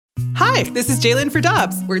Hi, this is Jalen for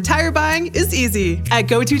Dobbs, where tire buying is easy. At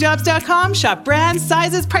GoToDobbs.com, shop brands,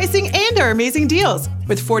 sizes, pricing, and our amazing deals.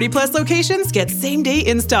 With 40-plus locations, get same-day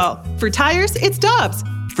install. For tires, it's Dobbs.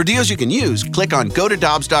 For deals you can use, click on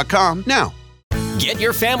GoToDobbs.com now. Get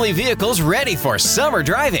your family vehicles ready for summer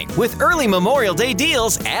driving with early Memorial Day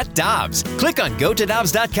deals at Dobbs. Click on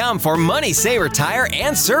GoToDobbs.com for money saver tire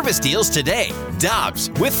and service deals today. Dobbs,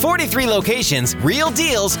 with 43 locations, real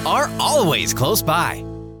deals are always close by.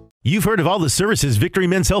 You've heard of all the services Victory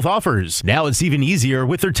Men's Health offers. Now it's even easier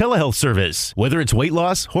with their telehealth service. Whether it's weight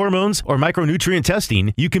loss, hormones, or micronutrient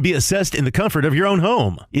testing, you can be assessed in the comfort of your own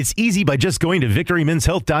home. It's easy by just going to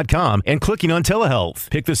victorymenshealth.com and clicking on telehealth.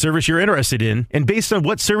 Pick the service you're interested in, and based on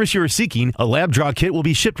what service you are seeking, a lab draw kit will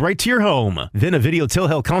be shipped right to your home. Then a video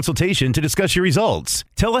telehealth consultation to discuss your results.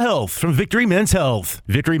 Telehealth from Victory Men's Health.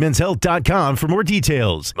 victorymenshealth.com for more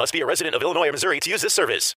details. Must be a resident of Illinois or Missouri to use this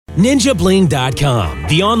service. NinjaBling.com,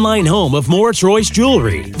 the online home of Moritz Royce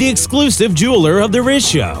Jewelry, the exclusive jeweler of the Riz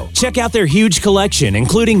Show. Check out their huge collection,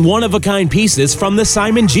 including one-of-a-kind pieces from the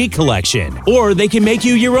Simon G collection. Or they can make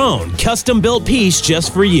you your own custom-built piece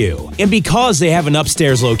just for you. And because they have an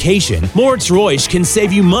upstairs location, Moritz Royce can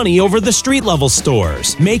save you money over the street-level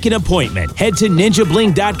stores. Make an appointment. Head to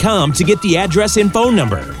NinjaBling.com to get the address and phone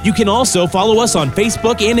number. You can also follow us on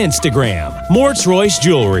Facebook and Instagram. Moritz Royce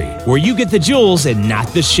Jewelry, where you get the jewels and not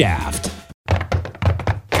the shaft.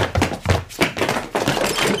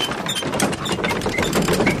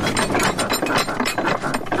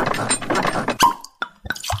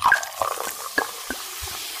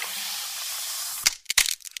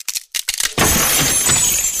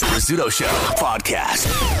 Rizzuto Show podcast.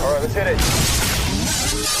 All right, let's hit it.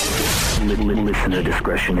 Listener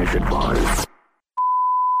discretion is advised.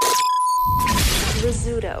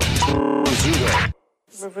 Rizzuto.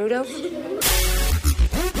 Rizzuto.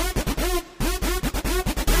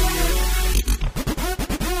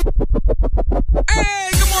 Hey,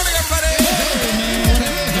 good morning, everybody.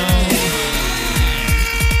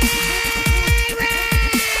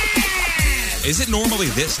 Is it normally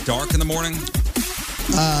this dark in the morning?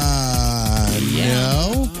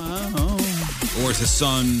 No. Or is the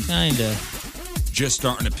sun Kinda. just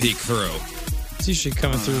starting to peek through? It's usually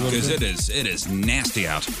coming through a little Because bit. it is nasty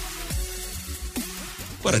out.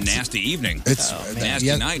 What a nasty evening. It's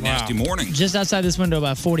nasty night, nasty morning. Just outside this window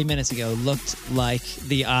about 40 minutes ago looked like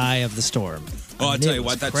the eye of the storm. Oh, I'll mean, tell it you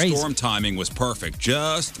was what, that crazy. storm timing was perfect.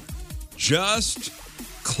 Just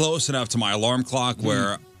close enough to my alarm clock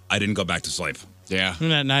where I didn't go back to sleep. Yeah. Isn't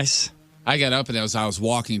that nice? I got up and as I was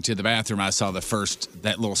walking to the bathroom, I saw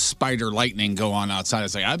that little spider lightning go on outside. I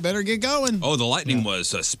was like, I better get going. Oh, the lightning was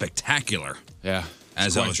spectacular. Yeah.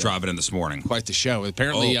 As I was driving in this morning. Quite the show.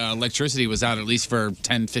 Apparently, electricity was out at least for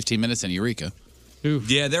 10, 15 minutes in Eureka.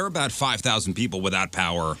 Yeah, there were about 5,000 people without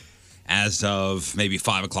power as of maybe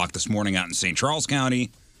 5 o'clock this morning out in St. Charles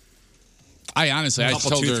County. I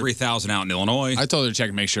told her 3,000 out in Illinois. I told her to check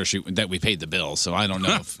and make sure that we paid the bill. So I don't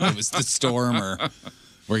know if it was the storm or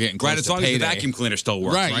we're getting close right, as to long as payday. the vacuum cleaner still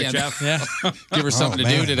works, right, Jeff? Yeah. Give her something to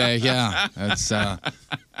do today. Yeah. That's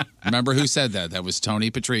remember who said that? That was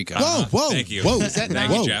Tony Patrica. Whoa. Thank you. Whoa.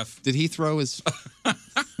 Thank you, Jeff. Did he throw his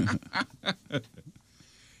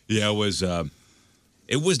Yeah,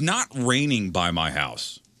 it was not raining by my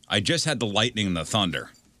house. I just had the lightning and the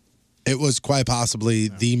thunder. It was quite possibly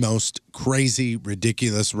the most crazy,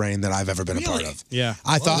 ridiculous rain that I've ever been a part of. Yeah.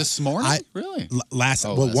 I thought this morning? Really? Last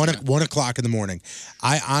 1 o'clock in the morning.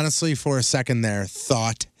 I honestly, for a second there,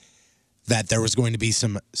 thought that there was going to be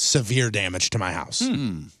some severe damage to my house.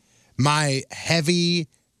 My heavy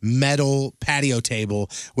metal patio table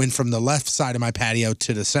went from the left side of my patio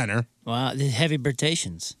to the center. Wow, the heavy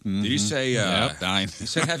bertations. Did you say dying. You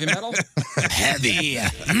said heavy metal? Heavy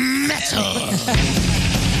metal.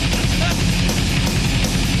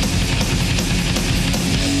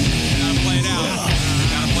 Gotta play it out.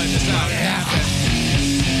 Gotta play this out.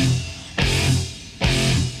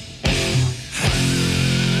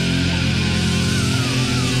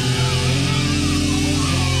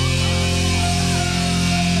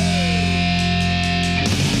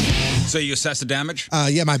 So you assess the damage?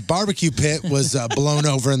 Yeah, my barbecue pit was blown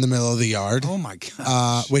over in the middle of the yard. Oh my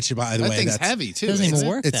gosh. Which, by the That way, thing's that's heavy too. Doesn't even isn't it?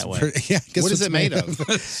 work that way. Yeah, guess What is what's it made of?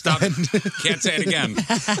 Stop it. Can't say it again.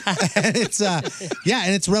 And it's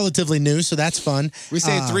and it's relatively new, so that's fun. We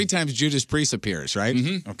say it 3 times Judas Priest appears, right?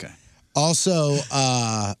 Mm-hmm. Okay. Also,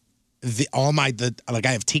 I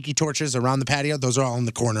have tiki torches around the patio. Those are all in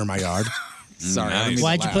the corner of my yard. Sorry. Nice. I didn't mean to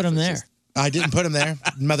Why'd you laugh. put them It's there? just- I didn't put them there.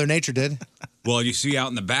 Mother Nature did. Well, you see out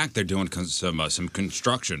in the back, they're doing some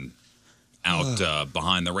construction. out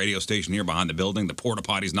behind the radio station here, behind the building. The porta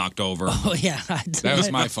potty's knocked over. Oh, yeah. That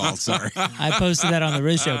was my fault. Sorry. I posted that on the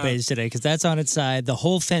Riz Show page today because that's on its side. The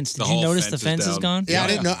whole fence. Did you notice the fence is gone? Yeah,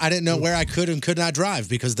 I didn't know where I could and could not drive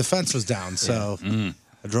because the fence was down. So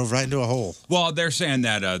I drove right into a hole. Well, they're saying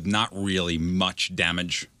that not really much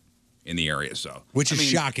damage in the area. So, which is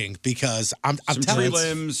shocking because I'm some telling tree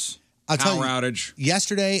limbs, I'll tell power you, outage.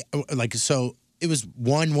 Yesterday, so it was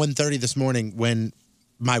 1:30 this morning when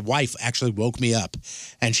my wife actually woke me up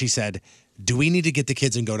and she said, "Do we need to get the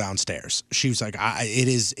kids and go downstairs?" She was like, "It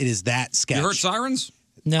is that sketch." You heard sirens?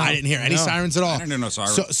 No, I didn't hear any sirens at all. I didn't hear no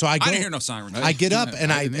sirens. So I didn't hear no sirens. I get up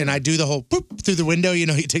and I do the whole boop through the window. You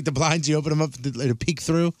know, you take the blinds, you open them up to peek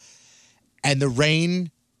through, and the rain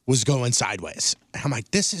was going sideways. And I'm like,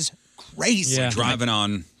 this is crazy. Yeah. Driving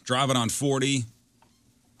on 40.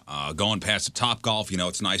 Going past the Top Golf, you know,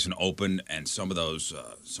 it's nice and open, and some of those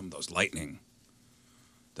lightning,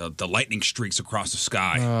 the lightning streaks across the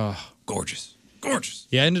sky, gorgeous.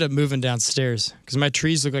 Yeah, I ended up moving downstairs because my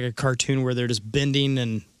trees look like a cartoon where they're just bending,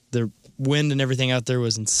 and the wind and everything out there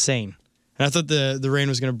was insane. And I thought the rain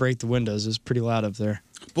was going to break the windows. It was pretty loud up there.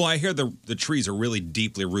 Well, I hear the trees are really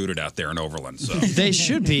deeply rooted out there in Overland. So they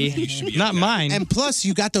should be, not mine. And plus,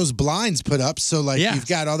 you got those blinds put up, so you've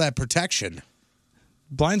got all that protection.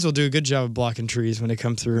 Blinds will do a good job of blocking trees when they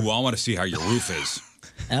come through. Well, I want to see how your roof is.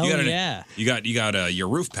 Oh, yeah. You got your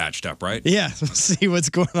roof patched up, right? Yeah, let's see what's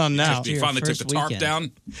going on now. You finally took the tarp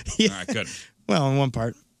down? Yeah. All right, good. Well, in one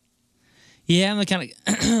part. Yeah, I'm the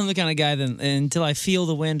kind of guy that until I feel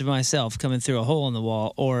the wind myself coming through a hole in the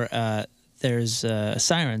wall or there's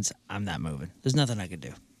sirens, I'm not moving. There's nothing I can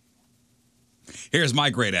do. Here's my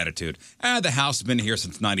great attitude. The house has been here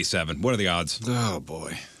since '97. What are the odds? Oh,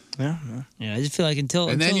 boy. Yeah, I just feel like until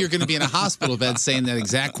then you're going to be in a hospital bed saying that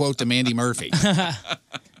exact quote to Mandy Murphy.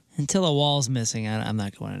 Until a wall's missing, I'm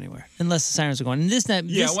not going anywhere unless the sirens are going. And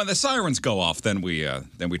when the sirens go off, then we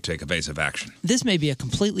take evasive action. This may be a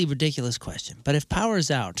completely ridiculous question, but if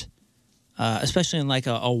power's out, especially in like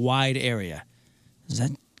a wide area,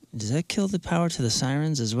 does that kill the power to the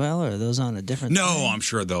sirens as well, or are those on a different? No, thing? I'm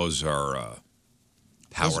sure those are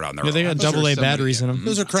powered on their own. Yeah, they got AA batteries in them.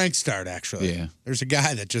 Those are crank start, actually. Yeah. There's a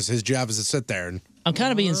guy that just his job is to sit there and. I'm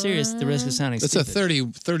kind of being serious at the risk of sounding That's stupid.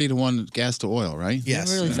 a 30 to 1 gas to oil, right? Yes.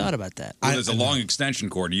 I never really thought about that. Well, there's a long extension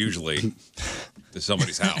cord usually to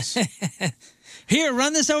somebody's house. Here,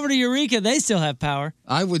 run this over to Eureka. They still have power.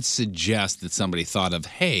 I would suggest that somebody thought of,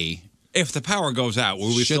 hey, if the power goes out, will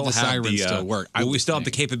we still have sirens still work? Will we still have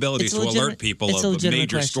the capabilities to alert people of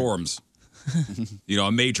major question. storms?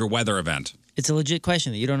 A major weather event. It's a legit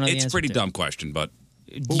question that you don't know the answer to. It's a pretty dumb question, but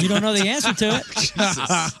you don't know the answer to it.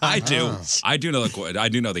 I do. I do know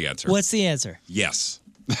the answer. What's the answer? Yes.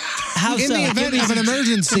 How in so? the event of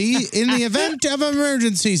an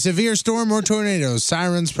emergency, severe storm or tornadoes,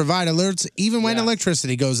 sirens provide alerts even when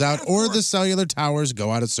electricity goes out or the cellular towers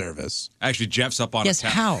go out of service. Actually, Jeff's up on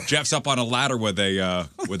Jeff's up on a ladder with a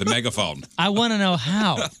megaphone. I want to know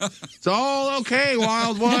how. It's all okay,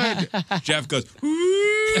 Wildwood. Jeff goes.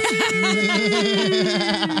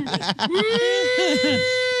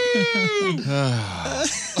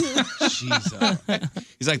 Jesus.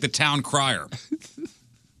 He's like the town crier.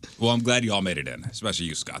 Well, I'm glad you all made it in, especially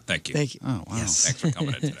you, Scott. Thank you. Thank you. Oh, wow. Yes. Thanks for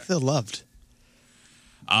coming in today. I feel loved.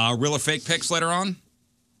 Real or fake picks later on?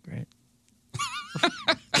 Great.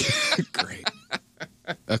 Great.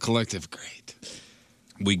 A collective great.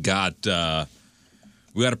 We got a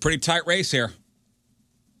pretty tight race here,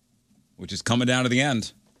 which is coming down to the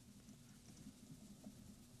end.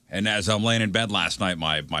 And as I'm laying in bed last night,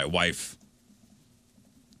 my wife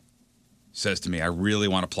says to me, I really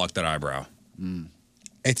want to pluck that eyebrow. Mm.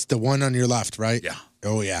 It's the one on your left, right? Yeah.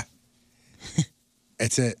 Oh, yeah.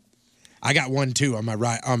 It's it. I got one, too, on my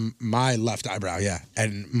left eyebrow, yeah.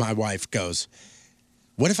 And my wife goes,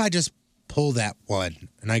 what if I just pull that one?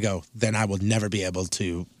 And I go, then I will never be able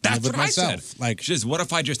to live with myself. I said. She says, what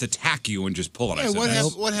if I just attack you and just pull it? Hey, I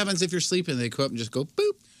said, what happens if you're sleeping and they go up and just go,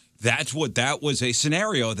 boop? That was a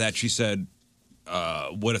scenario that she said,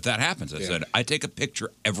 what if that happens? I said, I take a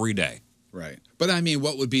picture every day. Right. But I mean,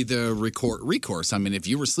 what would be the recourse? I mean, if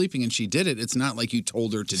you were sleeping and she did it, it's not like you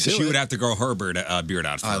told her to do it. She would have to grow her beard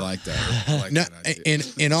out for her. I like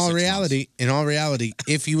that. In all reality,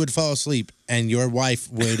 if you would fall asleep and your wife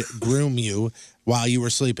would groom you while you were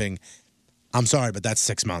sleeping, I'm sorry, but that's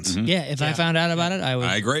 6 months. Mm-hmm. Yeah, if I found out about it,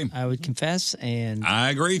 I agree. I would confess and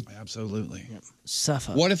I agree. Absolutely.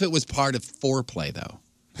 Suffer. What if it was part of foreplay, though?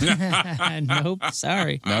 Nope.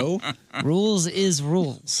 Sorry. No? Rules is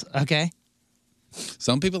rules. Okay.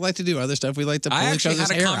 Some people like to do other stuff. We like to pull I each actually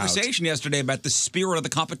other's had a hair conversation yesterday about the spirit of the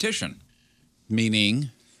competition. Meaning?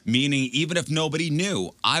 Meaning, even if nobody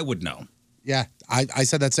knew, I would know. Yeah, I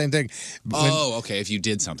said that same thing. Okay. If you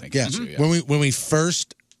did something. Yeah. Gotcha, When we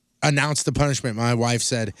first announced the punishment, my wife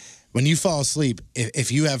said, when you fall asleep,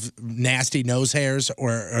 if you have nasty nose hairs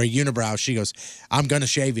or a unibrow, she goes, I'm going to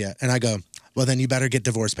shave you. And I go, well, then you better get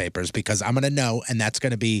divorce papers because I'm going to know, and that's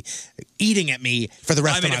going to be eating at me for the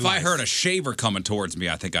rest of my life. If I heard a shaver coming towards me,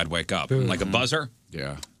 I think I'd wake up. Like a buzzer?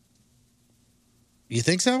 Yeah. You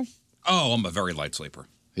think so? Oh, I'm a very light sleeper.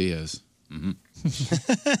 He is. Mm-hmm.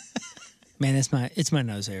 Man, it's my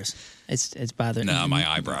nose hairs. It's bothering me. No, my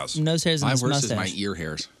eyebrows. Nose hairs and My this worst mustache. is my ear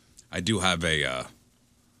hairs. I do have a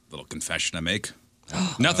little confession to make.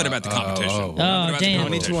 Nothing about the competition. Oh, damn.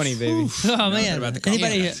 2020, baby. Oh man,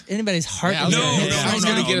 anybody's heart. Yeah, in no, your head no, right I was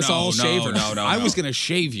now? going to get us all no, shavers. no, I was no. going to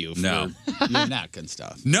shave you for No. your neck and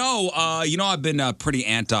stuff. No, I've been pretty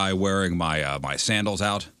anti wearing my my sandals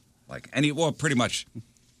out. Pretty much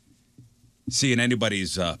seeing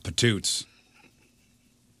anybody's patoots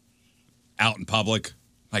out in public,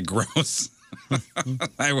 like gross.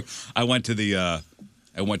 I went to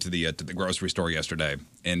the grocery store yesterday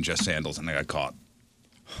in just sandals, and I got caught.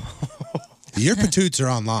 Your patoots are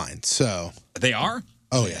online, so. They are?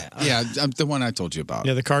 Oh, yeah. Yeah, the one I told you about.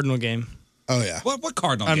 Yeah, the Cardinal game. Oh, yeah. What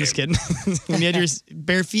Cardinal I'm game? just kidding. When you had your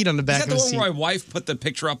bare feet on the Is back that of the the one seat. where my wife put the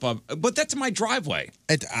picture up of? But that's my driveway.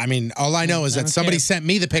 All I know is I that don't somebody care. sent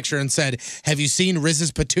me the picture and said, have you seen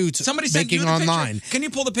Riz's patoots Somebody sent you making the picture. online? Can you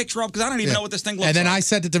pull the picture up? Because I don't even Yeah. know what this thing looks And then like. I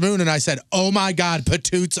sent it to Moon and I said, oh my God,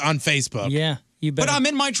 patoots on Facebook. Yeah, you better. But I'm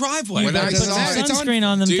in my driveway. When I put saw some it, sunscreen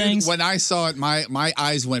on them dude, things. when I saw it, my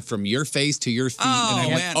eyes went from your face to your feet, Oh, and I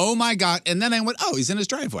went, man. "Oh my God!" And then I went, "Oh, he's in his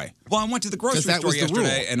driveway." Well, I went to the grocery 'Cause that store was the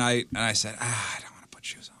yesterday, rule. and I said, I don't want to put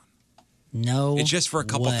shoes on. No, It's just for a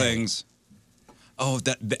couple way. things. Oh,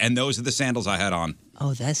 and those are the sandals I had on.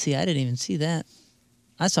 Oh, I didn't even see that.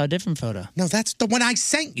 I saw a different photo. No, that's the one I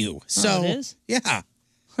sent you. So, it is? yeah.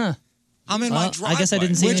 Huh. I'm in my Well, driveway. I guess I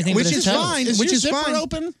didn't see anything but Which his is toes. fine. Is Which your is zipper fine.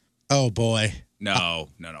 open? Oh, boy. No.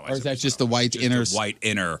 Or is that just the white Just inner? the white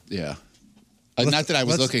inner. Yeah. Not that I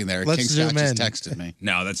was let's- looking there. let's King zoom Scott just in. texted me.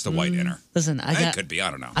 No, that's the white inner. Listen, It could be. I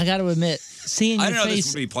don't know. I got to admit, seeing I your didn't know this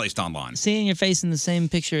face, would be placed online. seeing your face in the same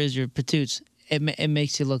picture as your patoots, it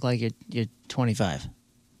makes you look like you're 25.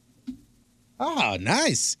 Oh,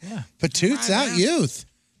 nice. Yeah. Patoots Right, out, man. youth.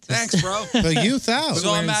 Thanks, bro. The youth out.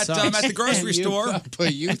 So I'm at the grocery store.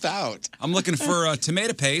 Put youth out. I'm looking for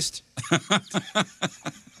tomato paste.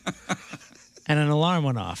 And an alarm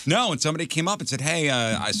went off. No, and somebody came up and said, hey,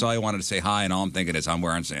 I saw you wanted to say hi, and all I'm thinking is I'm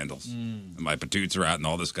wearing sandals. And my patoots are out, and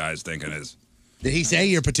all this guy's thinking is... Did he say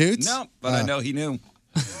your patoots? No, but I know he knew.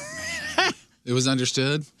 It was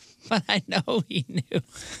understood. But I know he knew.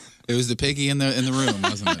 It was the piggy in the room,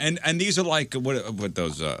 wasn't it? And these are like, what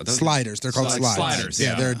those... Sliders. They're called slides. Sliders, Yeah,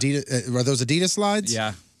 yeah. they're Adidas. Are those Adidas slides?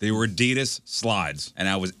 Yeah, they were Adidas slides, and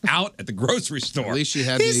I was out at the grocery store. At least you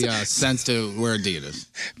had the sense to wear Adidas.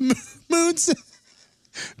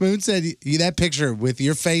 Moon said that picture with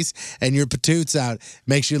your face and your patoots out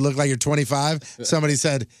makes you look like you're 25. Somebody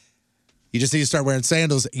said, you just need to start wearing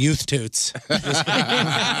sandals, youth toots.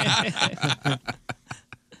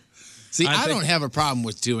 See, I think- don't have a problem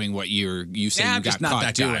with doing what you say Yeah, you I'm got just not caught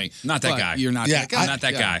that guy. doing. Not that But guy. You're not Yeah, that guy. I'm not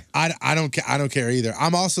that guy. I don't care either.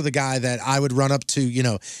 I'm also the guy that I would run up to,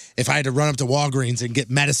 if I had to run up to Walgreens and get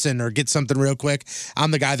medicine or get something real quick,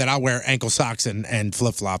 I'm the guy that I'll wear ankle socks and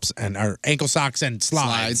flip-flops or ankle socks and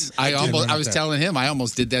slides. I Dude, run I up was there. telling him I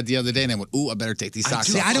almost did that the other day, and I went, "Ooh, I better take these socks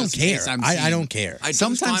See, off." I don't just in case care. I'm I seen. don't care. I do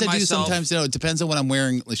Sometimes find I do. myself- Sometimes it depends on what I'm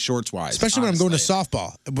wearing, shorts wise. Especially when I'm going to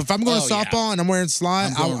softball. If I'm going to Oh, yeah. softball and I'm wearing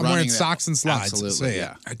slides, I'm going I'm wearing running socks and slides. Absolutely, So,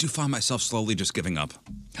 yeah. I do find myself slowly just giving up.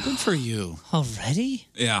 Good for you. Already?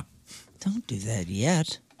 Yeah. Don't do that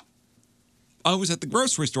yet. I was at the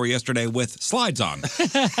grocery store yesterday with slides on.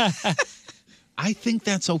 I think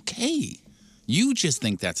that's okay. You just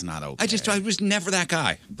think that's not okay. I was never that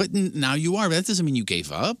guy. But now you are. But that doesn't mean you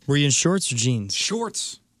gave up. Were you in shorts or jeans?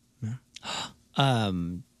 Shorts.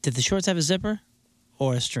 Did the shorts have a zipper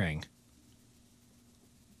or a string?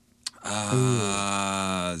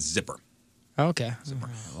 Zipper. Okay.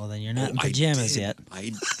 Well, then you're not in pajamas yet.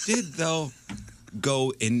 I did, though,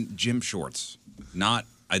 go in gym shorts. Not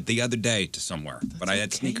the other day to somewhere, but I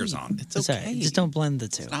had sneakers on. It's That's all okay. right. Just don't blend the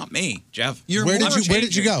two. Not me, Jeff. Where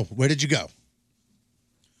did you go? Where did you go?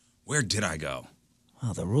 Where did I go?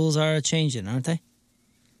 Well, the rules are changing, aren't they?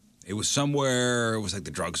 It was somewhere. It was like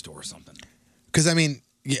the drugstore or something. Because, I mean,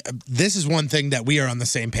 this is one thing that we are on the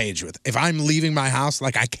same page with. If I'm leaving my house,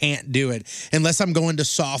 I can't do it unless I'm going to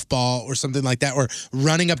softball or something like that, or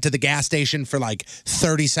running up to the gas station for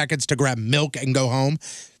 30 seconds to grab milk and go home.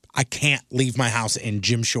 I can't leave my house in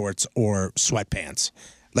gym shorts or sweatpants.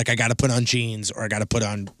 Like I got to put on jeans or I got to put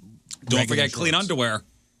on. Don't regular forget clean shorts. underwear.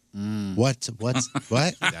 What?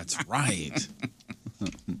 What? That's right.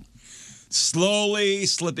 Slowly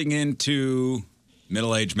slipping into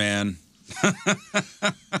middle-aged man.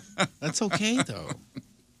 That's okay though.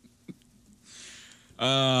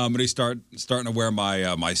 I'm gonna starting to wear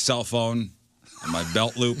my my cell phone and my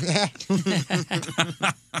belt loop.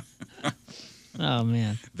 Oh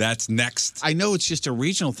man, that's next. I know it's just a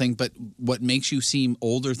regional thing, but what makes you seem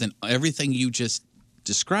older than everything you just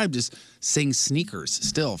described is saying sneakers.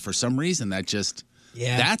 Still, for some reason, that just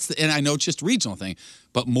and I know it's just a regional thing,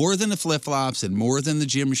 but more than the flip flops and more than the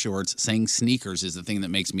gym shorts, saying sneakers is the thing that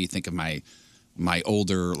makes me think of my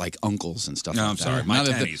older like uncles and stuff. No, like I'm that. sorry, my Not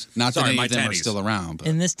that tennies. not Sorry, that any my of them are tennies. still around. But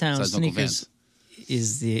in this town, besides Uncle sneakers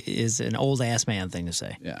is an old ass man thing to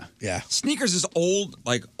say. Yeah. Sneakers is old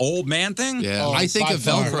man thing. Yeah, I think of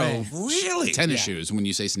Velcro, Really? tennis shoes when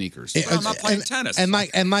you say sneakers. I'm not playing tennis. And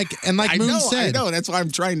like I Moon know, said, I know. That's why I'm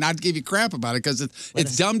trying not to give you crap about it because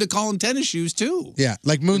it's dumb to call them tennis shoes too. Yeah,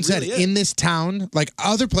 like Moon It said, really is. in this town, like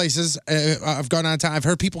other places, I've gone out of town. I've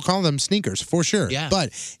heard people call them sneakers for sure. Yeah.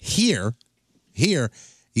 But here,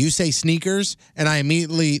 you say sneakers, and I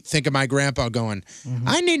immediately think of my grandpa going,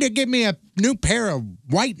 "I need to get me a new pair of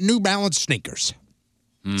white New Balance sneakers."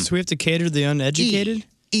 So we have to cater to the uneducated?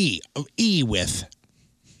 E with.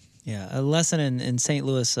 Yeah, a lesson in St.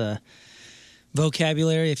 Louis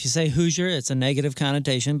vocabulary. If you say Hoosier, it's a negative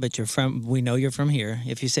connotation, but we know you're from here.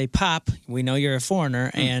 If you say pop, we know you're a foreigner,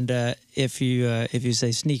 and if you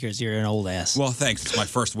say sneakers, you're an old ass. Well, thanks. It's my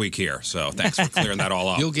first week here, so thanks for clearing that all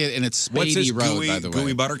up. You'll get, and it's What's this Spady Road, gooey, by the way.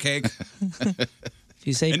 gooey butter cake? If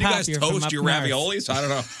you say And you pop, guys you're from toast up your north. raviolis? I don't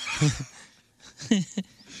know.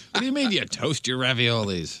 What do you mean you toast your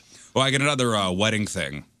raviolis? Well, I got another wedding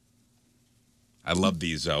thing. I love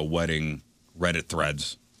these wedding Reddit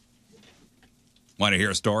threads. Want to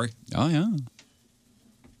hear a story? Oh, yeah.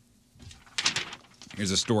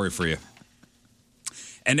 Here's a story for you.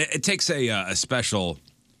 And it takes a special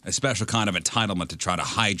kind of entitlement to try to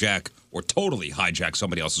hijack or totally hijack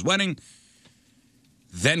somebody else's wedding,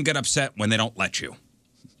 then get upset when they don't let you.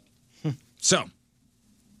 So,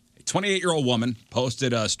 a 28-year-old woman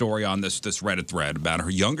posted a story on this Reddit thread about her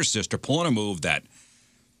younger sister pulling a move that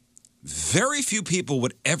very few people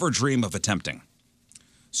would ever dream of attempting.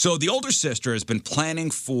 So the older sister has been planning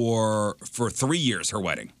for 3 years her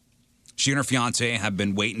wedding. She and her fiancé have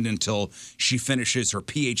been waiting until she finishes her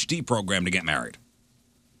PhD program to get married.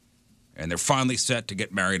 And they're finally set to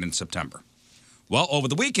get married in September. Well, over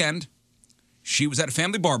the weekend, she was at a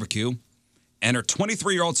family barbecue, and her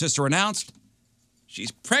 23-year-old sister announced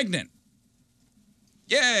she's pregnant.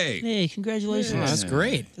 Yay! Hey, congratulations. Oh, that's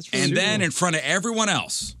great. That's really And then cool. in front of everyone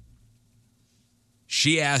else,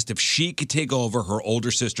 she asked if she could take over her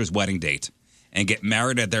older sister's wedding date and get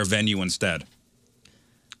married at their venue instead.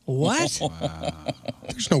 What?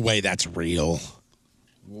 There's no way that's real.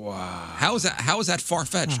 Wow. How is that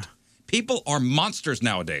far-fetched? People are monsters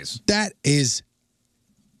nowadays. That is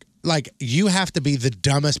like you have to be the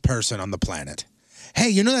dumbest person on the planet. Hey,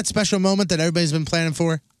 you know that special moment that everybody's been planning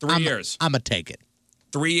for? 3 years. I'm going to take it.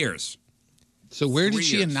 3 years. So where 3 did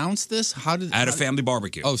she years. announce this? At a family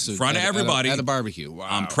barbecue. Oh, so in front of everybody. At a barbecue. Wow.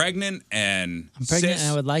 I'm pregnant and I'm pregnant, sis,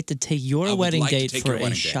 and I would like to take I your would wedding like to date take for your a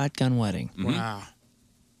wedding date. shotgun wedding. Mhm. Wow.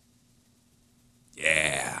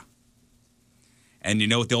 Yeah. And you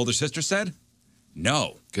know what the older sister said?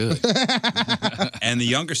 No. Good. And the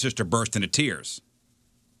younger sister burst into tears.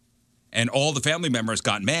 And all the family members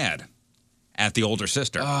got mad at the older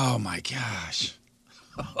sister. Oh, my gosh.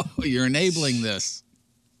 Oh, you're enabling this.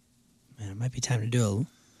 Man, it might be time to do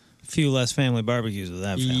a few less family barbecues with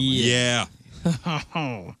that family. Yeah.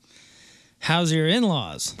 How's your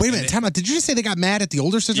in-laws? Wait a minute, time out. Did you just say they got mad at the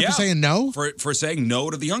older sister Yeah. for saying no? For saying no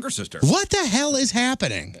to the younger sister. What the hell is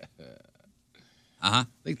happening? Uh-huh.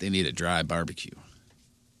 I think they need a dry barbecue.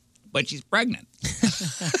 But she's pregnant.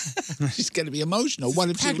 She's going to be emotional. What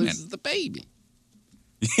if she Pregnant. loses the baby?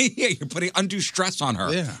 Yeah, you're putting undue stress on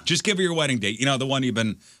her. Yeah. Just give her your wedding date. You know, the one you've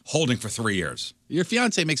been holding for 3 years. Your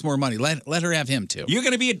fiance makes more money. Let her have him too. You're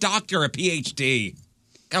going to be a doctor, a PhD.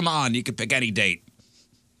 Come on, you can pick any date.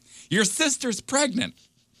 Your sister's pregnant.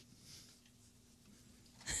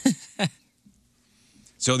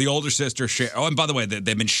 So the older sister, oh, and by the way,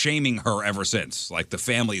 they've been shaming her ever since. Like the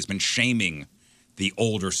family has been shaming the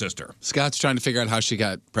older sister. Scott's trying to figure out how she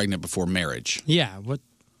got pregnant before marriage. Yeah. What's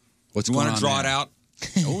you going want on to draw there? it out?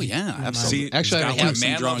 Oh yeah, absolutely. See, Actually, I Scott, have a some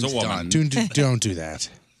man loves drawings a woman. done. Don't do that.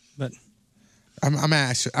 But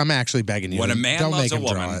I'm actually begging you. When a man don't loves make a him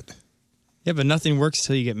draw woman- it. yeah, but nothing works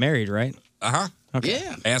till you get married, right? Uh-huh. Okay.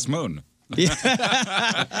 Yeah. Ask Moon. Hey.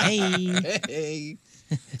 Hey.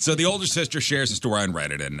 So the older sister shares a story on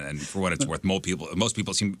Reddit, and for what it's worth, most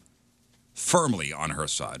people seem firmly on her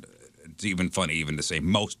side. It's even funny even to say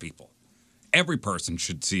most people. Every person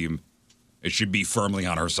should be firmly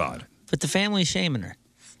on her side. But the family's shaming her.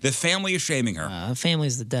 The family is shaming her. The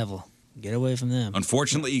family's the devil. Get away from them.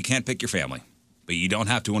 Unfortunately, you can't pick your family, but you don't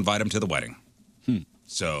have to invite them to the wedding.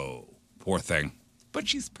 So, poor thing. But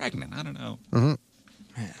she's pregnant. I don't know. Mm-hmm.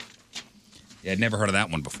 Yeah, I'd never heard of that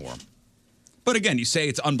one before. But again, you say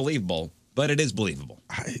it's unbelievable, but it is believable.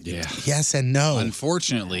 Yeah. Yes and no.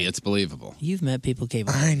 Unfortunately, it's believable. You've met people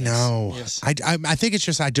capable. I know. Yes. I think it's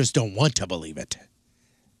just I just don't want to believe it.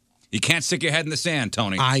 You can't stick your head in the sand,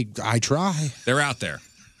 Tony. I try. They're out there.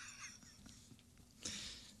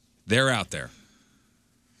 They're out there.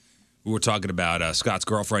 We were talking about Scott's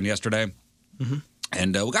girlfriend yesterday,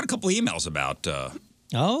 and we got a couple of emails about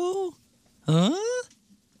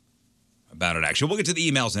about it, actually. We'll get to the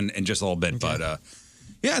emails in just a little bit, but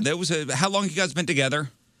yeah, there was how long have you guys been together?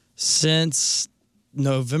 Since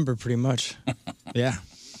November, pretty much. Yeah.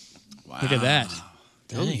 Wow. Look at that.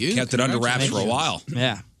 Kept it under wraps for a while.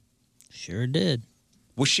 Yeah. Sure did.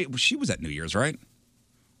 She was at New Year's, right?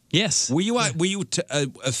 Yes. Were you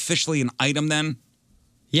officially an item then?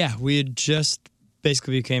 Yeah, we had just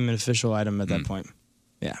basically became an official item at that point.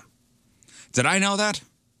 Yeah. Did I know that?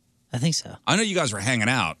 I think so. I know you guys were hanging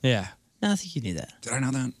out. Yeah. No, I think you knew that. Did I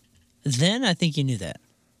know that? Then I think you knew that.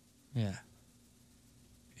 Yeah.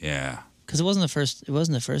 Yeah. Because it wasn't the first. It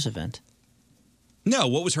wasn't the first event. No,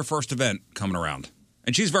 what was her first event coming around?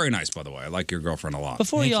 And she's very nice, by the way. I like your girlfriend a lot.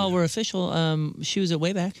 Before y'all were official, she was at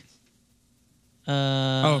Wayback.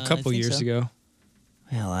 A couple years ago.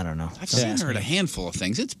 Well, I don't know. I've seen her at a handful of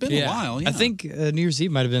things. It's been a while. Yeah. I think New Year's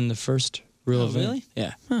Eve might have been the first real event. Really?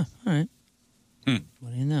 Yeah. Huh, all right.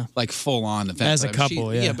 What do you know? Like full on event. As a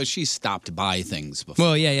couple, yeah. Yeah, but she stopped by things before.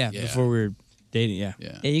 Well, yeah. Before we were dating, yeah.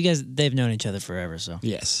 Yeah, you guys, they've known each other forever, so.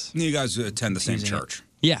 Yes. You guys attend the same church.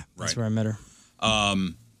 Yeah, that's where I met her.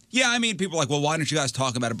 Yeah, I mean, people are like, well, why didn't you guys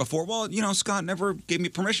talk about it before? Well, Scott never gave me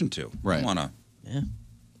permission to. Right. I don't want to. Yeah.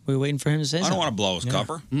 We were waiting for him to say something. I don't want to blow his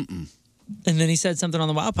cover. And then he said something on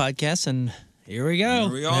the Wild podcast, and here we go.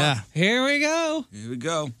 Here we are. Yeah. Here we go. Here we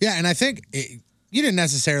go. Yeah, and I think you didn't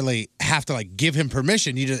necessarily have to give him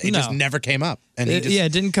permission. It just never came up, and it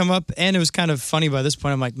didn't come up, and it was kind of funny by this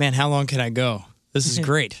point. I'm like, man, how long can I go? This is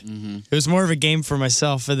great. It was more of a game for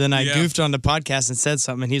myself, and then I goofed on the podcast and said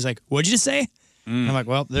something, and he's like, "What'd you say?" And I'm like,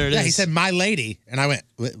 "Well, there it is." Yeah, he said, "My lady," and I went,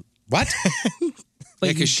 "What?"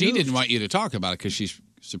 Because she didn't want you to talk about it because she's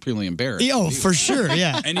supremely embarrassed. Oh, for sure,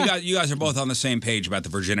 yeah. And you guys are both on the same page about the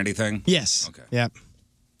virginity thing? Yes. Okay. Yep.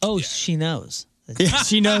 Oh, she knows. Yeah,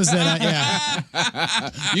 she knows that.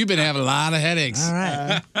 You've been having a lot of headaches. All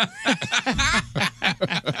right.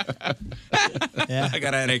 I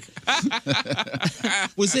got a headache.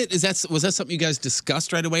 Was that something you guys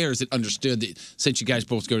discussed right away, or is it understood that since you guys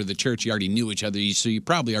both go to the church, you already knew each other, so you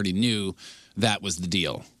probably already knew that was the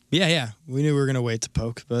deal? Yeah. We knew we were going to wait to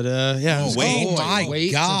poke, but yeah. Oh, wait. Oh, my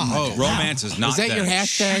God. Oh, romance is not Is that your dead.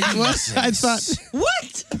 hashtag? I thought,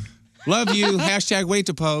 What? Love you. Hashtag wait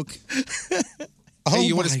to poke. Oh, Hey,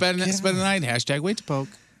 you want to my spend the night? Hashtag wait to poke.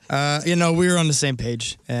 we were on the same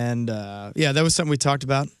page, and yeah, that was something we talked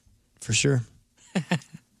about for sure.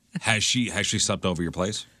 Has she slept over your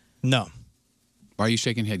place? No. Why are you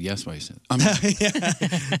shaking your head? Yes, why you said?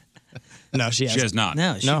 No, she hasn't. She has not.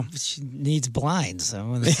 No, No. she needs blinds. So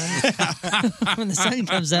when the sun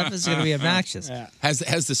comes up, it's going to be obnoxious. Has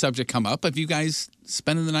the subject come up of you guys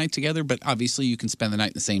spending the night together? But obviously, you can spend the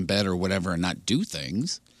night in the same bed or whatever and not do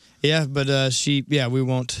things. Yeah, but we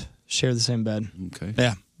won't share the same bed. Okay.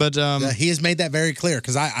 Yeah, but he has made that very clear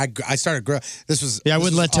because I started grilling. I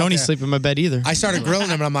wouldn't let Tony sleep in my bed either. I started grilling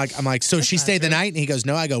him, and I'm like, so she stayed the night? And he goes,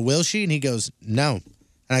 no. I go, will she? And he goes, no.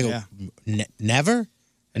 And I go, never?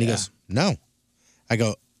 And he goes, no. I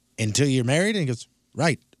go, until you're married? And he goes,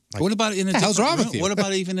 right. Like, What about in a the hell's different wrong room? with you? What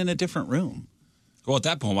about even in a different room? Well, at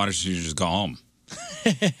that point, why don't you just go home?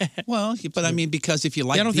 Well, but I mean, because if you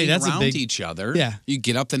like I don't think being that's a around big- each other, Yeah. you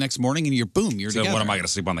get up the next morning and you're So together. what, am I going to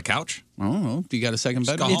sleep on the couch? I don't know. Do you got a second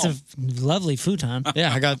Just bedroom? go It's a lovely futon.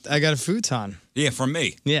 Yeah, I got a futon. Yeah, from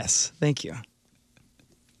me. Yes, thank you.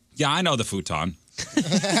 Yeah, I know the futon.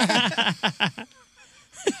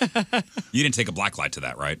 You didn't take a black light to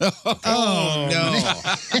that, right? Oh,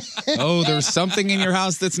 no. Oh, there's something in your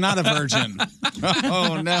house that's not a virgin.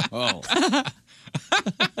 Oh, no.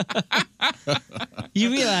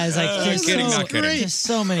 You realize, there's not kidding. there's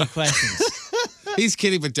so many questions. He's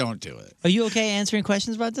kidding, but don't do it. Are you okay answering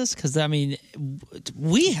questions about this? Because, I mean,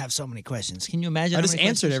 we have so many questions. Can you imagine? I how just many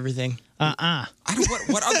answered questions? everything. I don't,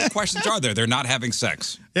 what other questions are there? They're not having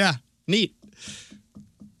sex. Yeah, neat.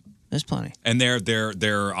 There's plenty. And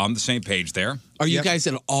they're on the same page there. Are you guys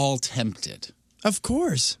at all tempted? Of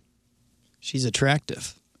course. She's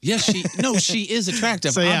attractive. Yes, she is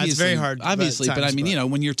attractive. So, yeah, obviously, it's very hard Obviously, at but I times, mean, but-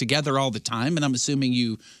 when you're together all the time, and I'm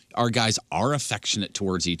assuming our guys are affectionate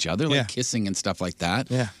towards each other, like kissing and stuff like that.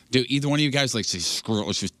 Yeah. Do either one of you guys say, screw it,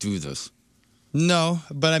 let's just do this? No,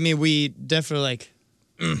 but I mean, we definitely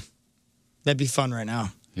that'd be fun right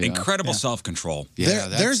now. Incredible self-control. Yeah,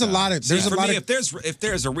 there's a lot of if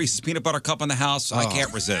there's a Reese's peanut butter cup in the house, I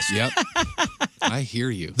can't resist. Yep. I hear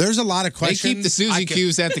you. There's a lot of questions. They keep the Suzy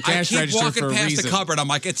Q's at the cash register for a walking past reason. the cupboard. I'm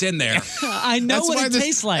like, it's in there. I know what it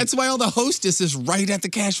tastes like. That's why all the hostess is right at the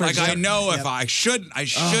cash Like register. I know if I shouldn't.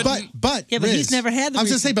 But yeah, but Riz, he's never had the I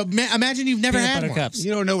was gonna say, Reese's but imagine you've never peanut had butter one. cups.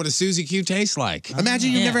 You don't know what a Suzy Q tastes like.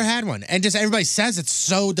 Imagine you've never had one, and just everybody says it's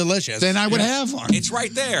so delicious. Then I would have one. It's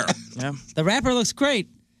right there. Yeah. The wrapper looks great.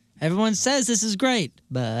 Everyone says this is great,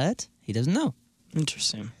 but he doesn't know.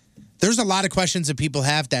 Interesting. There's a lot of questions that people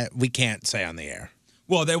have that we can't say on the air.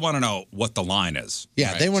 Well, they want to know what the line is.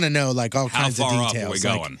 Yeah, they want to know like all How kinds of far up details. are we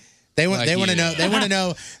Like, going? they want Like, they want to yeah.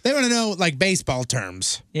 know they want to know like baseball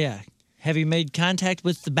terms. Yeah. Have you made contact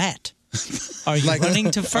with the bat? Are you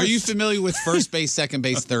running to first? Are you familiar with first base, second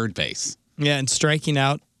base, third base? Yeah, and striking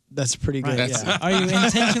out, that's pretty good. Right. Yeah. Are you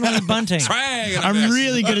intentionally bunting? Swing! I'm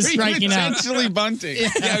really good at striking out. Intentionally bunting.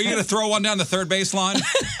 Yeah, are you going to throw one down the third baseline?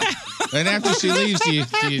 And after she leaves, do you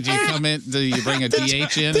come in? Do you bring a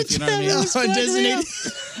DH in? If you know what I mean?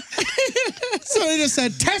 Somebody just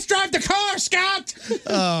said, "Test drive the car, Scott."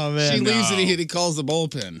 Oh man. She leaves and he calls the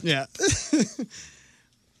bullpen. Yeah.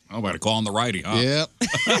 Oh, better call on the righty, huh? Yep.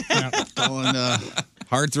 Calling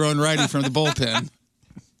hard throwing righty from the bullpen.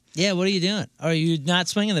 Yeah, what are you doing? Are you not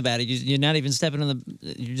swinging the bat? You're not even stepping on the.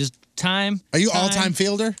 You're just time. Are you all-time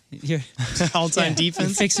fielder? You're All-time You're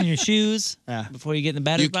defense. fixing your shoes Yeah. before you get in the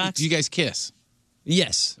batter's box. Do you guys kiss?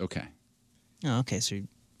 Yes. Okay. Oh, okay. So you're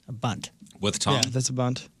a bunt. With tongue? Yeah, that's a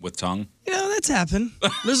bunt. With tongue? You know, that's happened.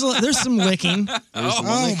 There's some licking. Oh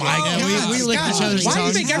my God! we lick Scott, each other's why do you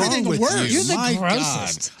tongues. make everything What's wrong with worse? you? You're the My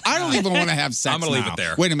grossest. God. I don't even want to have sex. I'm gonna leave now. it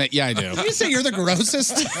there. Wait a minute. Yeah, I do. You say you're the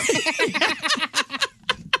grossest?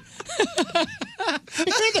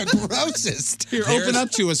 You're the grossest. Here, open up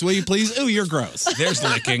to us, will you please? Ooh, you're gross. There's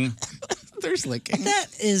licking. There's licking. That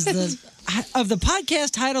is of the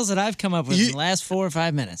podcast titles that I've come up with in the last 4 or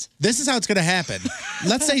 5 minutes. This is how it's going to happen.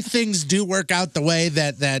 Let's say things do work out the way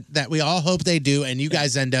that we all hope they do, and you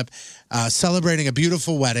guys end up celebrating a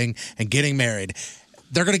beautiful wedding and getting married.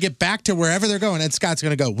 They're going to get back to wherever they're going, and Scott's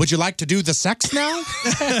going to go, "Would you like to do the sex now?"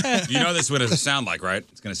 You know this is what it sound like, right?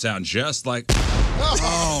 It's going to sound just like...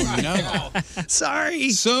 Oh, no. Sorry.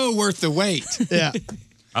 So worth the wait. Yeah.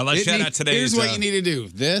 I like shout out today's... Here's what you need to do.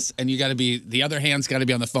 This, and you got to be, the other hand's got to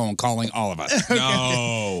be on the phone calling all of us.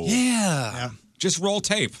 No. Yeah. Just roll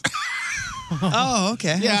tape. Oh,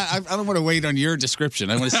 okay. Yeah, I don't want to wait on your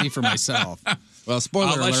description. I want to see for myself. Well,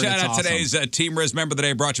 spoiler alert, Let's shout it's out awesome. today's Team Riz Member of the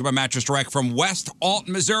Day, brought to you by Mattress Direct from West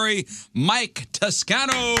Alton, Missouri, Mike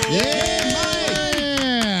Toscano.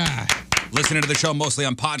 Yeah. Listening to the show mostly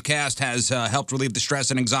on podcast has helped relieve the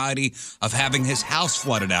stress and anxiety of having his house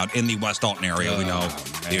flooded out in the West Alton area. We know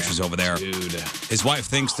the issues over there. Dude. His wife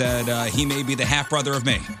thinks that he may be the half-brother of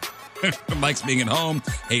me. Likes being at home,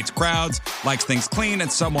 hates crowds, likes things clean,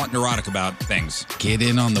 and somewhat neurotic about things. Get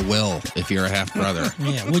in on the will if you're a half brother.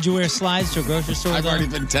 Yeah. Would you wear slides to a grocery store? I've though? already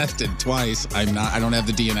been tested twice. I don't have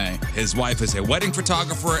the DNA. His wife is a wedding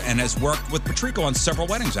photographer and has worked with Patrico on several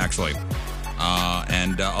weddings, actually.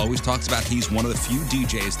 And always talks about he's one of the few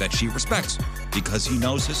DJs that she respects because he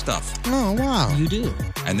knows his stuff. Oh, wow. You do.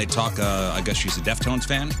 And they talk, I guess she's a Deftones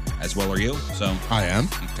fan, as well are you. So I am.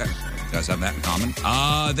 Okay. You guys have that in common.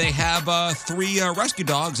 They have 3 rescue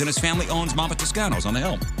dogs, and his family owns Mama Toscano's on the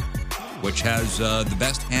hill, which has the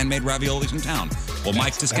best handmade raviolis in town. Well,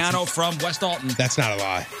 Mike Toscano from West Alton. That's not a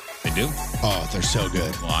lie. They do? Oh, they're so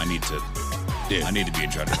good. Well, I need to be a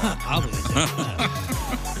judge of that. I'll believe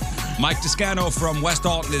that. Mike Toscano from West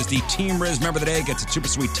Alton is the Team Riz Member of the Day. Gets a super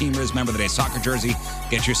sweet Team Riz Member of the Day soccer jersey.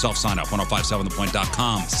 Get yourself signed up.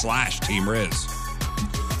 1057thepoint.com/Team Riz.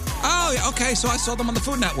 Oh, yeah, okay. So I saw them on the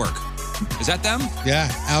Food Network. Is that them?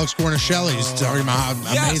 Yeah, Alex Guarnaschelli's talking about how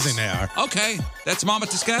amazing Yes. they are. Okay, that's Mama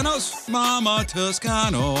Toscano's. Mama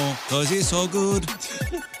Toscano, because he's so good.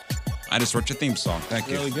 I just wrote your theme song. Thank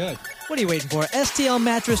you. Really good. What are you waiting for?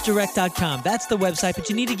 STLmattressdirect.com. That's the website, but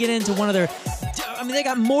you need to get into one of their they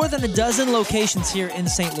got more than a dozen locations here in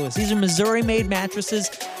St. Louis. These are Missouri-made mattresses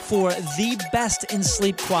for the best in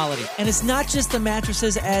sleep quality. And it's not just the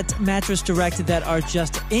mattresses at Mattress Direct that are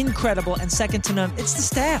just incredible and second to none. It's the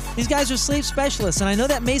staff. These guys are sleep specialists, and I know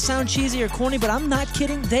that may sound cheesy or corny, but I'm not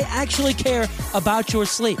kidding. They actually care about your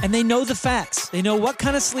sleep, and they know the facts. They know what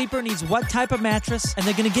kind of sleeper needs what type of mattress, and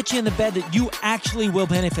they're going to get you in the bed that you actually will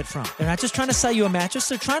benefit from. They're not just trying to sell you a mattress.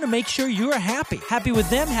 They're trying to make sure you're happy. Happy with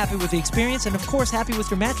them, happy with the experience, and of course, happy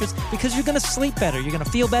with your mattress because you're going to sleep better. You're going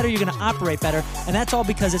to feel better. You're going to operate better, and that's all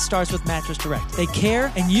because it starts with Mattress Direct. They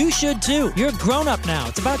care, and you should too. You're a grown-up now.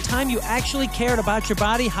 It's about time you actually cared about your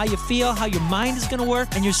body, how you feel, how your mind is going to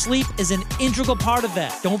work, and your sleep is an integral part of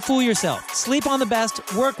that. Don't fool yourself. Sleep on the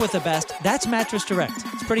best, work with the best. That's Mattress Direct.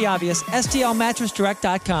 It's pretty obvious.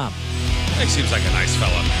 STLMattressDirect.com. He seems like a nice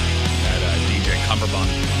fella, that DJ Cumberbund.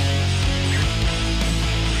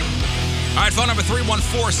 All right, phone number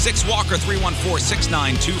 314-6-WALKER,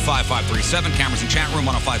 314-692-5537. Cameras in chat room,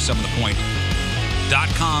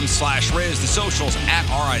 1057thepoint.com/Riz. The socials at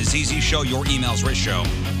RIZZ Show. Your emails, RizShow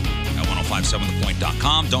at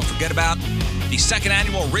 1057thepoint.com. Don't forget about the second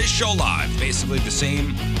annual Riz Show Live. Basically the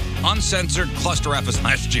same uncensored cluster F as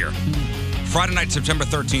last year. Friday night, September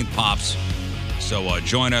 13th, pops. So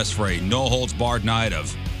join us for a no-holds-barred night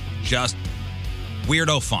of just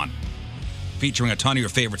weirdo fun. Featuring a ton of your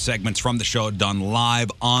favorite segments from the show done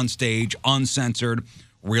live, on stage, uncensored,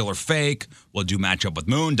 real or fake. We'll do Matchup with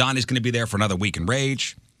Moon. Donnie's going to be there for another Week in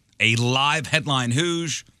Rage. A live headline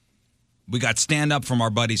Who's. We got stand-up from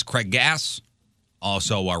our buddies Craig Gass,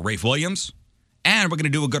 also Rafe Williams, and we're going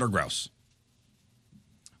to do a Good or Gross,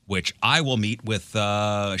 which I will meet with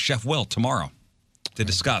Chef Will tomorrow to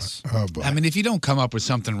discuss. Oh, boy. I mean, if you don't come up with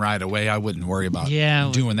something right away, I wouldn't worry about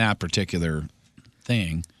doing that particular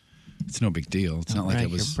thing. It's no big deal. It's not like it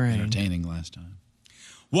was entertaining last time.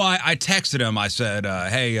 Well, I texted him. I said,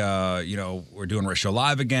 hey, we're doing Riz Show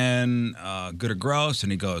Live again, Good or Gross?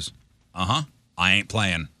 And he goes, I ain't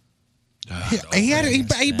playing.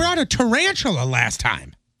 He brought a tarantula last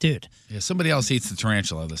time. Dude. Yeah, somebody else eats the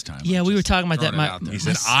tarantula this time. Yeah, we were talking about that. He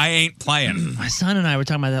said, I ain't playing. My son and I were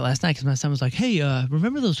talking about that last night because my son was like, hey,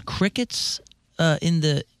 remember those crickets in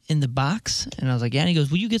the box? And I was like, yeah. And he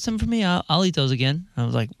goes, will you get some for me? I'll eat those again. I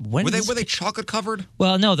was like, when? Were they chocolate covered?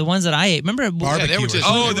 Well, no, the ones that I ate. Remember? They were just.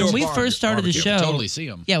 When we first started the show, totally see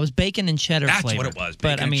them. Yeah, it was bacon and cheddar That's flavor. what it was.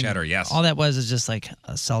 Bacon and cheddar. Yes. All that was is just like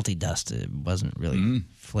a salty dust. It wasn't really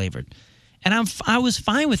flavored. And I was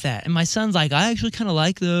fine with that. And my son's like, I actually kind of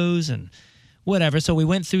like those and whatever. So we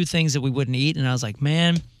went through things that we wouldn't eat. And I was like,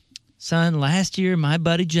 man, son, last year, my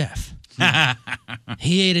buddy Jeff,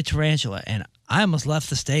 he ate a tarantula. And I almost left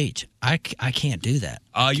the stage. I can't do that.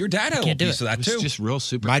 Your dad had a piece of that, too. It's just real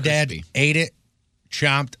super My crispy. dad ate it,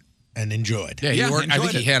 chomped, and enjoyed. Yeah, I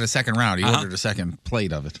think he had a second round. He ordered a second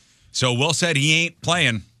plate of it. So Will said he ain't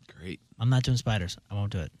playing. Great. I'm not doing spiders. I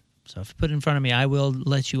won't do it. So if you put it in front of me, I will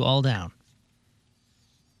let you all down.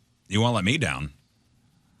 You won't let me down.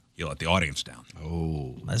 You'll let the audience down.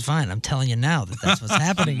 Oh. That's fine. I'm telling you now that's what's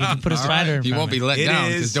happening. You can put a spider in front You won't of me. be let down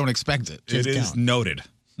because don't expect it. It is noted.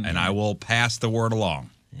 And I will pass the word along.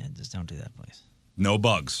 Yeah, just don't do that, please. No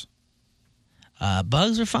bugs.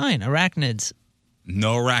 Bugs are fine. Arachnids.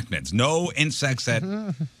 No arachnids. No insects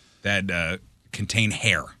that contain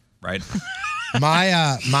hair, right?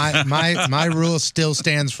 My rule still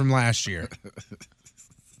stands from last year.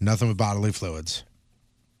 Nothing with bodily fluids,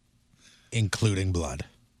 including blood.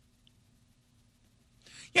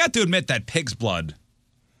 You have to admit that pig's blood.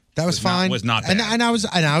 That was fine. Was not bad. And I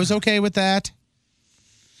was okay with that.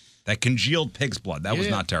 That congealed pig's blood. That was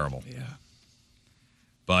not terrible. Yeah.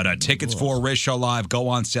 But tickets for Riz Show Live go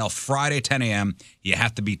on sale Friday, 10 a.m. You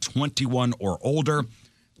have to be 21 or older.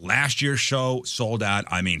 Last year's show sold out,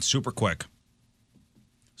 super quick.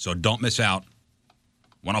 So don't miss out.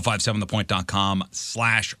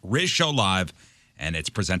 1057thepoint.com/Riz Show Live. And it's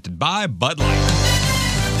presented by Bud Light.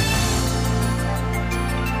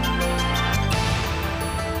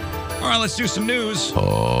 All right, let's do some news.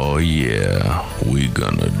 Oh, yeah. We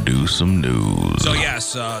gonna do some news. So,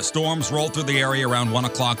 yes, storms rolled through the area around 1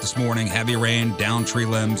 o'clock this morning. Heavy rain, down tree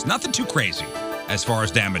limbs. Nothing too crazy as far as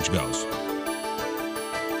damage goes.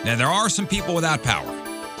 Now, there are some people without power.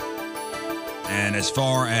 And as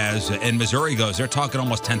far as in Missouri goes, they're talking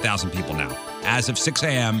almost 10,000 people now. As of 6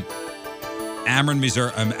 a.m., Ameren,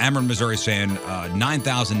 Missouri saying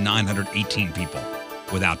 9,918 people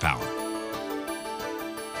without power.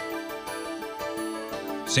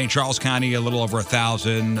 St. Charles County, a little over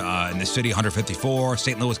 1,000. In the city, 154.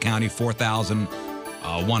 St. Louis County,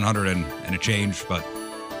 4,100 and a change. But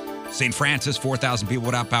St. Francis, 4,000 people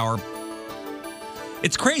without power.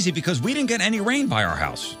 It's crazy because we didn't get any rain by our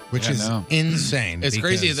house. Which is insane. It's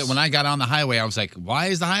crazy because- that when I got on the highway, I was like, "Why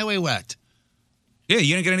is the highway wet?" Yeah,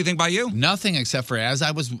 you didn't get anything by you? Nothing except for as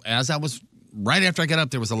I was right after I got up,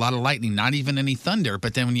 there was a lot of lightning, not even any thunder.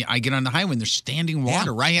 But then when I get on the highway and there's standing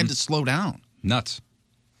water, I had to slow down. Nuts.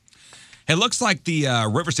 It looks like the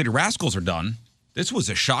River City Rascals are done. This was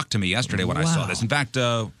a shock to me yesterday when I saw this. In fact,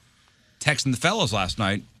 texting the fellows last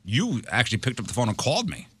night, you actually picked up the phone and called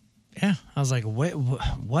me. Yeah, I was like, "Wait,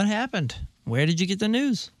 what happened? Where did you get the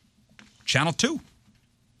news?" Channel 2.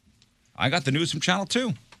 I got the news from Channel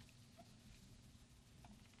 2.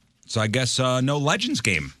 So I guess no Legends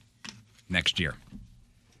game next year.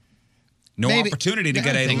 No opportunity to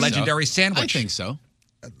get a legendary sandwich. I think so.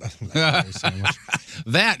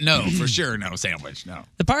 That, no, for sure, no sandwich, no.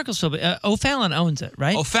 The park will still be. O'Fallon owns it,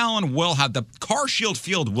 right? O'Fallon will have the CarShield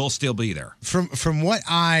Field will still be there. From what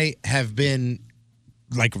I have been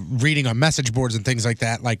like reading on message boards and things like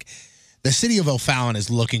that, like the city of O'Fallon is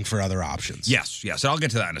looking for other options. Yes. I'll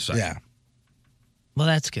get to that in a second. Yeah. Well,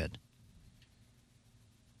 that's good.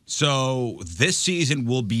 So this season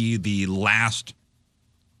will be the last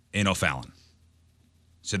in O'Fallon.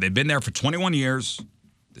 So they've been there for 21 years.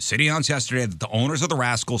 The city announced yesterday that the owners of the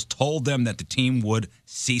Rascals told them that the team would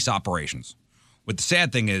cease operations. But the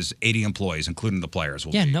sad thing is 80 employees, including the players,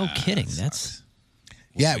 will be, no kidding. That's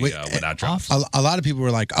without jobs. A lot of people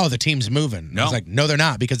were like, "Oh, the team's moving." No. I was like, "No, they're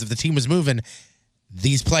not," because if the team was moving,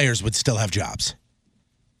 these players would still have jobs.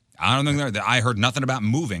 I don't think I heard nothing about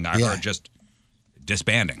moving. I heard just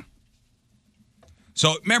disbanding.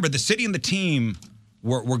 So remember, the city and the team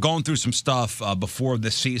were going through some stuff before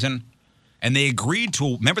this season, and they agreed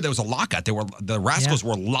to. Remember, there was a lockout. The Rascals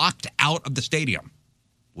were locked out of the stadium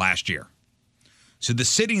last year. So the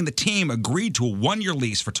city and the team agreed to a 1-year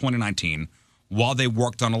lease for 2019 while they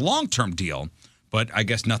worked on a long-term deal. But I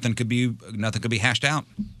guess nothing could be hashed out.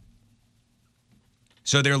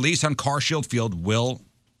 So their lease on CarShield Field will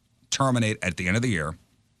terminate at the end of the year.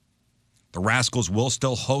 The Rascals will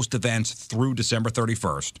still host events through December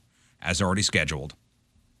 31st, as already scheduled.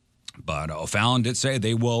 But O'Fallon did say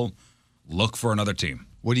they will look for another team.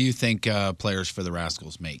 What do you think players for the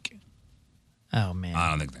Rascals make? Oh, man. I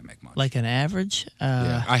don't think they make much. Like an average?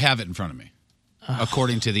 Yeah, I have it in front of me,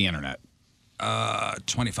 according to the internet.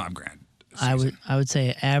 $25,000. I would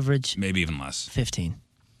say average. Maybe even less. 15.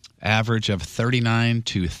 Average of 39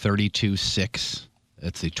 to 32.6.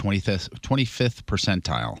 That's the 25th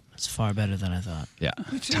percentile. That's far better than I thought. Yeah.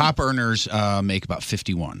 Top earners make about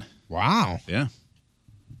 51. Wow. Yeah.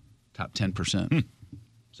 Top 10%.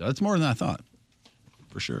 So that's more than I thought,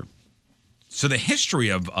 for sure. So the history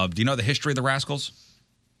of do you know the history of the Rascals?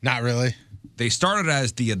 Not really. They started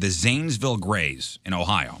as the Zanesville Grays in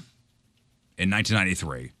Ohio in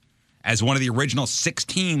 1993 as one of the original 6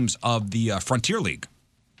 teams of the Frontier League.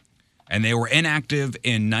 And they were inactive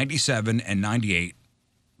in 97 and 98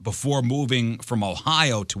 before moving from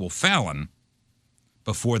Ohio to O'Fallon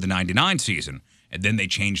before the 99 season. And then they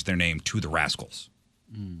changed their name to the Rascals.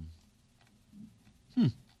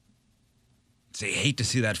 So you hate to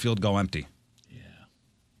see that field go empty. Yeah.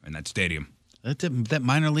 And that stadium. That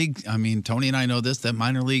minor league, I mean, Tony and I know this, that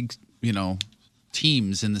minor league,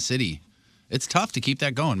 teams in the city. It's tough to keep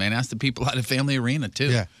that going, man. Ask the people out of Family Arena, too.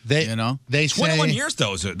 Yeah. They 21 years,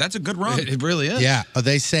 though. That's a good run. It really is. Yeah.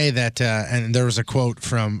 They say that, and there was a quote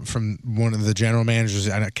from one of the general managers,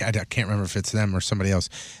 I can't remember if it's them or somebody else,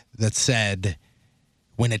 that said,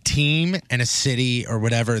 when a team and a city or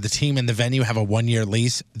whatever, the team and the venue have a 1-year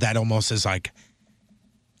lease, that almost is like,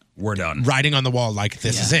 we're done. Writing on the wall, like,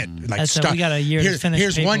 this is it. Like, we got a year to finish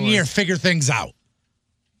here's 1 paperwork. year, figure things out.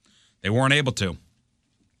 They weren't able to.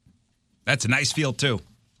 That's a nice field, too.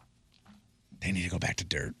 They need to go back to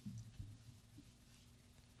dirt.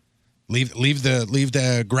 Leave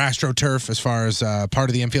the GastroTurf as far as part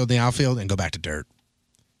of the infield and the outfield and go back to dirt.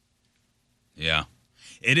 Yeah.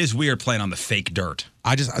 It is weird playing on the fake dirt.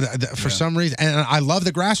 I just, for some reason, and I love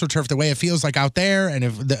the GastroTurf the way it feels like out there, and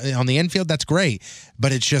on the infield, that's great.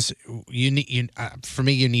 But it's just, for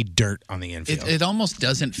me, you need dirt on the infield. It almost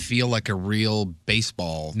doesn't feel like a real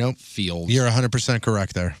baseball field. You're 100%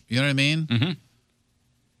 correct there. You know what I mean? Mm-hmm.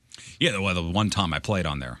 Yeah, the one time I played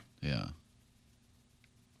on there. Yeah.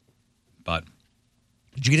 But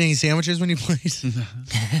did you get any sandwiches when you played?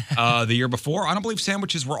 The year before, I don't believe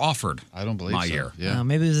sandwiches were offered. I don't believe my so. year. Yeah.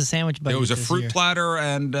 Maybe it was a sandwich budget. There was a this fruit year. platter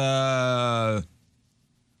and what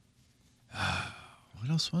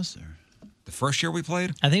else was there? The first year we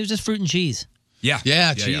played? I think it was just fruit and cheese. Yeah.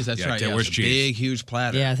 Cheese. That's right. There Yeah, was it's a cheese. big, huge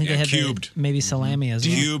platter. Yeah, I think they had cubed. maybe salami as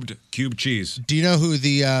well. Cubed cheese. Do you know who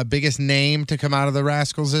the biggest name to come out of the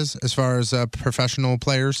Rascals is as far as professional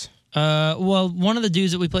players? Well, one of the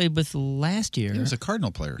dudes that we played with last year. He was a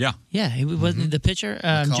Cardinal player. Yeah. Yeah, he wasn't the pitcher.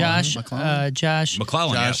 Josh.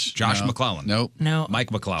 McClellan, yes. Josh McClellan. Nope. No.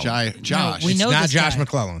 Mike McClellan. Josh. No, we know Not this Josh guy.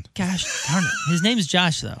 McClellan. Gosh darn it. His name is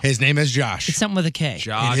Josh, though. His name is Josh. It's something with a K.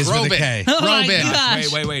 Josh. It is with a K. Oh, my Robin.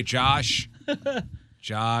 gosh. Wait. Josh.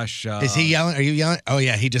 Josh. Is he yelling? Are you yelling? Oh,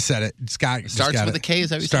 yeah, he just said it. Scott just Starts got with it. a K, is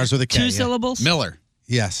that what you Starts said? with a K. Two yeah. syllables? Miller.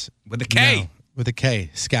 Yes. With a K. No, with a K.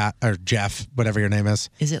 Scott or Jeff, whatever your name is.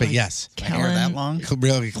 Is it But like yes. Hair that long?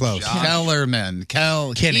 Really close. Kellerman.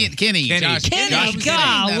 Kenny. Kenny. Josh Kenny,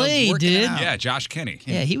 golly, dude. Yeah, Josh Kenny.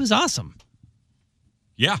 Yeah, he was awesome.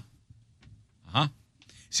 Yeah. Uh-huh.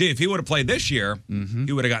 See, if he would have played this year,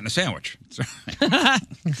 he would have gotten a sandwich.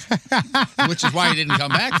 Which is why he didn't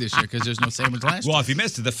come back this year, because there's no sandwich last Well, year. if you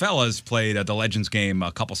missed it, the fellas played the Legends game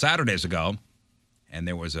a couple Saturdays ago, and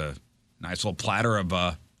there was a nice little platter of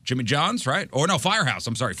Jimmy John's, right? Or no, Firehouse.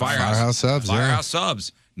 I'm sorry, Firehouse. Firehouse subs, yeah. Firehouse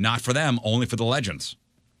subs. Not for them, only for the Legends.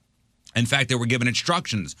 In fact, they were given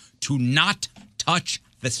instructions to not touch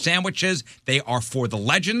the sandwiches. They are for the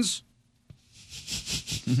Legends.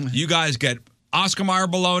 You guys get Oscar Mayer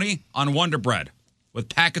bologna on Wonder Bread with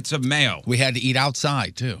packets of mayo. We had to eat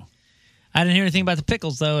outside, too. I didn't hear anything about the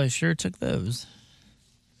pickles, though. I sure took those.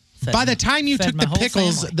 By the time you fed took my the whole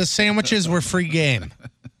pickles, family. the sandwiches were free game.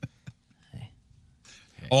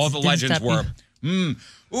 All the Didn't Legends stop were, me.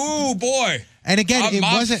 ooh, boy. And again, it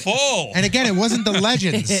I'm wasn't full. And again, it wasn't the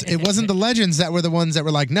Legends. It wasn't the Legends that were the ones that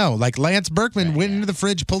were like, no. Like Lance Berkman went into the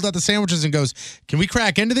fridge, pulled out the sandwiches, and goes, "Can we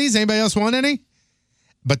crack into these? Anybody else want any?"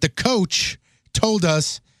 But the coach told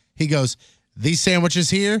us, he goes, "These sandwiches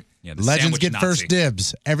here, Yeah, the Legends sandwich get Nazi. first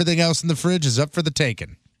dibs. Everything else in the fridge is up for the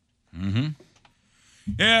taking."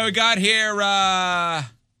 Yeah, we got here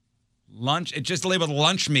lunch. It's just labeled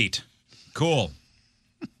lunch meat. Cool.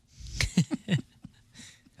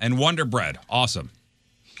 And Wonder Bread. Awesome.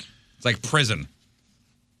 It's like prison.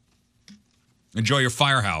 Enjoy your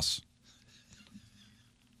Firehouse.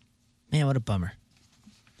 Man, what a bummer.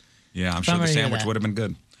 Yeah, I'm sure Bummer the to hear sandwich that. would have been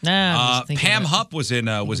good. Nah, I'm just thinking Pam about- Hupp was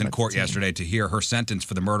in court yesterday to hear her sentence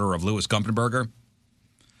for the murder of Louis Gumpenberger.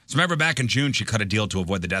 So remember back in June, she cut a deal to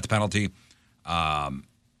avoid the death penalty. And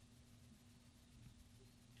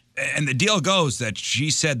the deal goes that she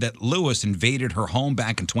said that Louis invaded her home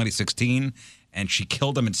back in 2016 and she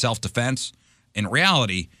killed him in self-defense. In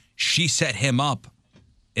reality, she set him up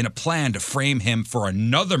in a plan to frame him for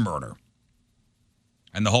another murder.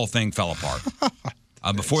 And the whole thing fell apart.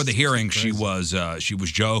 Before the hearing, she was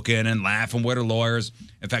joking and laughing with her lawyers.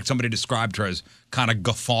 In fact, somebody described her as kind of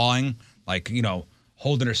guffawing, like, you know,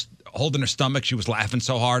 holding her stomach. She was laughing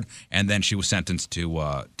so hard, and then she was sentenced to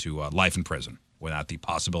life in prison without the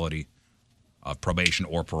possibility of probation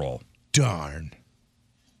or parole. Darn.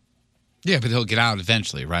 Yeah, but he'll get out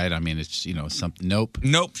eventually, right? I mean, it's, you know, something. Nope.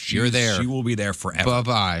 You're there. She will be there forever.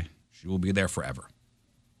 Bye-bye. She will be there forever.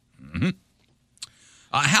 Mm-hmm.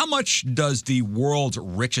 How much does the world's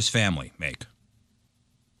richest family make?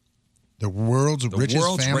 The world's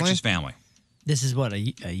richest family. This is what, a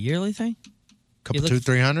yearly thing? Couple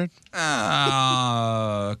 200-300?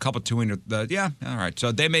 A couple 200. Yeah, all right.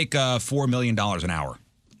 So they make $4 million an hour.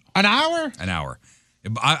 An hour? An hour.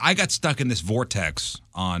 I got stuck in this vortex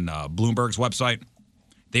on Bloomberg's website.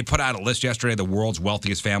 They put out a list yesterday of the world's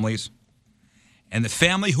wealthiest families. And the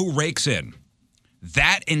family who rakes in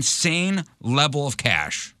that insane level of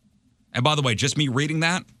cash. And by the way, just me reading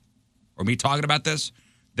that or me talking about this,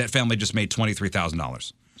 that family just made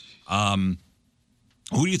 $23,000.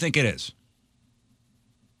 Who do you think it is?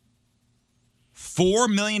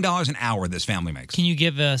 $4 million an hour this family makes. Can you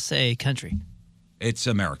give us a country? It's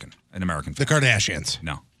American. An American The family. Kardashians.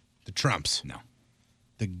 No. The Trumps. No.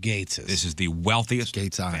 The Gateses. This is the wealthiest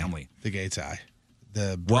Gates Eye. family. The Gates Eye.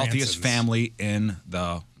 The Wealthiest Bransons. family in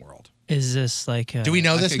the world. Is this like... Do we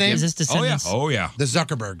know this name? Is this descendants? Oh, yeah. The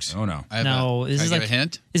Zuckerbergs. Oh, no. No, is Can I this give like a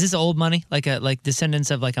hint? Is this old money, like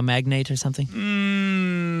descendants of like a magnate or something?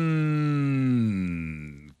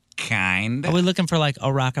 Kind. Are we looking for like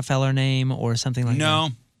a Rockefeller name or something like that? No.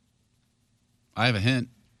 I have a hint.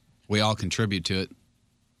 We all contribute to it.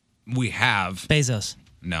 We have. Bezos.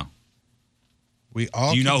 No. We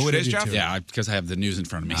all Do you know who it is, contribute Jeff? to Yeah, because I have the news in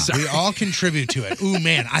front of me. Sorry. We all contribute to it. Ooh,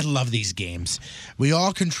 man, I love these games. We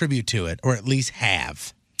all contribute to it, or at least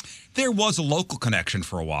have. There was a local connection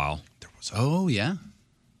for a while. Oh, yeah.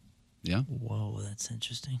 Yeah. Whoa, that's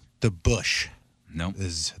interesting. The Bush. No.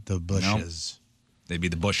 Is the Bushes. They'd be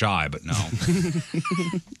the Bush Eye, but no.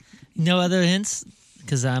 No other hints?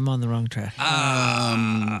 Because I'm on the wrong track.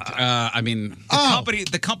 I mean,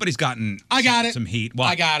 the company's gotten I got it. some heat. What?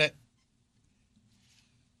 I got it.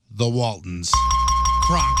 The Waltons.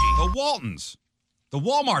 Cronky. The Waltons. The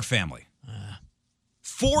Walmart family.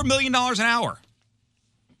 $4 million an hour.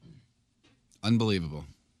 Unbelievable.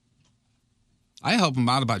 I help them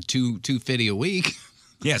out about $250 a week.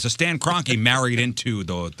 Yeah, so Stan Kroenke married into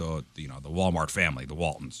the Walmart family, the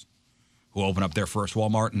Waltons, who opened up their first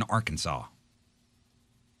Walmart in Arkansas.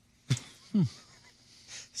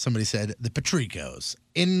 Somebody said the Patricos.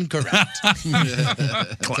 Incorrect.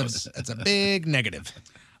 Close. That's a big negative.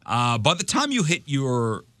 By the time you hit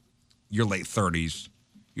your late 30s,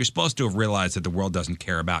 you're supposed to have realized that the world doesn't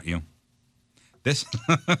care about you. This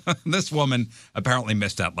woman apparently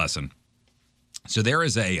missed that lesson. So there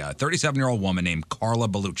is a 37-year-old woman named Carla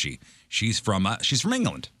Bellucci. She's from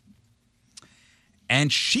England.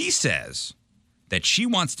 And she says that she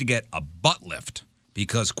wants to get a butt lift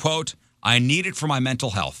because, quote, I need it for my mental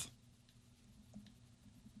health.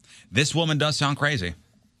 This woman does sound crazy.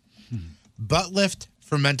 Butt lift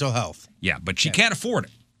for mental health. Yeah, but she can't afford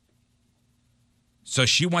it. So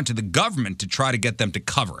she went to the government to try to get them to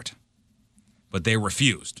cover it. But they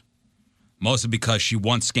refused. Mostly because she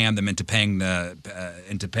once scammed them into paying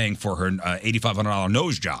for her $8,500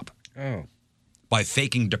 nose job. Oh. By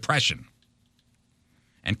faking depression.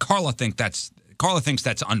 And Carla thinks that's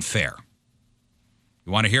unfair.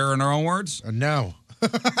 You want to hear her in her own words? No.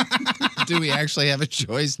 Do we actually have a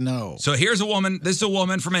choice? No. So here's a woman. This is a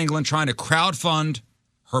woman from England trying to crowdfund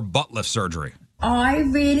her butt lift surgery. I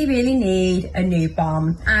really, really need a new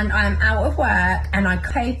bum, and I'm out of work, and I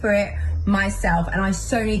pay for it myself, and I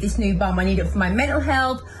so need this new bum. I need it for my mental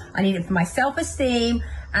health. I need it for my self-esteem.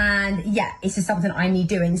 And yeah, it's just something I need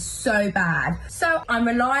doing so bad. So I'm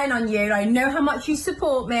relying on you. I know how much you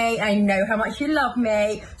support me. I know how much you love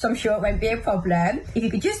me. So I'm sure it won't be a problem. If you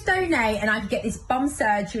could just donate and I could get this bum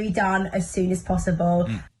surgery done as soon as possible.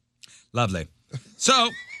 Lovely. So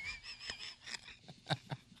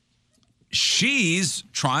she's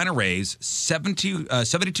trying to raise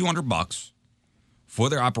 $7,200 for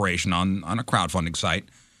their operation on a crowdfunding site.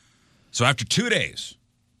 So after 2 days.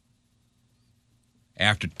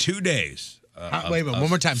 Wait, one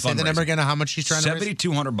more time. Say the number again of how much she's trying to raise.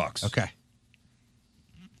 $7,200. Okay.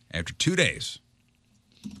 After 2 days.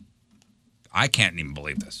 I can't even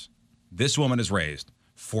believe this. This woman has raised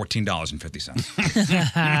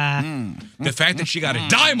 $14.50. The fact that she got a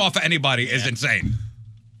dime off of anybody is insane.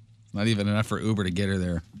 Not even enough for Uber to get her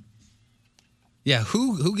there. Yeah,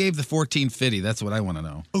 who gave the $14.50? That's what I want to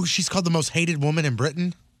know. Oh, she's called the most hated woman in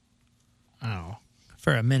Britain? Oh,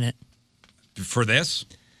 for a minute. For this?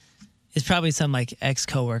 It's probably some like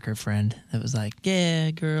ex-coworker friend that was like, yeah,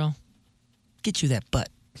 girl, get you that butt.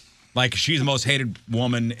 Like she's the most hated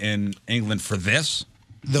woman in England for this?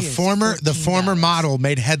 The former model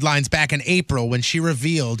made headlines back in April when she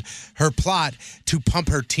revealed her plot to pump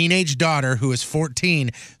her teenage daughter, who is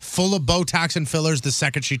 14, full of Botox and fillers the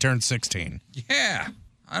second she turned 16. Yeah,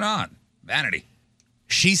 why not? Vanity.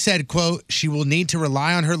 She said, quote, she will need to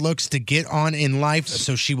rely on her looks to get on in life,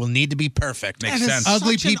 so she will need to be perfect. Makes sense.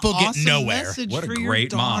 Ugly people get nowhere. What a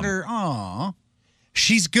great mom. Aw.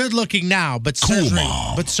 She's good looking now, but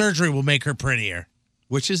surgery will make her prettier.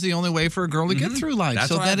 Which is the only way for a girl to get through life. That's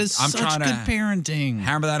so what that is I'm such trying good to parenting.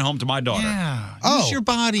 Hammer that home to my daughter. Yeah. Oh. Use your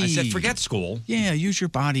body. I said, forget school. Yeah, use your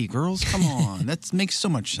body, girls. Come on. That makes so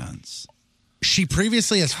much sense. She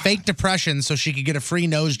previously has fake depression so she could get a free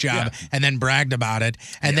nose job and then bragged about it.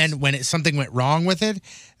 And then when something went wrong with it,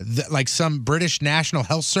 like some British National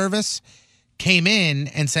Health Service came in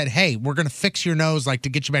and said, hey, we're going to fix your nose like to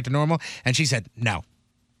get you back to normal. And she said, no.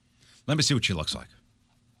 Let me see what she looks like.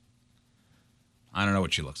 I don't know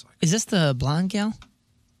what she looks like. Is this the blonde gal?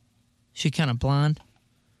 She kind of blonde.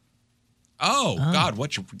 Oh, God,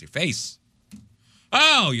 what's your face?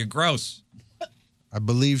 Oh, you're gross. I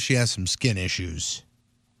believe she has some skin issues.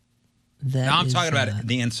 No, I'm talking about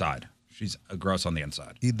the inside. She's gross on the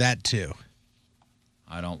inside. That too.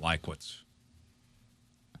 I don't like what's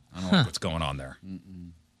going on there.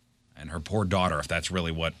 And her poor daughter, if that's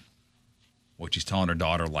really what she's telling her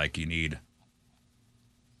daughter, like you need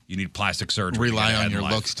plastic surgery. Rely on your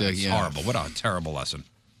looks to. It's horrible. What a terrible lesson.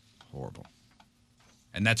 Horrible.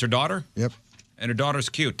 And that's her daughter? Yep. And her daughter's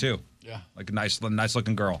cute too. Yeah. Like a nice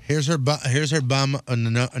looking girl. Here's her bum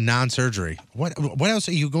a non-surgery. What else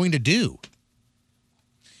are you going to do?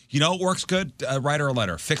 You know what works good? Write her a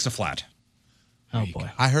letter. Fix a flat. Oh boy.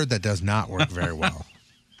 I heard that does not work very well.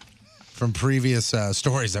 From previous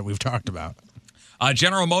stories that we've talked about.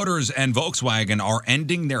 General Motors and Volkswagen are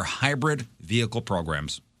ending their hybrid vehicle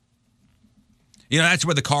programs. You know, that's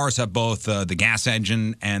where the cars have both the gas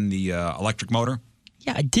engine and the electric motor.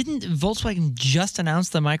 Yeah, didn't Volkswagen just announce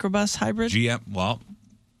the microbus hybrid? GM, well,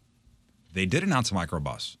 they did announce a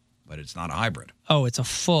microbus, but it's not a hybrid. Oh, it's a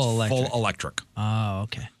full electric. Full electric. Oh,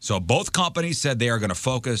 okay. So both companies said they are going to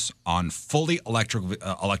focus on fully electric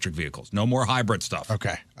vehicles. No more hybrid stuff.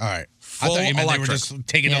 Okay. All right. Full I thought you meant electric. they were just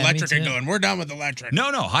taking electric and going, we're done with electric. No,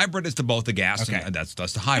 hybrid is to both the gas and that's the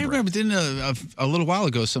I hybrid. remember didn't a little while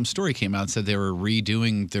ago some story came out and said they were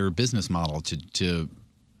redoing their business model to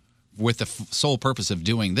with the sole purpose of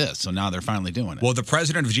doing this. So now they're finally doing it. Well, the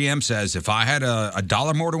president of GM says if I had a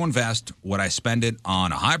dollar more to invest, would I spend it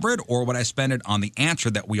on a hybrid or would I spend it on the answer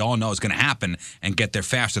that we all know is going to happen and get there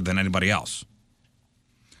faster than anybody else?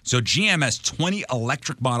 So GM has 20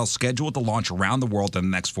 electric models scheduled to launch around the world in the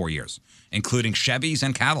next 4 years, including Chevys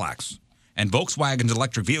and Cadillacs. And Volkswagen's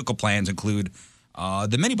electric vehicle plans include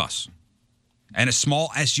the minibus and a small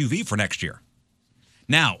SUV for next year.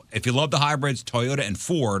 Now, if you love the hybrids, Toyota and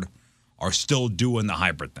Ford are still doing the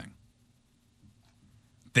hybrid thing.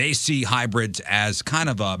 They see hybrids as kind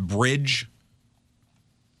of a bridge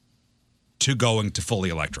to going to fully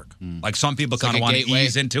electric. Like some people It's like kind of a want to gateway.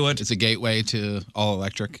 ease into it. It's a gateway to all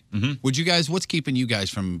electric. Mm-hmm. Would you guys? What's keeping you guys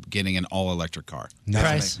from getting an all electric car?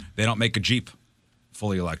 Price. They don't make a Jeep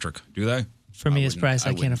fully electric, do they? For me, it's price. I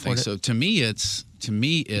can't wouldn't afford think it. So to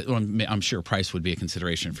me, well, I'm sure price would be a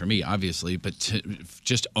consideration for me, obviously, but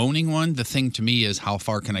just owning one, the thing to me is how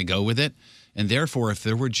far can I go with it? And therefore, if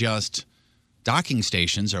there were just docking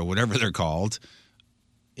stations or whatever they're called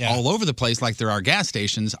all over the place like there are gas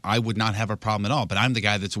stations, I would not have a problem at all. But I'm the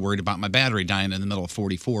guy that's worried about my battery dying in the middle of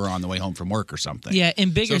 44 on the way home from work or something. Yeah,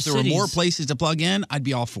 in bigger so if there were more cities- places to plug in, I'd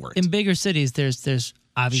be all for it. In bigger cities, there's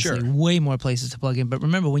obviously Sure. way more places to plug in. But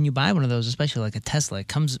remember, when you buy one of those, especially like a Tesla, it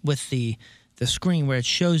comes with the screen where it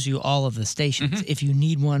shows you all of the stations. If you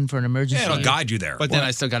need one for an emergency, Yeah, it'll guide you there. But then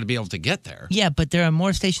I still got to be able to get there. Yeah, but there are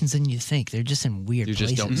more stations than you think. They're just in weird You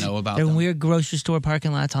places. just don't know about They're in them. weird grocery store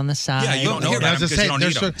parking lots on the side. Yeah, you don't know about them because you don't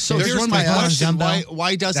need them. So There's here's one my by question: Dumbbell.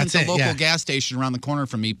 why doesn't That's the it, local yeah. gas station around the corner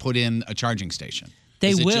from me put in a charging station? They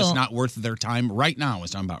is it will. just not worth their time right now? I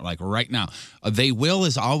was talking about like right now. They will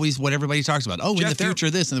is always what everybody talks about. Oh, in Jeff, the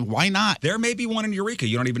future, this and why not? There may be one in Eureka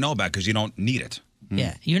you don't even know about because you don't need it.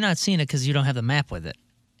 Yeah, you're not seeing it because you don't have the map with it,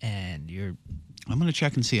 and you're. I'm going to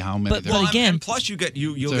check and see how many. But- but again- and plus you'll get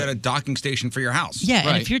a docking station for your house. Yeah,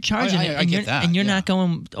 and if you're charging it and you're not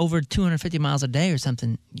going over 250 miles a day or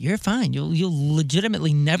something, you're fine. You'll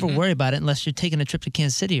legitimately never worry about it unless you're taking a trip to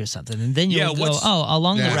Kansas City or something, and then you'll go,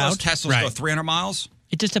 along the What route. does Teslas go 300 miles?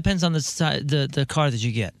 It just depends on the car that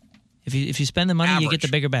you get. If you spend the money, you get the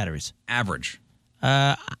bigger batteries. Average.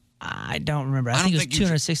 I don't remember. I think it was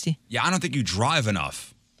 260. Yeah, I don't think you drive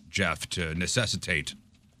enough, Jeff, to necessitate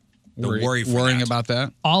the Worrying worry for about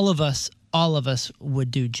that. All of us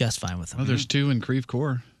would do just fine with them. Oh, there's two in Creve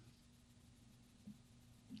Coeur.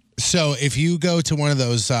 So if you go to one of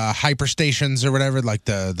those hyper stations or whatever, like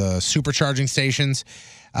the supercharging stations,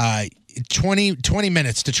 20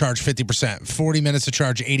 minutes to charge 50%, 40 minutes to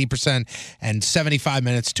charge 80%, and 75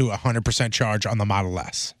 minutes to 100% charge on the Model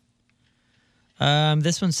S.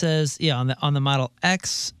 This one says, on the Model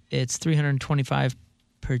X, it's 325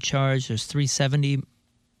 per charge. There's 370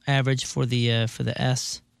 average for the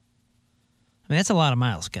S. I mean, that's a lot of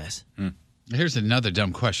miles, guys. Here's another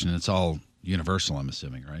dumb question. It's all universal, I'm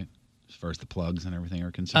assuming, right? As far as the plugs and everything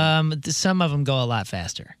are concerned. Some of them go a lot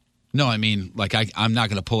faster. No, I mean, like I'm not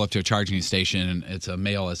going to pull up to a charging station and it's a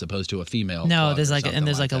male as opposed to a female. No, plug there's or like something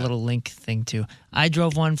a that. little link thing too. I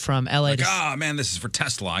drove one from LA to man, this is for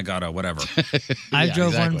Tesla. I got a whatever. I Yeah,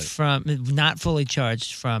 drove one exactly. from not fully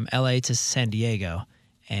charged from LA to San Diego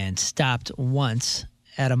and stopped once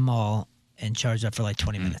at a mall and charged up for like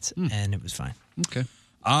 20 minutes and it was fine. Okay.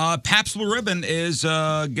 Pabst Blue Ribbon is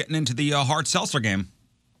getting into the hard seltzer game.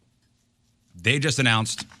 They just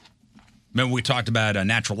announced. Remember we talked about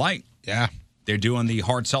Natural Light? Yeah. They're doing the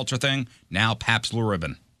hard seltzer thing. Now Pabst Blue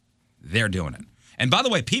Ribbon. They're doing it. And by the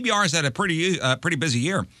way, PBR has had a pretty busy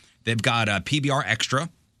year. They've got a PBR Extra,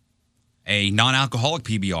 a non-alcoholic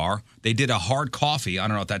PBR. They did a hard coffee. I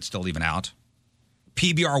don't know if that's still even out.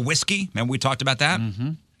 PBR whiskey. Remember we talked about that?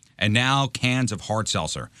 Mm-hmm. And now cans of hard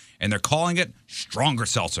seltzer. And they're calling it Stronger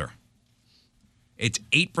Seltzer. It's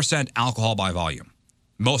 8% alcohol by volume.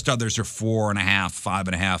 Most others are 4.5%,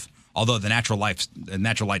 5.5%. Although the Natural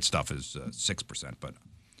Light stuff is 6%,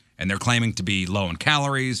 and they're claiming to be low in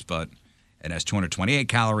calories, but it has 228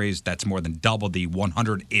 calories. That's more than double the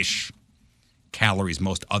 100-ish calories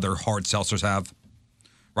most other hard seltzers have.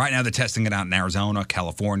 Right now, they're testing it out in Arizona,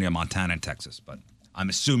 California, Montana, and Texas. But I'm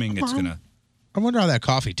assuming it's gonna. I wonder how that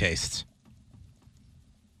coffee tastes.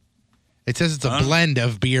 It says it's a blend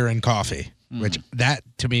of beer and coffee, which that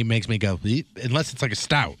to me makes me go, "Eep," unless it's like a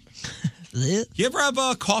stout. You ever have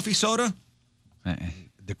a coffee soda?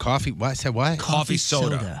 The coffee? What? I said what? Coffee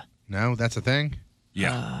soda. No, that's a thing?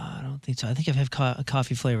 Yeah. I don't think so. I think I've had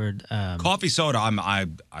coffee flavored. Coffee soda, I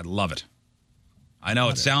love it. I know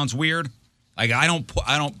it sounds weird. Like I don't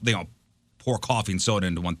pour coffee and soda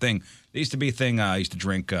into one thing. There used to be a thing I used to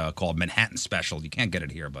drink called Manhattan Special. You can't get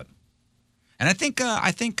it here, and I think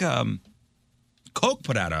Coke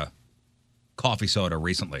put out a coffee soda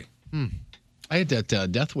recently. I had that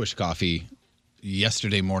Death Wish coffee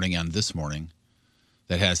yesterday morning and this morning.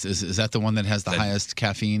 That has is that the one that has the highest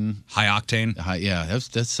caffeine, high octane?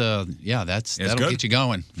 That'll get you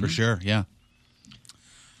going for sure. Yeah.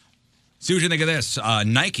 See what you think of this.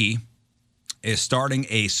 Nike is starting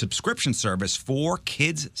a subscription service for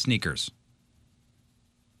kids' sneakers.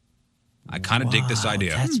 I kind of dig this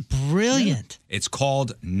idea. That's brilliant. It's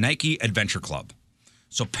called Nike Adventure Club.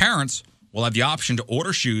 So parents will have the option to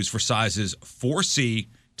order shoes for sizes 4C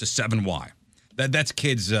to 7Y. That's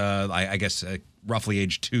kids, I guess, roughly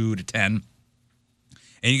age 2 to 10.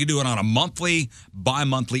 And you can do it on a monthly,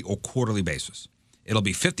 bi-monthly, or quarterly basis. It'll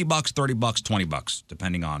be $50, $30, $20,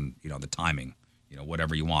 depending on, the timing,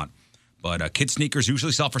 whatever you want. But kid sneakers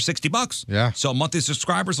usually sell for $60. Yeah. So monthly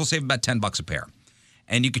subscribers will save about $10 a pair.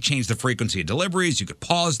 And you could change the frequency of deliveries. You could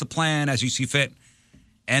pause the plan as you see fit.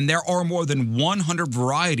 And there are more than 100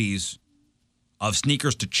 varieties of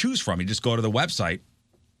sneakers to choose from. You just go to the website.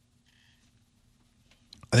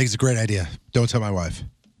 I think it's a great idea. Don't tell my wife.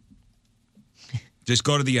 Just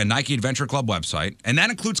go to the Nike Adventure Club website. And that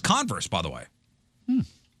includes Converse, by the way.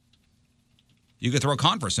 You could throw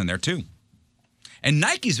Converse in there, too. And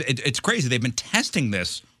Nike's, it's crazy. They've been testing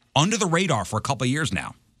this under the radar for a couple of years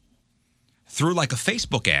now. Through like a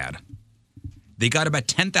Facebook ad. They got about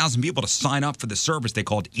 10,000 people to sign up for the service they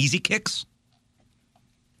called Easy Kicks.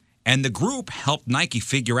 And the group helped Nike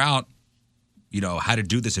figure out, how to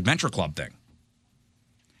do this Adventure Club thing.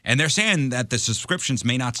 And they're saying that the subscriptions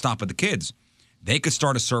may not stop at the kids. They could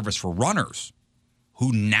start a service for runners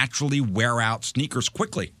who naturally wear out sneakers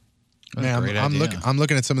quickly. Man, I'm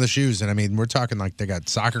looking at some of the shoes, and I mean, we're talking like they got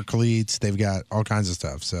soccer cleats, they've got all kinds of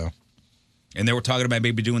stuff. So, and they were talking about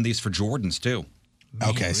maybe doing these for Jordans too. Man,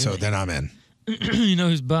 okay, really? So then I'm in. You know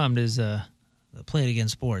who's bummed is the Play It Again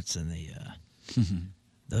Sports and the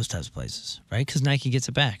those types of places, right? Because Nike gets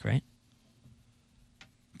it back, right?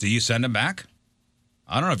 Do you send them back?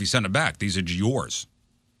 I don't know if you send them back. These are yours.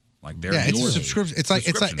 Like they're it's yours. a subscription.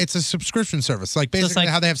 It's a subscription service. Like basically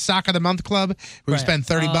how they have Sock of the Month Club, where you spend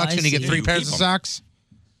 $30 and you get 3 pairs of socks.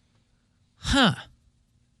 Huh.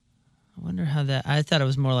 I wonder how that. I thought it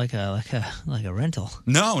was more like a rental.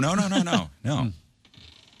 No.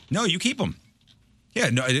 No, you keep them. Yeah,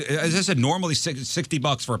 no. As I said, normally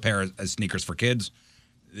 $60 for a pair of sneakers for kids.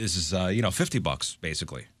 This is $50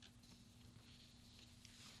 basically.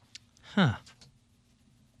 Huh.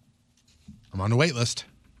 I'm on the wait list.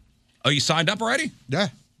 Oh, you signed up already? Yeah.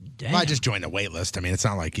 Damn. Well, I just joined the wait list. I mean, it's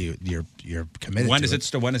not like you're committed. When to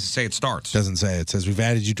does it? When does it say it starts? Doesn't say. It says we've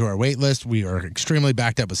added you to our wait list. We are extremely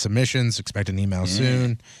backed up with submissions. Expect an email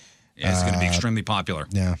soon. Yeah, it's going to be extremely popular.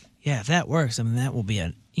 Yeah. Yeah, if that works, I mean, that will be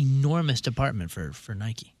an enormous department for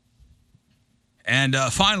Nike. And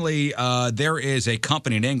finally, there is a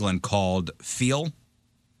company in England called Feel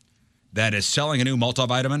that is selling a new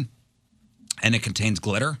multivitamin, and it contains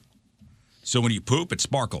glitter. So when you poop, it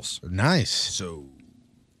sparkles. Nice. So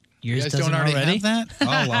yours guys don't already have that? Oh,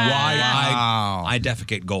 wow. I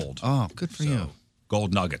defecate gold. Oh, good for you.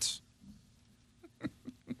 Gold nuggets.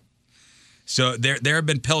 So there have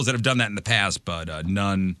been pills that have done that in the past, but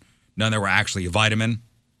none that were actually a vitamin.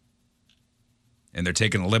 And they're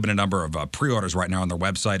taking a limited number of pre-orders right now on their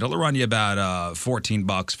website. It'll run you about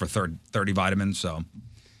 $14 for 30 vitamins. So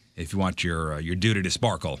if you want your duty to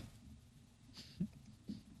sparkle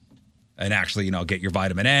and actually, get your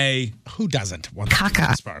vitamin A. Who doesn't want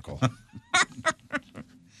to sparkle?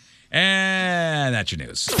 And that's your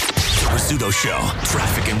news. Rizzuto Show,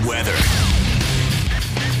 traffic and weather.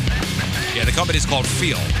 Yeah, the company's called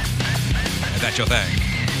Feel. If that's your thing.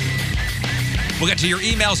 We'll get to your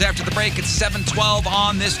emails after the break at 7:12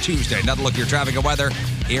 on this Tuesday. Another look at your traffic and weather.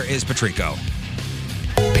 Here is Patrico.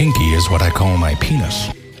 Pinky is what I call my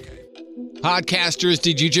penis. Podcasters,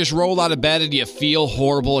 did you just roll out of bed and you feel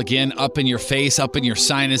horrible again? Up in your face, up in your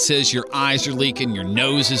sinuses, your eyes are leaking, your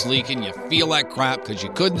nose is leaking, you feel like crap because you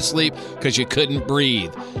couldn't sleep, because you couldn't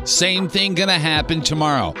breathe. Same thing gonna happen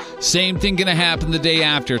tomorrow. Same thing gonna happen the day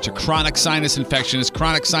after. It's a chronic sinus infection. It's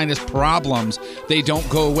chronic sinus problems. They don't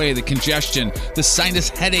go away. The congestion, the sinus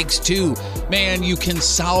headaches too. Man, you can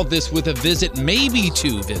solve this with a visit, maybe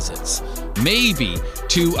 2 visits. maybe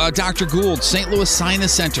to Dr. Gould, St. Louis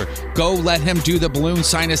Sinus Center. Go let him do the balloon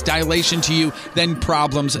sinus dilation to you, then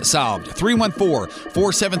problems solved.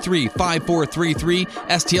 314-473-5433,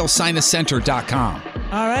 stlsinuscenter.com.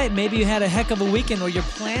 All right, maybe you had a heck of a weekend or you're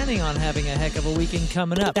planning on having a heck of a weekend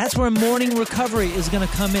coming up. That's where Morning Recovery is going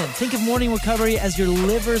to come in. Think of Morning Recovery as your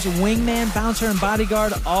liver's wingman, bouncer, and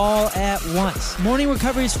bodyguard all at once. Morning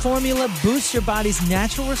Recovery's formula boosts your body's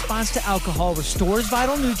natural response to alcohol, restores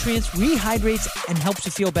vital nutrients, rehydrates, and helps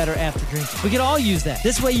you feel better after drinking. We could all use that.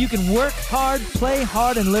 This way you can work hard, play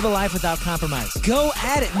hard, and live a life without compromise. Go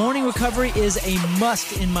at it. Morning Recovery is a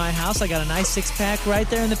must in my house. I got a nice six-pack right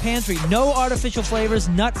there in the pantry. No artificial flavors,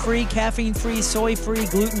 nut-free, caffeine-free, soy-free,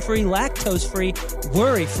 gluten-free, lactose-free,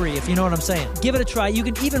 worry-free, if you know what I'm saying. Give it a try. You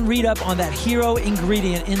can even read up on that hero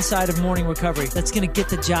ingredient inside of Morning Recovery that's going to get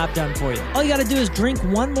the job done for you. All you got to do is drink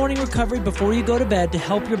one Morning Recovery before you go to bed to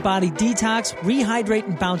help your body detox, rehydrate,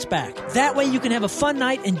 and bounce back. That way you can have a fun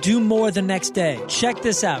night and do more the next day. Check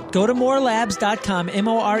this out. Go to morelabs.com,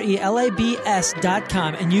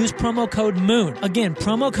 morelabs.com, and use promo code MOON. Again,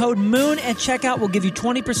 promo code MOON at checkout will give you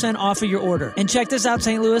 20% off of your order. And check this out,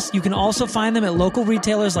 St. Louis. You can also find them at local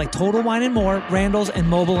retailers like Total Wine & More, Randall's, and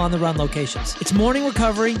Mobile on the Run locations. It's Morning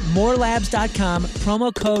Recovery, morelabs.com,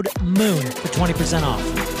 promo code MOON for 20% off.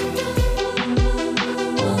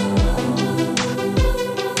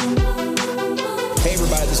 Hey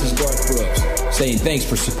everybody, this is Garth Brooks saying thanks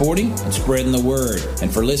for supporting and spreading the word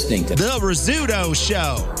and for listening to The Rizzuto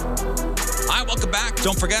Show. All right, welcome back.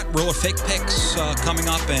 Don't forget, Real or Fake Picks coming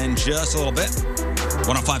up in just a little bit.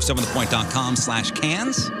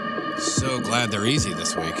 1057thepoint.com/cans. So glad they're easy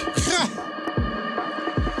this week.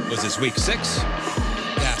 Was this week 6?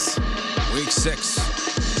 Yes. Week 6.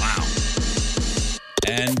 Wow.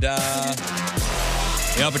 And,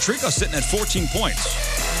 Patrico's sitting at 14 points.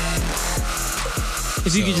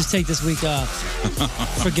 If you could just take this week off,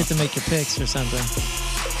 forget to make your picks or something.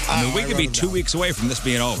 I mean, we could be 2 weeks away from this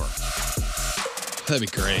being over. That'd be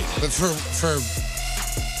great. But for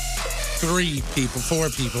 4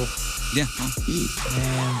 people. Yeah.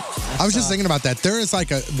 I was just thinking about that. There is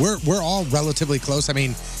we're all relatively close. I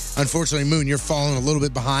mean, unfortunately, Moon, you're falling a little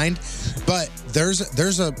bit behind. But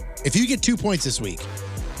if you get 2 points this week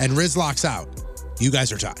and Riz locks out, you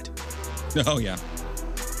guys are tied. Oh, yeah.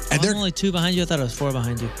 And I'm only 2 behind you. I thought it was 4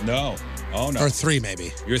 behind you. No. Oh, no. Or 3,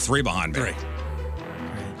 maybe. You're 3 behind me. 3.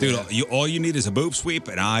 Dude, all you need is a boob sweep,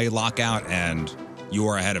 and I lock out, and you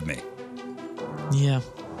are ahead of me. Yeah.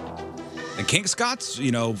 And King Scott's,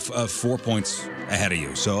 4 points ahead of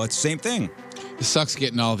you. So it's the same thing. It sucks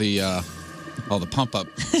getting all the pump-up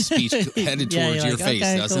speech headed towards your face,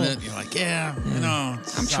 doesn't it? You're like,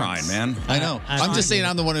 I'm trying, man. I know. I'm just saying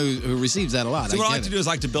I'm the one who receives that a lot. So what I like to do is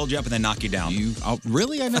to build you up and then knock you down.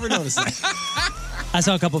 Really? I never noticed that. I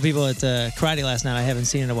saw a couple people at karate last night I haven't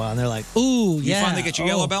seen in a while, and they're like, ooh, yeah. You finally get your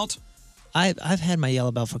yellow belt? I've had my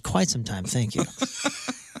yellow belt for quite some time. Thank you.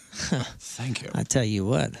 Thank you. I tell you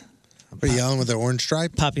what. Are you yelling with the orange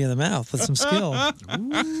stripe? Pop you in the mouth with some skill.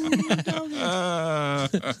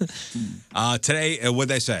 Today, what'd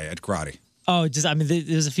they say at karate? Oh,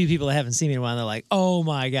 there's a few people that haven't seen me in a while, and they're like, oh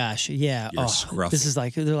my gosh, yeah. You're scruffy. This is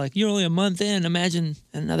they're like, you're only a month in. Imagine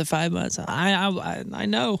another 5 months. I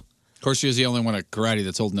know. Of course, you're the only one at karate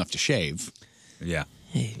that's old enough to shave. Yeah.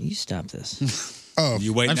 Hey, you stop this. Oh,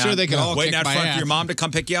 you waiting? I'm sure they can all waiting kick out my front ass. for your mom to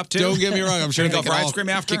come pick you up too. Don't get me wrong. I'm sure they go can for ice all cream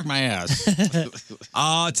after. kick my ass.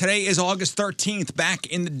 Today is August 13th. Back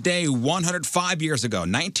in the day, 105 years ago,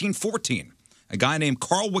 1914, a guy named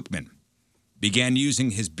Carl Wickman began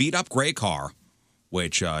using his beat-up gray car,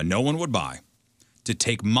 which no one would buy, to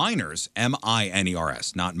take miners,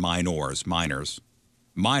 M-I-N-E-R-S, not minors, miners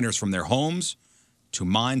from their homes to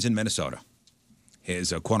mines in Minnesota.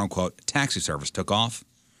 His quote-unquote taxi service took off,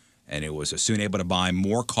 and it was soon able to buy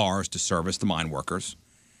more cars to service the mine workers.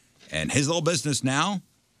 And his little business now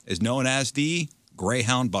is known as the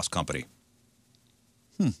Greyhound Bus Company.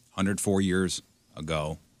 104 years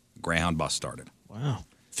ago, Greyhound Bus started. Wow.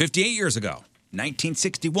 58 years ago,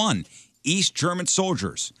 1961, East German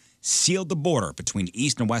soldiers sealed the border between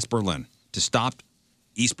East and West Berlin to stop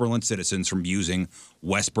East Berlin citizens from using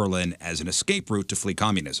West Berlin as an escape route to flee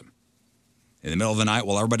communism. In the middle of the night,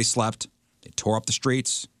 while everybody slept, they tore up the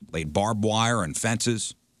streets, laid barbed wire and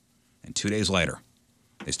fences, and 2 days later,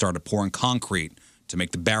 they started pouring concrete to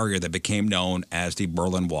make the barrier that became known as the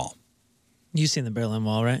Berlin Wall. You've seen the Berlin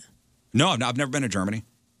Wall, right? No, I've never been to Germany.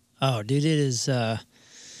 Oh, dude, it is.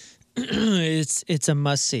 It's a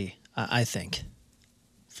must-see, I think,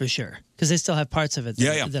 for sure. Because they still have parts of it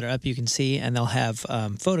that are up you can see, and they'll have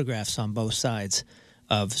photographs on both sides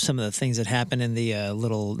of some of the things that happened in the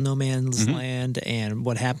little no man's land and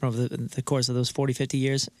what happened over the course of those 40, 50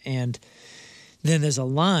 years. And then there's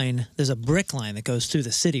a brick line that goes through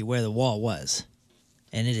the city where the wall was.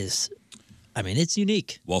 And it is, it's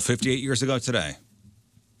unique. Well, 58 years ago today,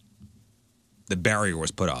 the barrier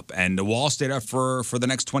was put up, and the wall stayed up for the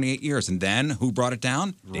next 28 years. And then who brought it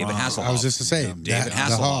down? David Hasselhoff. I was just to say, David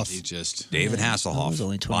Hasselhoff. David Hasselhoff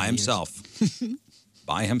only 20 by years. himself.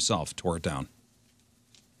 By himself tore it down.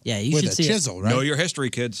 Yeah, you should see it. Know your history,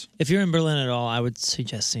 kids. If you're in Berlin at all, I would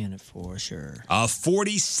suggest seeing it for sure.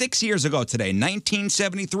 46 years ago today,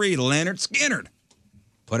 1973, Leonard Skinner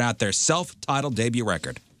put out their self-titled debut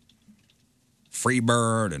record.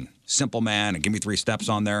 Freebird and Simple Man and Give Me 3 Steps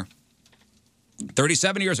on there.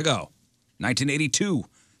 37 years ago, 1982,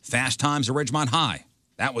 Fast Times at Ridgemont High.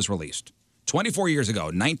 That was released. 24 years ago,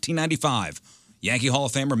 1995, Yankee Hall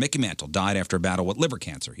of Famer Mickey Mantle died after a battle with liver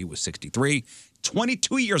cancer. He was 63.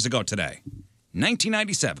 22 years ago today,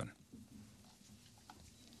 1997,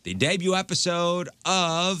 the debut episode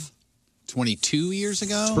of 22 years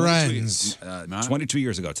ago? Friends. 22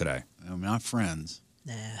 years ago today. No, not Friends.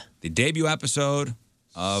 Nah. The debut episode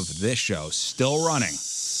of this show, still running.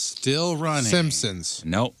 Still running. Simpsons.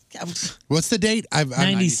 Nope. What's the date?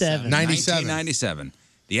 97. 1997.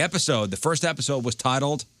 The first episode was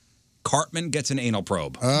titled Cartman Gets an Anal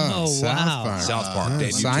Probe. Oh, South wow. Park. South Park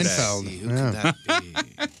debut Seinfeld. today. Who could that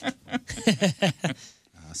be?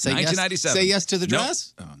 Say 1997. Say yes to the Nope.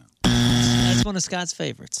 dress? Oh, no. That's one of Scott's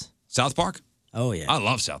favorites. South Park? Oh, yeah. I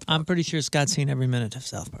love South Park. I'm pretty sure Scott's seen every minute of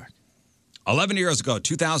South Park. 11 years ago,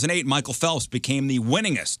 2008, Michael Phelps became the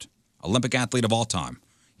winningest Olympic athlete of all time.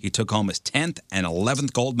 He took home his 10th and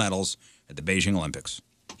 11th gold medals at the Beijing Olympics.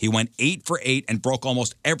 He went 8 for 8 and broke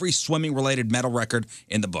almost every swimming-related medal record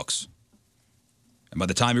in the books. And by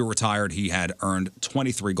the time he retired, he had earned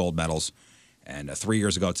 23 gold medals. And 3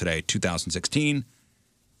 years ago today, 2016,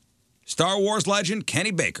 Star Wars legend Kenny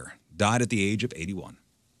Baker died at the age of 81.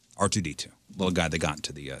 R2-D2, little guy that got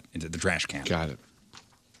into the trash can. Got it.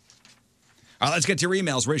 All right, let's get to your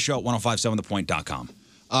emails. RizShow at 1057thepoint.com.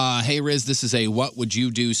 Hey, Riz, this is a what would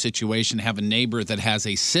you do situation. Have a neighbor that has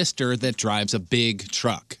a sister that drives a big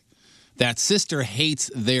truck. That sister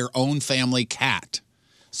hates their own family cat.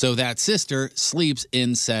 So that sister sleeps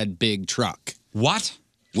in said big truck. What?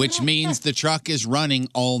 Which means the truck is running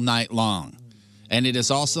all night long. And it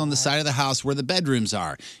is also on the side of the house where the bedrooms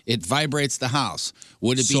are. It vibrates the house.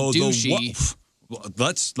 Would it be douchey?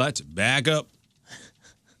 Let's back up.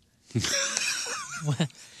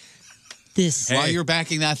 While you're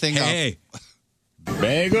backing that thing up.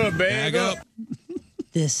 Bag up.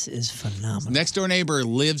 This is phenomenal. Next door neighbor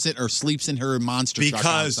lives it or sleeps in her monster truck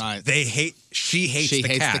Because outside. she hates the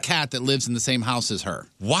cat. the cat that lives in the same house as her.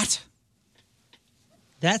 What?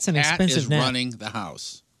 That's an Cat expensive is nap. running the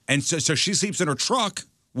house. And so she sleeps in her truck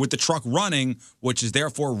with the truck running, which is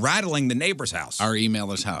therefore rattling the neighbor's house. Our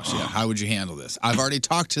emailer's house, yeah. How would you handle this? I've already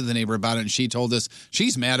talked to the neighbor about it, and she told us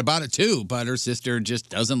she's mad about it too, but her sister just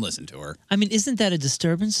doesn't listen to her. I mean, isn't that a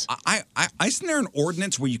disturbance? Isn't there an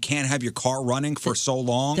ordinance where you can't have your car running for so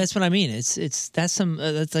long? That's what I mean.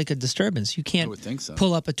 That's like a disturbance. You can't would think so.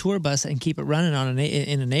 pull up a tour bus and keep it running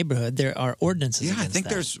in a neighborhood. There are ordinances. Yeah, I against think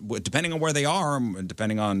that. there's, depending on where they are, and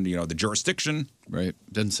depending on the jurisdiction. Right.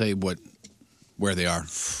 Doesn't say where they are.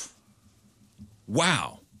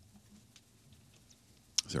 Wow.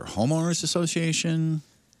 Is there a homeowners association?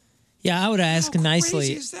 Yeah, I would ask nicely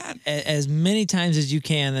crazy is that? as many times as you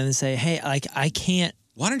can, and then say, "Hey, like I can't."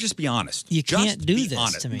 Why don't you just be honest? You Just can't do be this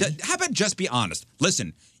honest. to me. How about just be honest?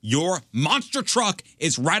 Listen, your monster truck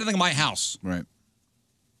is rattling my house. Right.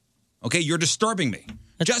 Okay, you're disturbing me.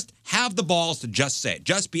 Just have the balls to just say it.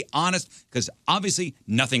 Just be honest, because obviously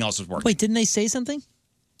nothing else is working. Wait, didn't they say something?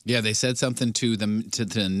 Yeah, they said something to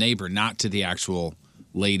the neighbor, not to the actual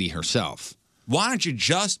lady herself. Why don't you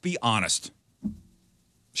just be honest?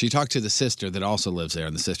 She talked to the sister that also lives there,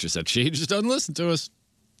 and the sister said she just doesn't listen to us.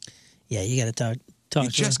 Yeah, you got to talk. You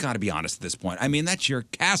just got to be honest at this point. I mean, that's your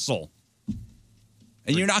castle.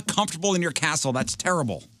 And you're not comfortable in your castle. That's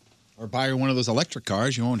terrible. Or buy her one of those electric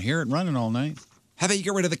cars. You won't hear it running all night. How about you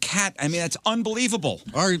get rid of the cat? I mean, that's unbelievable.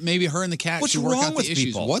 Or maybe her and the cat What's should work wrong out with the issues.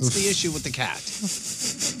 people? What's the issue with the cat?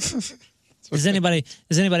 Does anybody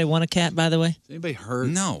want a cat? By the way, Has anybody heard?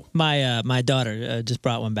 No. my daughter just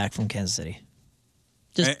brought one back from Kansas City.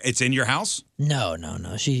 It's in your house? No.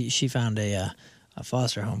 She found a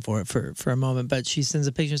foster home for it for a moment, but she sends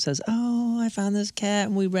a picture and says, "Oh, I found this cat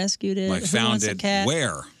and we rescued it. Like Who found wants a it cat?"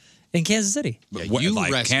 where? In Kansas City. Yeah, What, you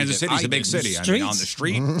like rescued Kansas it. City's I a big didn't. city. I mean, on the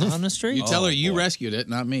street? On the street. You tell her Oh, you boy. rescued it,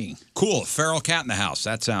 not me. Cool. Feral cat in the house.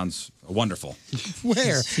 That sounds Wonderful.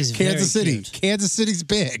 Where? She's very Kansas City. cute. Kansas City's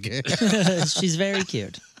big. She's very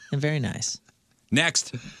cute and very nice.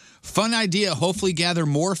 Next. Fun idea. Hopefully gather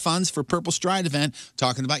more funds for Purple Stride event.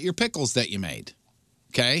 Talking about your pickles that you made.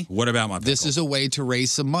 Okay? What about my pickles? This is a way to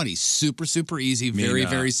raise some money. Super, super easy. Very,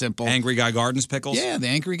 very simple. Angry Guy Gardens pickles? Yeah, the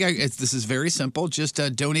Angry Guy. This is very simple. Just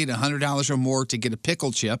donate $100 or more to get a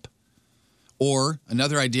pickle chip. Or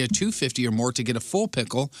another idea, $250 or more to get a full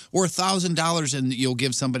pickle. Or $1,000 and you'll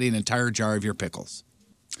give somebody an entire jar of your pickles.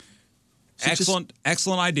 So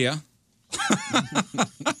excellent idea.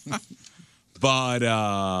 But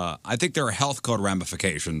I think there are health code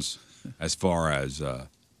ramifications as far as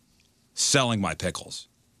selling my pickles.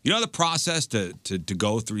 You know the process to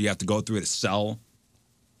go through, you have to go through to sell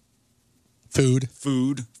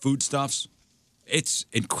foodstuffs? It's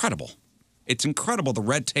incredible. It's incredible, the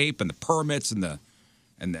red tape and the permits and the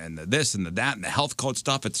this and the that and the health code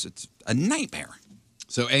stuff. It's a nightmare.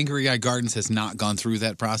 So Angry Guy Gardens has not gone through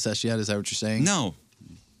that process yet? Is that what you're saying? No.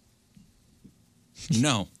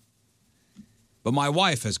 No. But my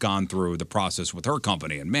wife has gone through the process with her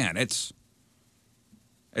company, and man, it's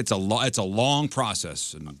a long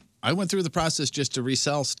process. And I went through the process just to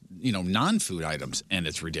resell, non-food items, and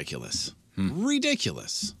it's ridiculous.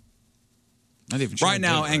 Ridiculous. Not even sure right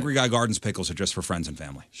now, Angry Guy Gardens pickles are just for friends and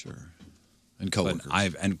family. Sure. And coworkers.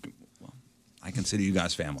 I consider you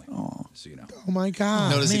guys family. Oh, so you know. Oh my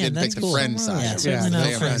God! Notice he didn't pick the friend side. Yeah, certainly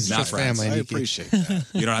not friends. Not just friends. family. I appreciate that.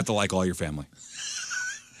 You don't have to like all your family.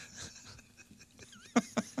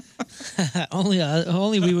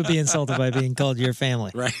 Only we would be insulted by being called your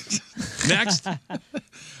family. Right. Next.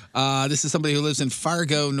 This is somebody who lives in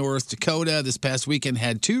Fargo, North Dakota. This past weekend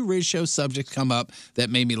had 2 Riz Show subjects come up that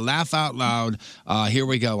made me laugh out loud. Here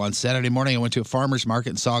we go. On Saturday morning, I went to a farmer's market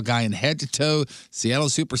and saw a guy in head-to-toe Seattle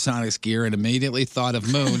Supersonics gear and immediately thought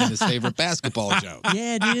of Moon and his favorite basketball joke.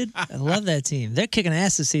 Yeah, dude. I love that team. They're kicking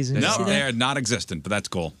ass this season. Did you No, see that? they're not existent, but that's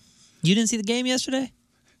cool. You didn't see the game yesterday?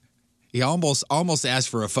 He almost asked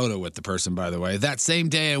for a photo with the person, by the way. That same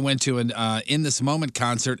day, I went to an In This Moment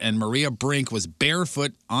concert, and Maria Brink was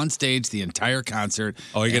barefoot on stage the entire concert.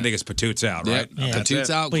 Oh, you're going to think it's Patoots out, right? Yeah, Patoots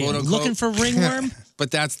out, Wait, quote unquote. looking for ringworm?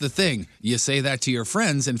 But that's the thing. You say that to your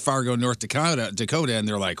friends in Fargo, North Dakota, and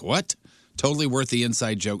they're like, what? Totally worth the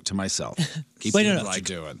inside joke to myself. Keep Wait, doing no. what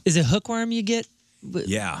you're doing. Is it hookworm you get with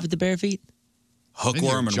the bare feet?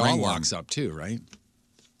 Hookworm and jaw ringworm. locks up too, right?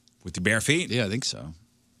 With the bare feet? Yeah, I think so.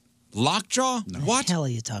 Lockjaw? No. What? What the hell are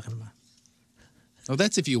you talking about? Oh,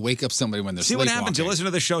 that's if you wake up somebody when they're See what happens? You sleepwalking. listen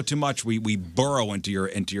to the show too much, we burrow into your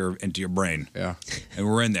brain. Yeah. And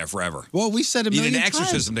we're in there forever. Well, we said a You million need an times.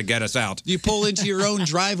 exorcism to get us out. You pull into your own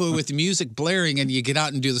driveway with the music blaring, and you get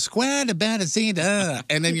out and do the squad about a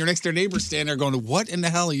and then your next door neighbor's standing there going, "What in the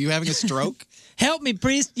hell? Are you having a stroke?" Help me,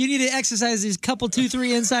 priest. You need to exercise these couple, 2,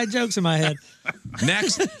 3 inside jokes in my head.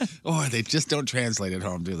 Next. Oh, they just don't translate at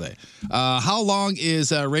home, do they? How long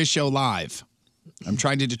is Riz Show live? I'm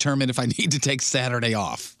trying to determine if I need to take Saturday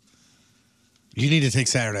off. You need to take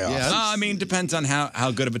Saturday off. Yeah. I mean, depends on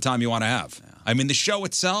how good of a time you want to have. I mean, the show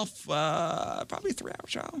itself, probably a 3-hour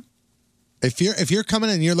show. If you're coming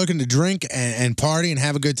and you're looking to drink and party and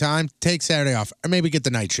have a good time, take Saturday off, or maybe get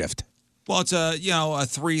the night shift. Well, it's a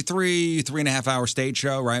 3.5 hour stage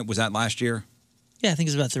show, right? Was that last year? Yeah, I think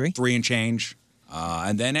it's about 3. 3 and change.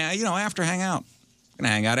 And then, after hang out. Gonna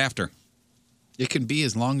hang out after. It can be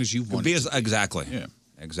as long as you want. Exactly. Yeah.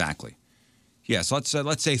 Exactly. Yeah, so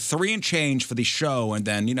let's say 3 and change for the show, and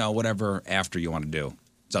then, whatever after you want to do.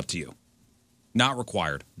 It's up to you. Not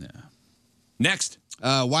required. Yeah. Next.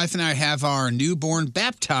 Wife and I have our newborn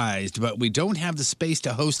baptized, but we don't have the space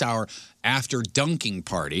to host our after dunking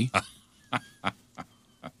party.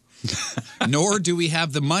 Nor do we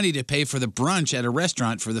have the money to pay for the brunch at a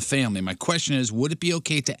restaurant for the family. My question is, would it be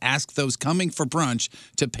okay to ask those coming for brunch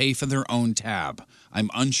to pay for their own tab?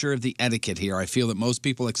 I'm unsure of the etiquette here. I feel that most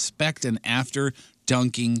people expect an after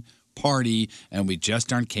dunking party, and we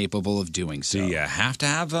just aren't capable of doing so. Do you have to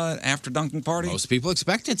have an after dunking party? Most people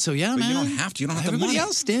expect it, so yeah, But man. you don't have to. You don't have the Everybody money.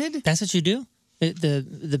 else did. That's what you do?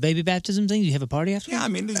 The baby baptism thing? You have a party after? Yeah, I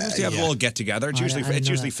mean, you usually have a little get together. It's Oh, I usually didn't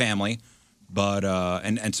know that. family, but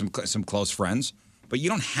and some close friends. But you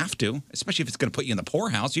don't have to, especially if it's going to put you in the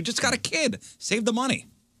poorhouse. You just got a kid. Save the money.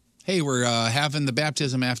 Hey, we're having the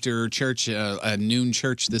baptism after church, a noon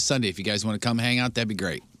church this Sunday. If you guys want to come hang out, that'd be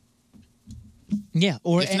great. Yeah.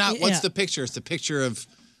 Or If not, what's the picture? It's the picture of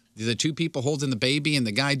the 2 people holding the baby and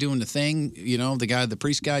the guy doing the thing. The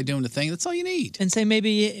priest guy doing the thing. That's all you need. And say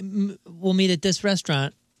maybe we'll meet at this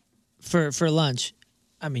restaurant for lunch.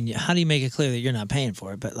 I mean, how do you make it clear that you're not paying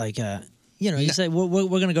for it? But You say we're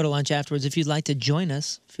going to go to lunch afterwards. If you'd like to join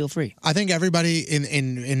us, feel free. I think everybody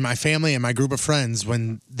in my family and my group of friends,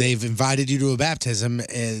 when they've invited you to a baptism,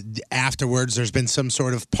 afterwards there's been some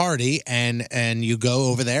sort of party, and you go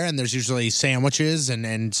over there, and there's usually sandwiches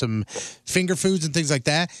and some finger foods and things like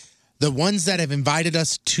that. The ones that have invited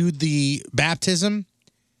us to the baptism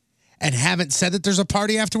and haven't said that there's a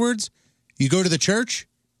party afterwards, you go to the church,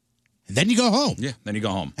 and then you go home. Yeah, then you go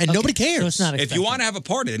home. And nobody cares. So it's not If you want to have a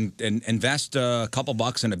party and invest a couple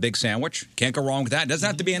bucks in a big sandwich, can't go wrong with that. It doesn't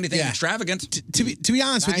have to be anything extravagant. To be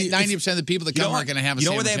honest with you, 90% of the people that come aren't going to have a You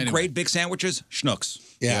know where sandwich they have anyway. great big sandwiches? Schnucks.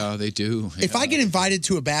 Yeah, they do. If I get invited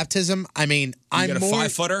to a baptism, I mean, You get a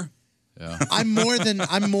 5-footer? Yeah. I'm more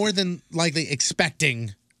than likely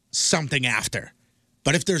expecting something after.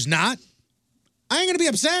 But if there's not, I ain't gonna be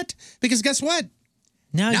upset because guess what?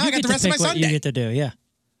 Now you I got get the to rest of my pick what Sunday. you get to do. Yeah.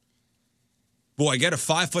 Boy, get a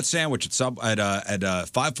 5-foot sandwich at a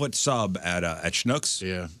 5-foot sub at Schnucks.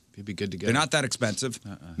 Yeah, it'd be good to get. They're not that expensive.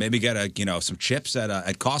 Maybe get some chips at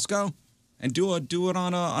Costco, and do it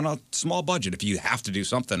on a small budget if you have to do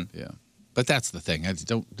something. Yeah, but that's the thing. I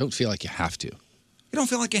don't feel like you have to. You don't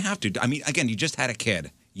feel like you have to. I mean, again, you just had a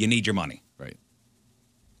kid. You need your money. Right.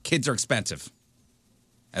 Kids are expensive,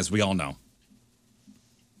 as we all know.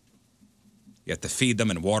 You have to feed them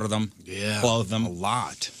and water them, clothe them. A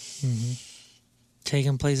lot. Mm-hmm.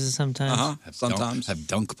 Taking places sometimes. Sometimes. Have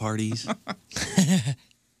dunk parties.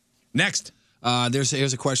 Next.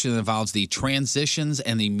 Here's a question that involves the transitions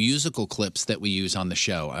and the musical clips that we use on the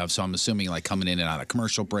show. So I'm assuming like coming in and out of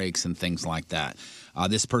commercial breaks and things like that.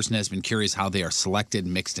 This person has been curious how they are selected,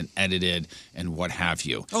 mixed, and edited, and what have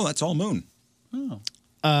you. Oh, that's all Moon. Oh.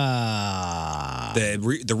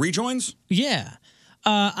 The rejoins? Yeah.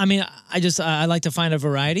 I mean, I like to find a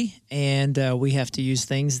variety, and we have to use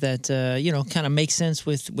things that kind of make sense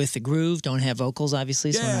with the groove. Don't have vocals,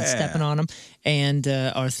 obviously, so we're not stepping on them, and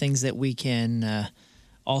are things that we can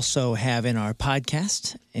also have in our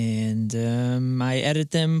podcast. And I edit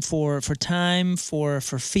them for time, for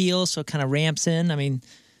feel, so it kind of ramps in. I mean,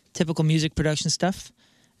 typical music production stuff.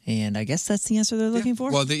 And I guess that's the answer they're looking for.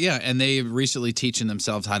 Well, and they recently teaching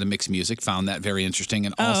themselves how to mix music. Found that very interesting,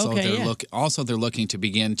 and also they're looking to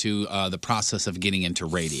begin to the process of getting into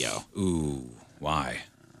radio. Ooh, why?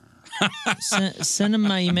 Send them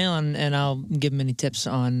my email, and I'll give them any tips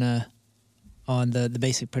on the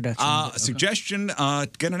basic production. Suggestion: get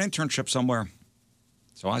an internship somewhere.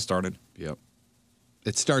 So I started. Yep.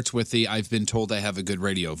 It starts with I've been told I have a good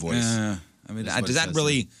radio voice. I mean, does that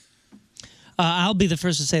really? I'll be the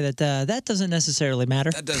first to say that that doesn't necessarily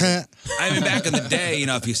matter. That doesn't. I mean, back in the day,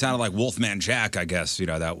 if you sounded like Wolfman Jack, I guess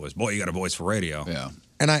that was boy. You got a voice for radio. Yeah.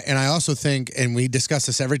 And I also think, and we discuss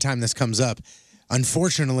this every time this comes up.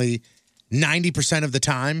 Unfortunately, 90% of the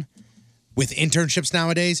time with internships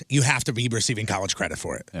nowadays, you have to be receiving college credit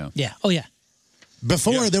for it. Yeah. Yeah. Oh yeah.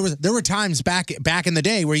 Before there were times back in the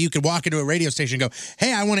day where you could walk into a radio station and go,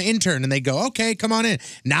 "Hey, I want to intern," and they go, "Okay, come on in."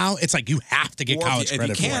 Now it's like you have to get college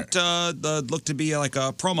credit for it. If you can't, look to be like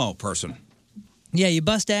a promo person. Yeah, you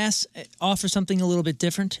bust ass, offer something a little bit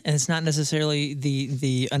different, and it's not necessarily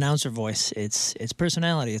the announcer voice. It's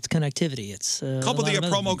personality, it's connectivity. It's a couple of the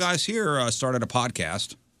promo guys here started a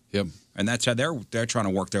podcast. Yep, and that's how they're trying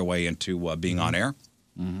to work their way into being on air.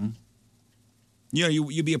 Mm-hmm.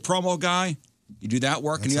 You be a promo guy. You do that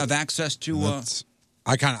work, and you have access to.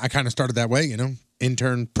 I kind of started that way,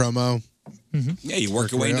 intern, promo. Mm-hmm. Yeah, you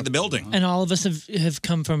work your way into the building. And all of us have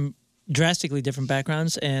come from drastically different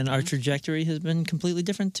backgrounds, and our trajectory has been completely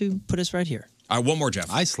different to put us right here. All right, one more, Jeff.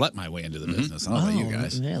 I slept my way into the business. I don't know about you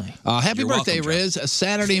guys. Really? Happy You're birthday, welcome, Riz.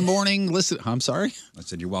 Saturday morning. Listen, I'm sorry. I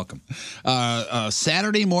said you're welcome.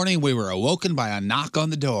 Saturday morning, we were awoken by a knock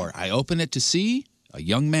on the door. I opened it to see a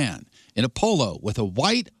young man in a polo with a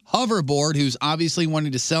white hoverboard who's obviously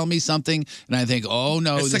wanting to sell me something. And I think, oh,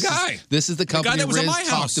 no. It's the guy. This is the company guy that was Riz at my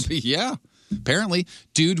house. talked to me. Yeah. Apparently,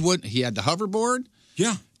 he had the hoverboard.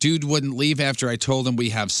 Yeah. Dude wouldn't leave after I told him we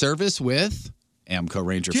have service with Amco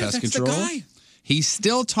Ranger Pest Control. The guy. He's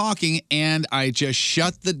still talking, and I just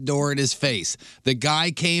shut the door in his face. The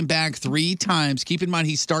guy came back 3 times. Keep in mind,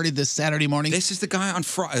 he started this Saturday morning. This is the guy on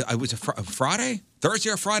Friday. I was Friday, Thursday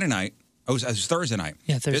or Friday night. It was Thursday night.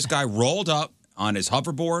 Yeah, Thursday. This guy rolled up on his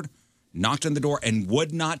hoverboard, knocked on the door, and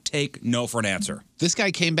would not take no for an answer. This guy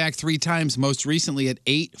came back 3 times, most recently at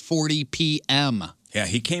 8:40 p.m. Yeah,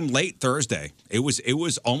 he came late Thursday. It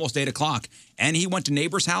was almost 8 o'clock, and he went to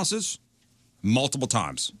neighbors' houses multiple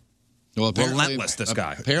times. Well, relentless, this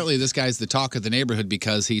guy. Apparently, this guy's the talk of the neighborhood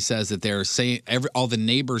because he says that they're saying all the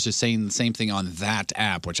neighbors are saying the same thing on that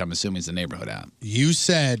app, which I'm assuming is the neighborhood app. You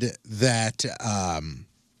said that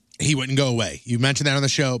he wouldn't go away. You mentioned that on the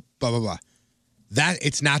show, blah, blah, blah. that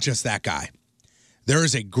it's not just that guy. There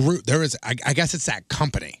is a group. I guess it's that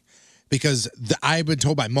company, because I've been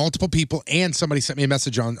told by multiple people, and somebody sent me a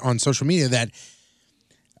message on social media that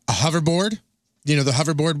a hoverboard, the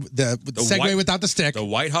hoverboard, the Segway white, without the stick, the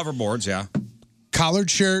white hoverboards, yeah,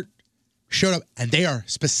 collared shirt, showed up, and they are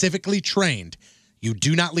specifically trained. You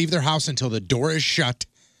do not leave their house until the door is shut,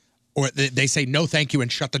 or they say no thank you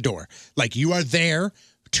and shut the door. Like, you are there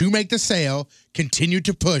to make the sale, continue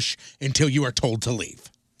to push until you are told to leave.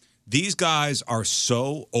 These guys are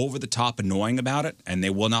so over the top annoying about it, and they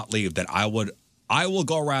will not leave, that I will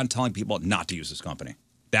go around telling people not to use this company.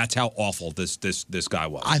 That's how awful this guy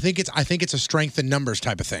was. I think it's a strength in numbers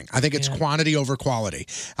type of thing. I think it's quantity over quality.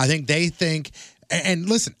 I think they think. And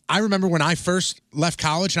listen, I remember when I first left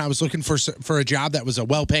college and I was looking for a job that was a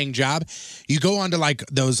well-paying job. You go onto like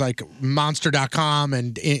those like Monster.com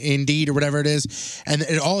and Indeed or whatever it is, and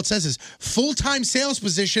all it says is full-time sales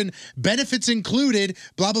position, benefits included,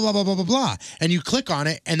 blah blah blah blah blah blah blah. And you click on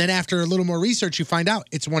it, and then after a little more research, you find out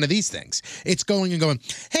it's one of these things. It's going,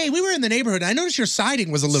 hey, we were in the neighborhood. I noticed your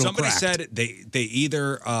siding was a little Somebody cracked. said they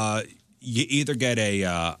either you either get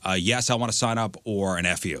a yes, I want to sign up, or an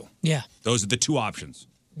FU. Yeah. Those are the two options.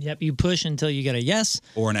 Yep, you push until you get a yes.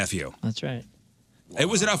 Or an FU. That's right. It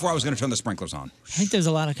was enough where I was going to turn the sprinklers on. I think there's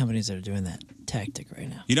a lot of companies that are doing that tactic right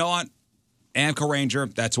now. You know what? Amco Ranger,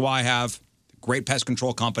 that's who I have. Great pest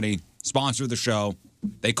control company, sponsor of the show.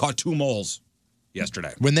 They caught 2 moles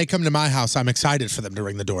yesterday. When they come to my house, I'm excited for them to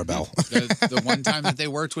ring the doorbell. The one time that they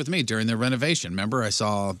worked with me during their renovation, remember I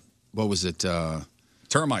saw, what was it?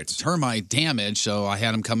 Termites. Termite damage. So I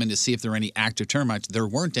had them come in to see if there were any active termites. There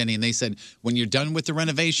weren't any. And they said, when you're done with the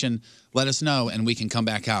renovation, let us know and we can come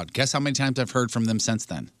back out. Guess how many times I've heard from them since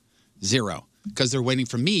then? 0. Because they're waiting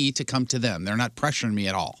for me to come to them. They're not pressuring me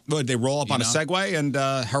at all. Would they roll up on a Segway and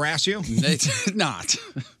harass you? They did not.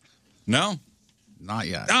 No? Not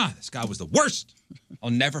yet. This guy was the worst. I'll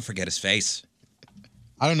never forget his face.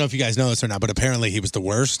 I don't know if you guys know this or not, but apparently he was the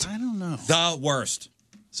worst. I don't know. The worst.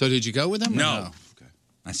 So did you go with him? No.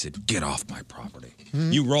 I said, get off my property.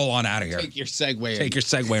 You roll on out of here. Take your Segway. Take your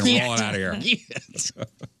Segway and roll on out of here. Yes.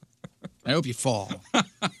 I hope you fall.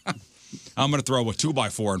 I'm going to throw a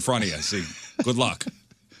 2x4 in front of you. See, good luck.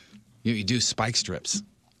 You do spike strips.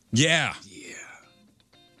 Yeah.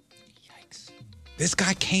 Yikes. This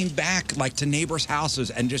guy came back like to neighbors'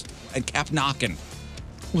 houses and kept knocking.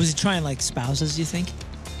 Was he trying like spouses, you think?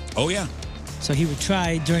 Oh, yeah. So he would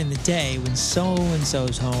try during the day when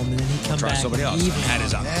so-and-so's home, and then he'd come Try back somebody in the else. evening. Had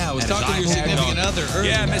his, I was had his talking to your iPhone significant on. other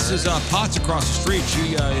earlier. Yeah, Mrs. Potts across the street.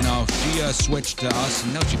 She, she switched to us.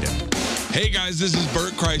 No, she didn't. Hey, guys, this is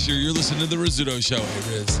Bert Kreischer. You're listening to The Rizzuto Show.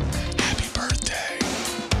 Hey, Riz. Happy birthday.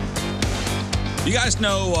 You guys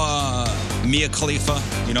know Mia Khalifa?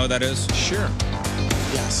 You know who that is? Sure.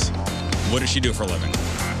 Yes. What does she do for a living?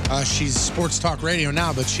 She's sports talk radio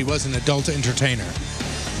now, but she was an adult entertainer.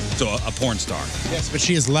 So a porn star. Yes, but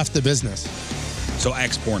she has left the business. So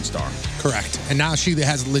ex-porn star. Correct. And now she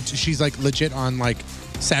has she's like legit on like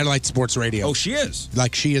satellite sports radio. Oh, she is?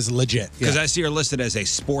 Like she is legit. Because I see her listed as a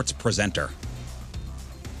sports presenter.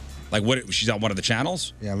 Like what? She's on one of the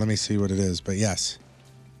channels? Yeah, let me see what it is, but yes.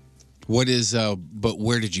 What is, but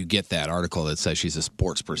where did you get that article that says she's a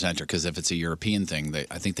sports presenter? Because if it's a European thing,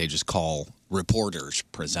 I think they just call reporters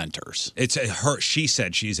presenters. It's her. She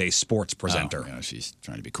said she's a sports presenter. Oh, yeah, she's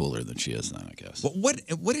trying to be cooler than she is then, I guess. But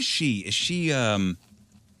what is she? Is she,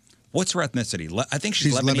 what's her ethnicity? I think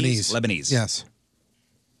she's Lebanese. Lebanese. Yes.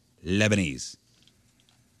 Lebanese.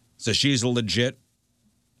 So she's legit.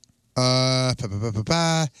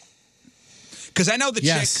 Because I know the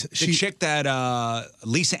chick that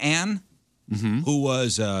Lisa Ann, who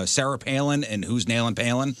was Sarah Palin and Who's Nailin'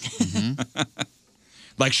 Palin.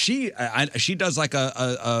 Like she does like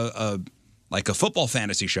a football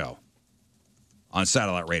fantasy show on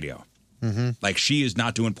satellite radio. Like she is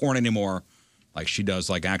not doing porn anymore. Like she does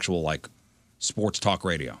like actual like sports talk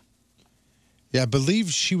radio. Yeah, I believe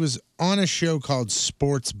she was on a show called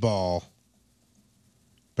Sports Ball,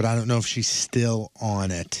 but I don't know if she's still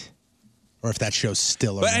on it. Or if that show's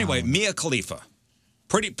still around. But anyway, Mia Khalifa,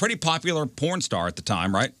 pretty popular porn star at the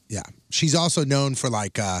time, right? Yeah. She's also known for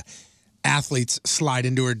like athletes slide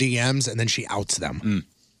into her DMs and then she outs them.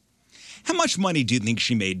 How much money do you think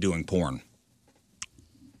she made doing porn?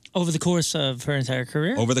 Over the course of her entire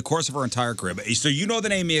career? Over the course of her entire career. So you know the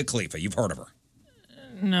name Mia Khalifa. You've heard of her.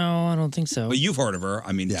 No, I don't think so. But you've heard of her.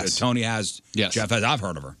 I mean, Yes. Tony has. Yes. Jeff has. I've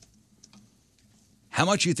heard of her. How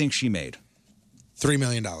much do you think she made? $3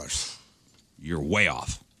 million. You're way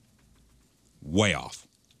off. Way off.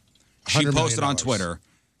 She $100 million. posted on Twitter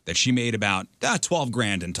that she made about $12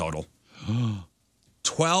 grand in total.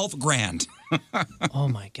 12 grand. Oh,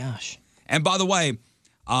 my gosh. And by the way,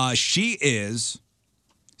 she is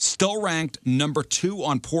still ranked number 2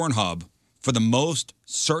 on Pornhub for the most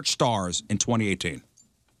searched stars in 2018.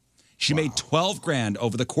 She made $12,000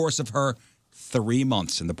 over the course of her 3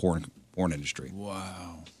 months in the porn industry.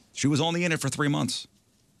 Wow. She was only in it for 3 months.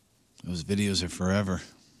 Those videos are forever.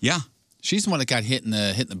 Yeah. She's the one that got hit in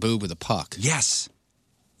the boob with a puck. Yes.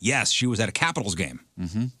 Yes, she was at a Capitals game.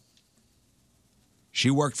 Mm-hmm. She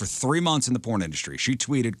worked for 3 months in the porn industry. She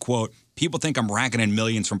tweeted, quote, "People think I'm racking in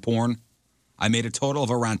millions from porn. I made a total of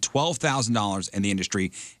around $12,000 in the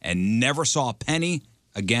industry and never saw a penny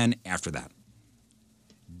again after that.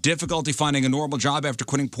 Difficulty finding a normal job after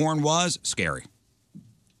quitting porn was scary."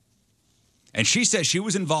 And she says she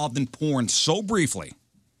was involved in porn so briefly,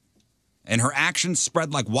 and her actions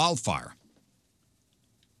spread like wildfire.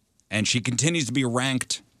 And she continues to be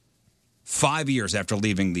ranked 5 years after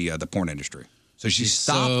leaving the porn industry. So she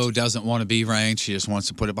stopped. So doesn't want to be ranked. She just wants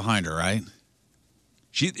to put it behind her, right?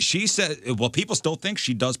 She said, well, people still think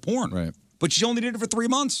she does porn. Right. But she only did it for 3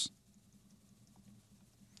 months.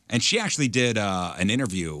 And she actually did an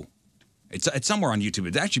interview. It's somewhere on YouTube.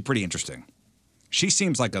 It's actually pretty interesting. She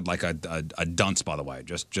seems like a dunce, by the way,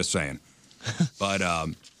 just saying. But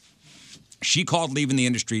she called leaving the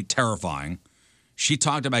industry terrifying. She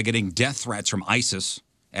talked about getting death threats from ISIS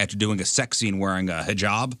after doing a sex scene wearing a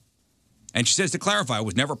hijab. And she says, to clarify, I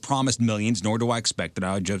was never promised millions, nor do I expect it.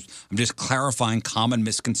 I'm just clarifying common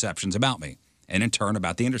misconceptions about me, and in turn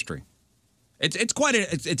about the industry. It's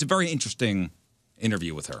a very interesting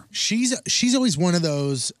interview with her. She's always one of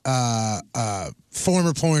those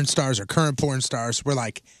former porn stars or current porn stars where,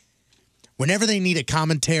 like, whenever they need a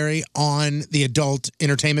commentary on the adult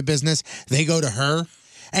entertainment business, they go to her.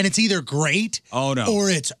 And it's either great or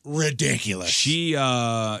it's ridiculous. She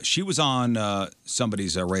was on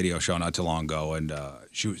somebody's radio show not too long ago, and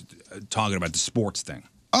she was talking about the sports thing.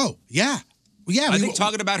 Oh, yeah. Yeah. I think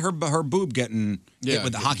talking about her boob getting hit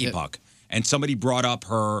with the hockey puck. And somebody brought up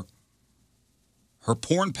her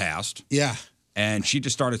porn past. Yeah. And she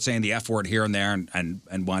just started saying the F word here and there and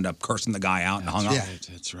wound up cursing the guy out and hung up. Yeah,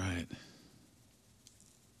 that's right.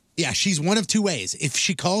 Yeah, she's one of two ways. If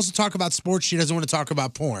she calls to talk about sports, she doesn't want to talk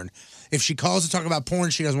about porn. If she calls to talk about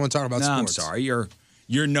porn, she doesn't want to talk about sports. I'm sorry.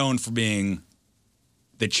 You're known for being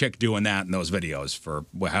the chick doing that in those videos for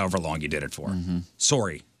however long you did it for. Mm-hmm.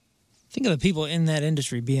 Sorry. Think of the people in that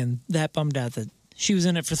industry being that bummed out that she was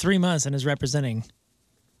in it for 3 months and is representing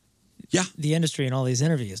the industry in all these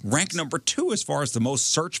interviews. Rank number 2 as far as the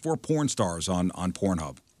most searched for porn stars on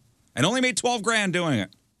Pornhub. And only made $12,000 doing it.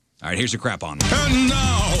 All right, here's your crap on. And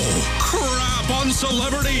now, crap on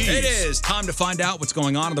celebrities. It is time to find out what's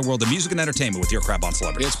going on in the world of music and entertainment with your crap on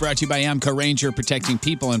celebrities. It's brought to you by Amco Ranger, protecting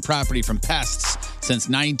people and property from pests. Since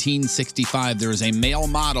 1965, there is a male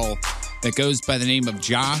model that goes by the name of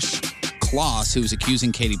Josh Kloss, who's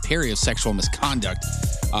accusing Katy Perry of sexual misconduct.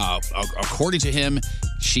 According to him,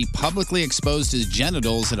 she publicly exposed his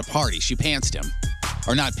genitals at a party. She pantsed him.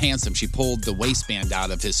 Or not pantsed him, she pulled the waistband out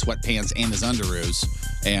of his sweatpants and his underoos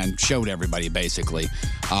and showed everybody, basically.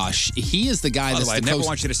 He is the guy that's the way, I never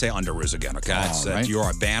want you to say underoos again, okay? Right. You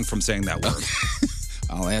are banned from saying that word.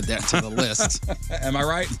 I'll add that to the list. Am I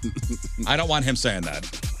right? I don't want him saying that.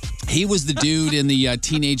 He was the dude in the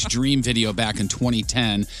Teenage Dream video back in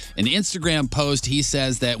 2010. An Instagram post, he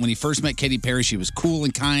says that when he first met Katy Perry, she was cool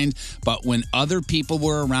and kind, but when other people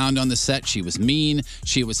were around on the set, she was mean.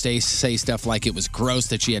 She would say stuff like it was gross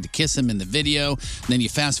that she had to kiss him in the video. And then you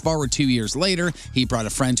fast forward 2 years later, he brought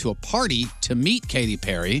a friend to a party to meet Katy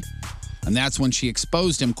Perry. And that's when she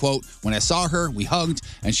exposed him, quote, "When I saw her, we hugged,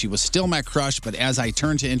 and she was still my crush, but as I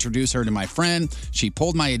turned to introduce her to my friend, she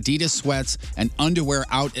pulled my Adidas sweats and underwear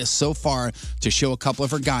out so far to show a couple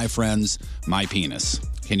of her guy friends my penis."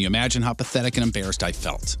 Can you imagine how pathetic and embarrassed I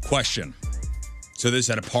felt? Question. So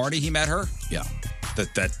this at a party he met her? Yeah.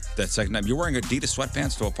 That second time. You're wearing Adidas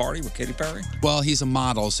sweatpants to a party with Katy Perry? Well, he's a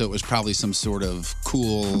model, so it was probably some sort of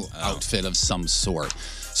cool outfit of some sort.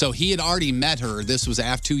 So he had already met her. This was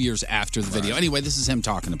 2 years after the video. Anyway, this is him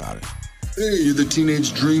talking about it. Hey, you're the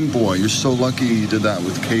teenage dream boy. You're so lucky you did that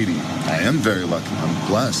with Katy. I am very lucky. I'm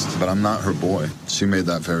blessed, but I'm not her boy. She made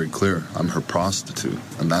that very clear. I'm her prostitute,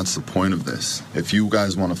 and that's the point of this. If you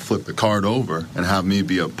guys want to flip the card over and have me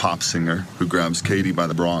be a pop singer who grabs Katy by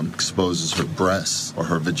the bra and exposes her breasts or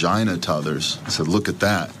her vagina to others, I said, look at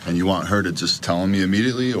that. And you want her to just tell me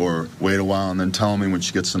immediately or wait a while and then tell me when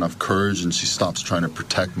she gets enough courage and she stops trying to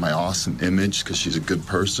protect my awesome image because she's a good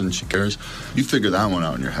person, she cares. You figure that one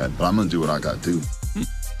out in your head, but I'm going to do what I got to do.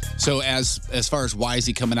 So as far as why is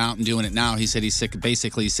he coming out and doing it now, he said he's sick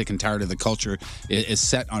and tired of the culture is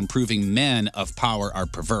set on proving men of power are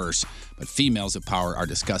perverse, but females of power are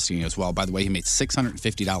disgusting as well. By the way, he made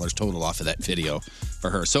 $650 total off of that video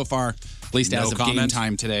for her. So far, at least as of game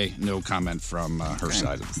time today, no comment from her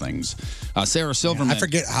side of things. Sarah Silverman. I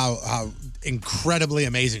forget how incredibly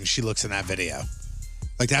amazing she looks in that video.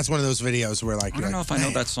 Like, that's one of those videos where, like, I don't know if I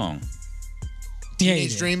know that song.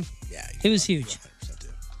 Teenage Dream? Yeah. It was huge.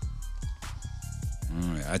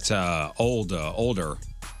 That's older.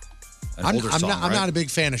 I'm Song, not a big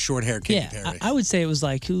fan of short hair Katy Perry. I would say it was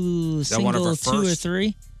like that one of her single 2 or first?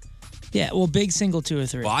 3. Yeah, well, big single 2 or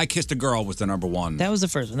 3. Well, I Kissed a Girl was the number one. That was the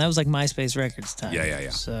first one. That was like MySpace Records time. Yeah.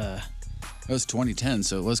 That was 2010,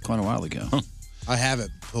 so it was quite a while ago. I have it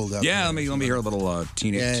pulled up. Yeah, let me hear a little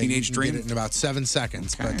Teenage Dream. Get it in about 7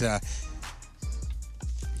 seconds, but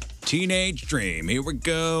Teenage Dream. Here we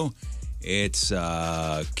go. It's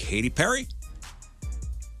Katy Perry.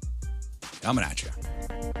 Coming at you.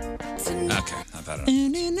 Okay, I've had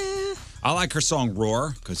enough. I like her song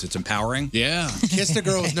Roar because it's empowering. Yeah. Kissed a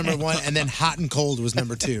Girl was number 1, and then Hot and Cold was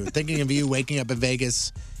number 2. Thinking of You, Waking Up in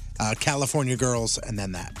Vegas, California Girls, and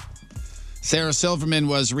then that. Sarah Silverman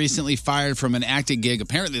was recently fired from an acting gig,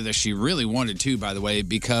 apparently that she really wanted to, by the way,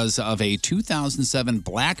 because of a 2007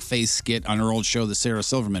 blackface skit on her old show, The Sarah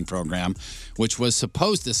Silverman Program, which was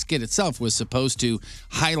the skit itself was supposed to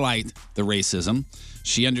highlight the racism.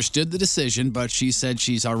 She understood the decision, but she said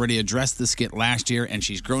she's already addressed the skit last year and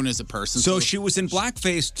she's grown as a person. So she was in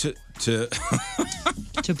blackface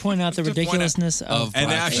to point out the ridiculousness of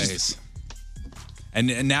blackface.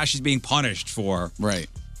 And now she's being punished for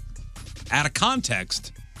out of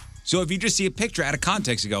context. So if you just see a picture out of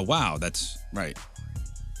context, you go, "Wow, that's right,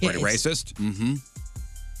 pretty racist." Mm-hmm.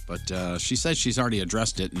 But she says she's already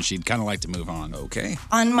addressed it and she'd kind of like to move on. Okay.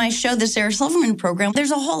 On my show, The Sarah Silverman Program,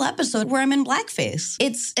 there's a whole episode where I'm in blackface.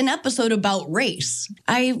 It's an episode about race.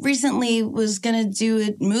 I recently was going to do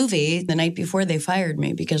a movie the night before they fired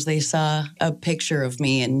me because they saw a picture of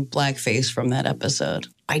me in blackface from that episode.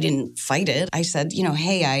 I didn't fight it. I said,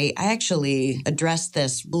 hey, I actually addressed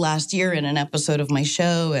this last year in an episode of my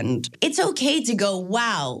show, and it's okay to go,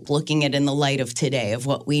 wow, looking at it in the light of today, of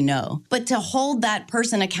what we know. But to hold that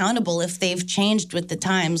person accountable if they've changed with the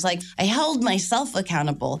times, like I held myself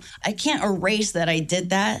accountable. I can't erase that I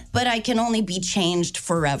did that, but I can only be changed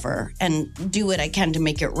forever and do what I can to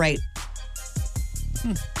make it right.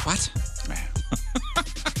 What?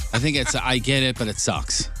 I think I get it, but it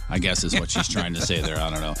sucks, I guess is what she's trying to say there. I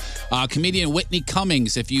don't know. Comedian Whitney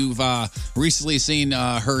Cummings, if you've recently seen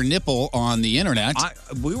her nipple on the internet.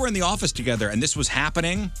 We were in the office together, and this was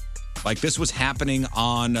happening. Like, this was happening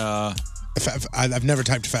on... I've never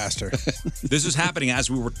typed faster. This was happening as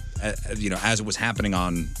we were, as it was happening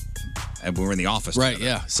on... And we were in the office Right,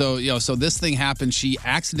 together. yeah. So this thing happened. She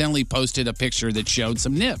accidentally posted a picture that showed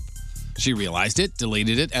some nip. She realized it,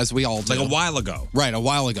 deleted it, as we all do. Like a while ago. Right, a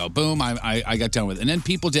while ago. Boom, I got done with it. And then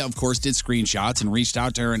people, did screenshots and reached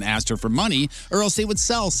out to her and asked her for money, or else they would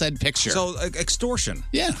sell said picture. So, extortion.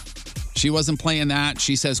 Yeah. She wasn't playing that.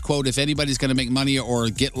 She says, quote, if anybody's going to make money or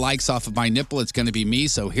get likes off of my nipple, it's going to be me.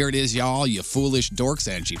 So here it is, y'all, you foolish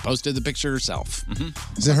dorks. And she posted the picture herself.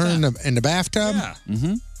 Mm-hmm. Is it her in the bathtub? Yeah.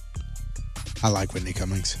 Mm-hmm. I like Whitney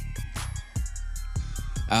Cummings.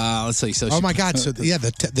 Let's see. So oh my God! So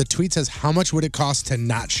the tweet says, "How much would it cost to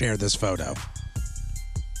not share this photo?"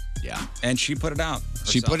 Yeah, and she put it out.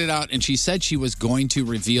 She put it out, and she said she was going to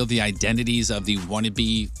reveal the identities of the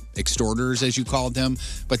wannabe extorters, as you called them.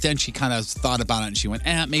 But then she kind of thought about it, and she went,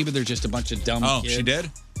 maybe they're just a bunch of dumb kids. She did?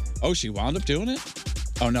 Oh, she wound up doing it?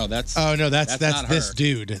 Oh, no, that's not this her.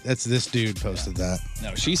 Dude. That's this dude posted that.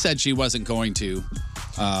 No, she said she wasn't going to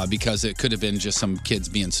because it could have been just some kids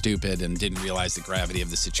being stupid and didn't realize the gravity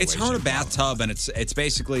of the situation. It's her in a bathtub, and it's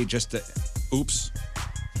basically just oops.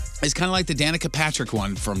 It's kind of like the Danica Patrick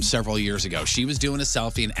one from several years ago. She was doing a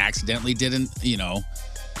selfie and accidentally didn't,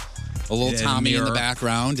 a little Tommy in the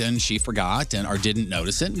background, and she forgot or didn't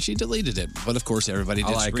notice it, and she deleted it. But of course, everybody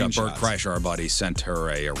did screenshots. Bert Kreischer, our buddy, sent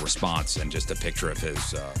her a response and just a picture of his.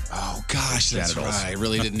 Oh gosh, that's genitals. right. I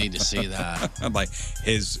really didn't need to see that. Like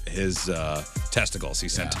his testicles. He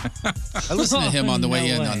sent. Yeah. I listened to him on the way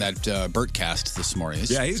in on that Bertcast this morning.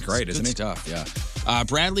 He's great, isn't he? Stuff. Yeah.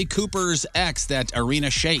 Bradley Cooper's ex, that Arena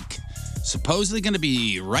Shayk, supposedly going to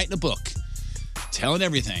be writing a book, telling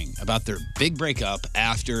everything about their big breakup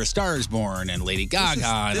after A Star Is Born and Lady Gaga and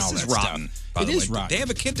all that This is rotten. stuff. It is rotten. They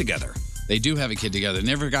have a kid together. They do have a kid together.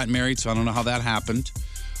 Never got married, so I don't know how that happened.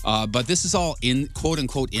 But this is all in quote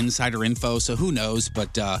unquote insider info, so who knows?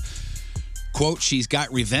 But Quote, she's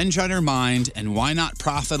got revenge on her mind, and why not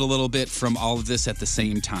profit a little bit from all of this at the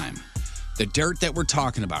same time? The dirt that we're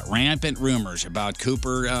talking about, rampant rumors about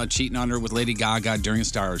Cooper cheating on her with Lady Gaga during A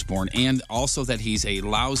Star Is Born, and also that he's a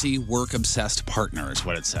lousy, work-obsessed partner is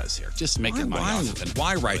what it says here. Just making money off of it.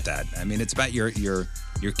 Why write that? I mean, it's about your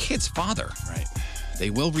kid's father. Right.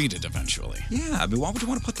 They will read it eventually. Yeah, I mean, why would you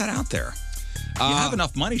want to put that out there? You have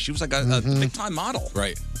enough money. She was like a big-time model.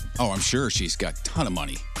 Right. Oh, I'm sure she's got a ton of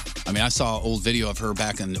money. I mean, I saw an old video of her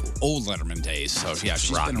back in old Letterman days. So, yeah,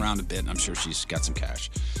 she's been around a bit, and I'm sure she's got some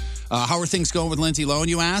cash. How are things going with Lindsay Lohan,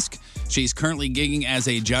 you ask? She's currently gigging as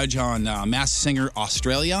a judge on Masked Singer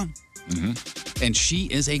Australia. And she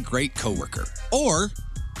is a great coworker. Or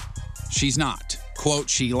she's not.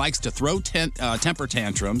 Quote, she likes to throw temper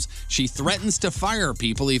tantrums. She threatens to fire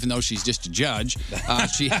people, even though she's just a judge.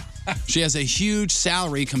 She has a huge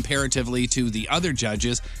salary comparatively to the other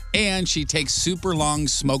judges, and she takes super long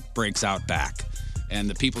smoke breaks out back. And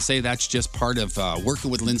the people say that's just part of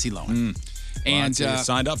working with Lindsay Lohan. And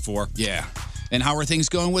signed up for. Yeah. And how are things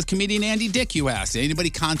going with comedian Andy Dick, you asked? Anybody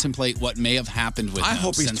contemplate what may have happened with him? I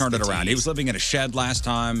hope he's turned it around. He was living in a shed last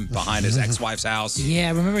time behind his ex-wife's house. Yeah,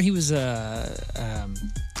 remember he was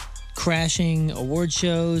crashing award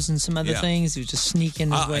shows and some other things. He was just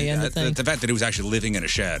sneaking his way into things. The fact that he was actually living in a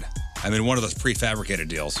shed. I mean, one of those prefabricated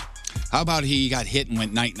deals. How about he got hit and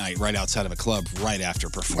went night-night right outside of a club right after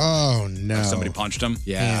performing? Oh, no. Somebody punched him?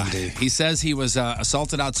 Yeah. He says he was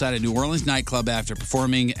assaulted outside a New Orleans nightclub after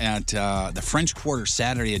performing at the French Quarter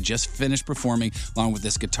Saturday. He had just finished performing along with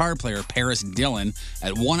this guitar player, Paris Dillon,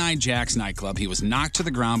 at One-Eyed Jack's nightclub. He was knocked to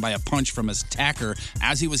the ground by a punch from his attacker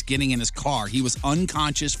as he was getting in his car. He was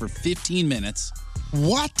unconscious for 15 minutes.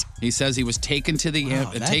 What? He says he was taken to the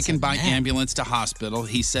taken by ambulance to hospital.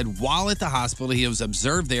 He said while at the hospital, he was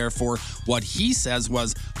observed there for what he says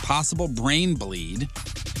was possible brain bleed.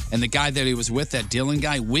 And the guy that he was with, that Dylan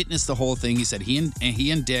guy, witnessed the whole thing. He said he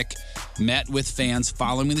and Dick met with fans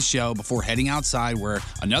following the show before heading outside where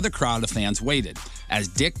another crowd of fans waited. As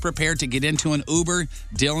Dick prepared to get into an Uber,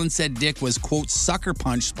 Dylan said Dick was, quote, sucker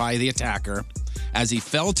punched by the attacker. As he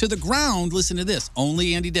fell to the ground, listen to this,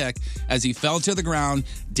 only Andy Dick, as he fell to the ground,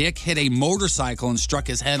 Dick hit a motorcycle and struck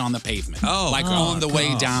his head on the pavement. On the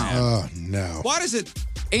way down. Oh, no. Why does it...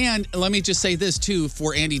 And let me just say this, too,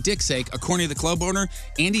 for Andy Dick's sake. According to the club owner,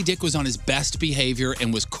 Andy Dick was on his best behavior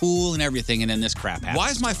and was cool and everything, and then this crap happened. Why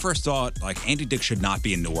is my first thought, like, Andy Dick should not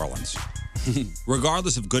be in New Orleans?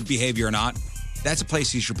 Regardless of good behavior or not, that's a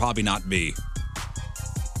place he should probably not be.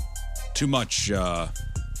 Too much...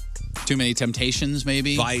 Too many temptations,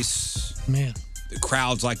 maybe? Vice. Man.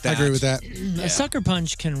 Crowds like that. I agree with that. A sucker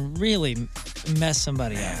punch can really mess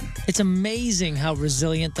somebody up. It's amazing how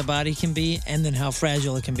resilient the body can be and then how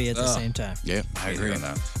fragile it can be at the same time. Yeah, I agree on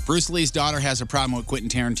that. Bruce Lee's daughter has a problem with Quentin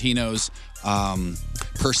Tarantino's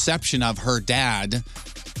perception of her dad,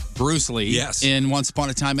 Bruce Lee, in Once Upon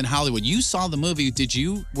a Time in Hollywood. You saw the movie.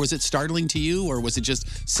 Was it startling to you, or was it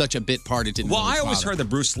just such a bit part it didn't really I always bother? heard that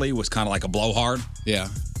Bruce Lee was kind of like a blowhard. Yeah.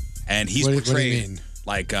 And he's What do you portrayed mean?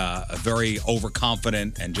 like a very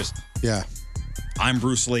overconfident and just... Yeah. I'm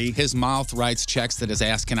Bruce Lee. His mouth writes checks that his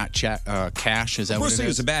ass cannot cash. Is that Bruce what Lee it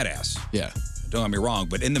was is? a badass. Yeah. Don't get me wrong,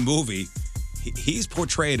 but in the movie, he's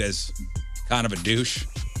portrayed as kind of a douche.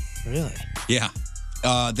 Really? Yeah.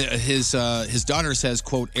 His daughter says,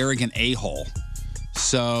 quote, arrogant a-hole.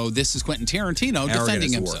 So this is Quentin Tarantino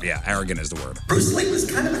defending himself. Yeah, arrogant is the word. Bruce Lee was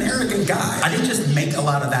kind of an arrogant guy. I didn't just make a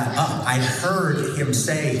lot of that up. I heard him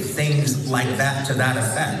say things like that to that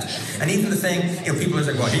effect. And even the thing, people are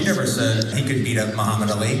like, well, he never said he could beat up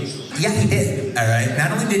Muhammad Ali. Yeah, he did. All right.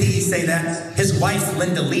 Not only did he say that, his wife,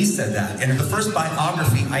 Linda Lee, said that. In the first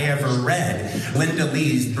biography I ever read, Linda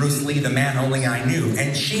Lee's Bruce Lee, the Man Only I Knew.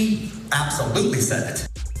 And she absolutely said it.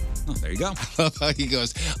 Oh, there you go. He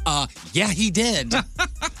goes, yeah, he did.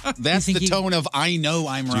 That's the tone of I know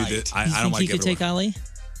I'm right. I You don't think like he could take Ali?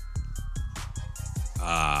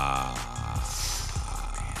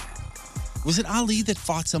 Was it Ali that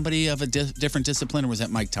fought somebody of a different discipline, or was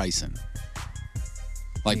that Mike Tyson?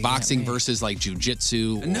 Like boxing versus like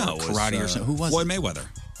jiu-jitsu or No, it was, karate or something. Who was Floyd it? Mayweather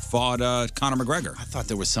fought Conor McGregor. I thought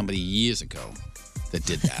there was somebody years ago that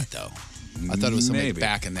did that, though. I thought it was somebody Maybe.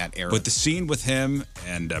 back in that era. But the scene with him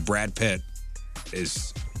and Brad Pitt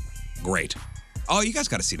is great. Oh, you guys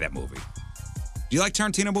got to see that movie. Do you like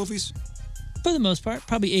Tarantino movies? For the most part,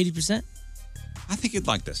 probably 80%. I think you'd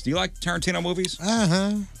like this. Do you like Tarantino movies?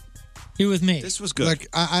 Uh-huh. You're with me. This was good. Like,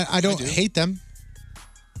 I don't hate them.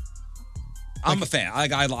 I'm a fan. I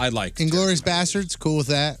like Inglourious Bastards, cool with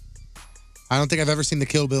that. I don't think I've ever seen the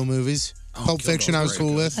Kill Bill movies. Pulp Fiction I was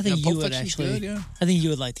cool with. I think Yeah, you Pulp would Fiction's actually. good, yeah. I think you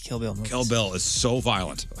would like the Kill Bill movies. Kill Bill is so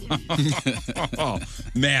violent. Oh,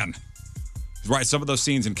 man. Right, some of those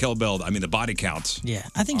scenes in Kill Bill, I mean, the body counts. Yeah,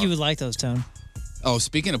 I think you would like those, Tone. Oh,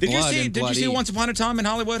 speaking of Did you blood see? and Did you see bloody- Once Upon a Time in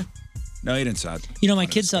Hollywood? No, you didn't see it. You know, my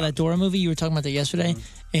kids saw that Dora movie. You were talking about that yesterday,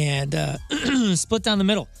 and split down the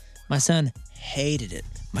middle. My son hated it.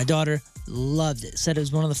 My daughter loved it. Said it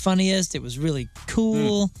was one of the funniest. It was really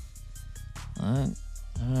cool.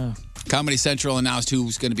 Comedy Central announced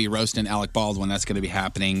who's going to be roasting Alec Baldwin. That's going to be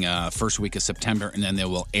happening first week of September, and then they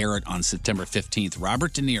will air it on September 15th.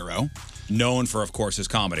 Robert De Niro. Known for, of course, his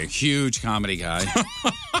comedy. Huge comedy guy.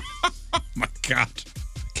 My God.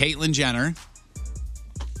 Caitlyn Jenner.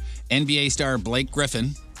 NBA star Blake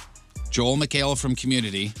Griffin. Joel McHale from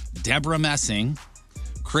Community. Deborah Messing.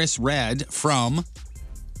 Chris Redd from...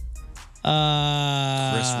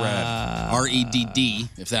 Chris Redd. R-E-D-D,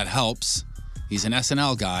 if that helps. He's an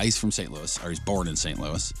SNL guy. He's from St. Louis, or he's born in St.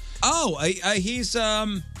 Louis. Oh,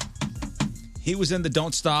 he was in the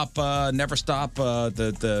Don't Stop, Never Stop,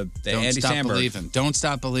 the Don't Andy Stop Samberg. Believing. Don't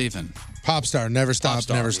Stop believing. Pop star, never stop, Pop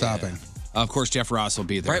star, never yeah. stopping. Of course, Jeff Ross will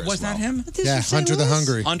be there. Right, as wasn't well. that him? Yeah, Hunter the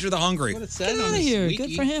Hungry. Hunter the Hungry. Get out of here.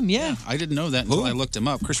 Good for him. Yeah. I didn't know that until I looked him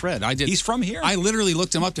up. Chris Redd. I did. He's from here. I literally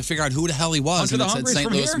looked him up to figure out who the hell he was, Hunter and the it said Hungry's St.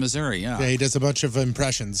 from Louis, here? Missouri. Yeah. Yeah, he does a bunch of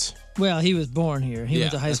impressions. Well, he was born here. He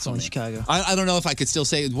went to high that's school in what I Chicago. I don't know if I could still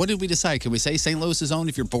say. What did we decide? Can we say St. Louis's own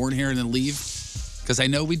if you're born here and then leave? Because I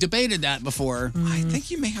know we debated that before. I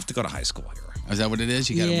think you may have to go to high school here. Is that what it is?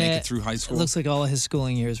 You got to make it through high school? It looks like all of his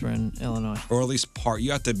schooling years were in Illinois. Or at least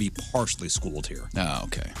you have to be partially schooled here. Oh,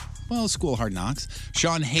 okay. Well, school hard knocks.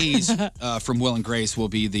 Sean Hayes from Will and Grace will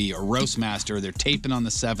be the roast master. They're taping on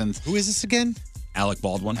the 7th. Who is this again? Alec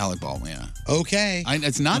Baldwin. Alec Baldwin, yeah. Okay.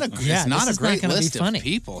 It's not a Yeah, it's not this a is great gonna be list funny. of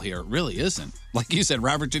people here. It really isn't. Like you said,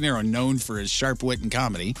 Robert De Niro, known for his sharp wit and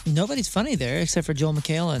comedy. Nobody's funny there except for Joel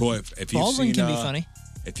McHale and Boy, if you've Baldwin seen, can be funny.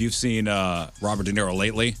 If you've seen Robert De Niro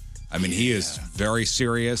lately, I mean, he is very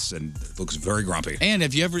serious and looks very grumpy. And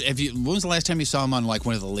when was the last time you saw him on like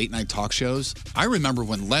one of the late night talk shows? I remember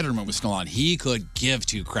when Letterman was still on, he could give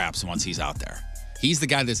two craps once he's out there. He's the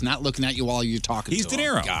guy that's not looking at you while you're talking He's to De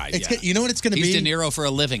him. Niro. Guy, It's yeah. you know what it's going to be? He's De Niro for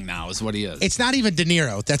a living now is what he is. It's not even De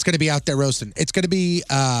Niro that's going to be out there roasting. It's going to be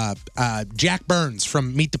Jack Burns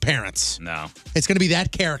from Meet the Parents. No. It's going to be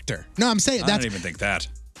that character. No, I'm saying I that's. don't even think that.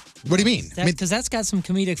 What do you mean? Because that's got some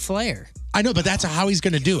comedic flair. I know, but that's how he's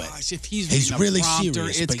going to do it. If he's He's reading a really prompter,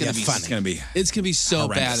 serious, it's but gonna yet be funny. It's gonna be so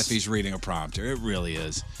bad horrendous. if he's reading a prompter. It really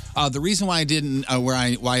is. The reason why I didn't,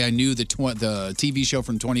 why I knew the TV show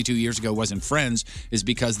from 22 years ago wasn't Friends is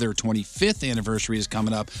because their 25th anniversary is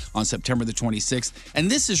coming up on September the 26th, and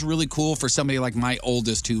this is really cool for somebody like my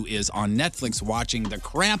oldest who is on Netflix watching the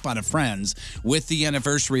crap out of Friends. With the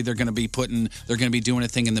anniversary, they're going to be doing a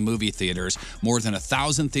thing in the movie theaters. More than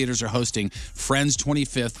 1,000 theaters are hosting Friends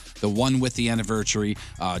 25th, the one with the anniversary.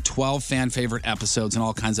 12 fan favorite episodes and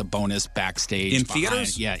all kinds of bonus backstage. In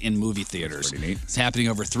theaters? Yeah, in movie theaters. Pretty neat. It's happening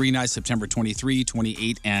over 3 nights, September 23,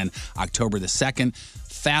 28, and October the 2nd.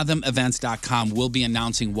 FathomEvents.com will be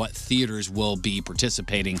announcing what theaters will be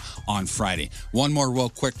participating on Friday. One more real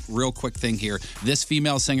quick thing here. This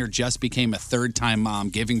female singer just became a third-time mom,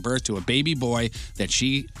 giving birth to a baby boy that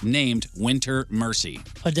she named Winter Mercy.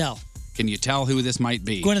 Adele. Can you tell who this might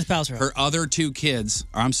be? Gwyneth Paltrow. Her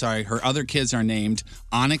other kids are named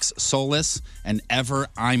Onyx Solis and Ever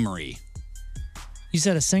Imery. You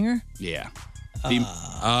said a singer? Yeah. Been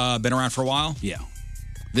around for a while? Yeah.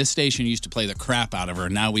 This station used to play the crap out of her.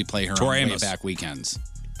 Now we play her Tori on Amos. Way Back Weekends.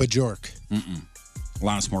 Bajork.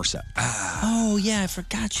 Alanis Morissette. Oh, yeah. I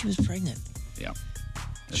forgot she was pregnant. Yeah.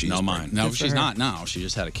 She's no mine. No, Good for she's her. not now. She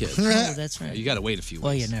just had a kid. Oh, that's right. You got to wait a few weeks.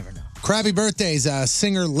 Well, you never know. Krabby birthdays.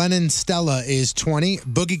 Singer Lennon Stella is 20.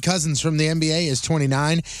 Boogie Cousins from the NBA is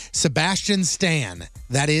 29. Sebastian Stan,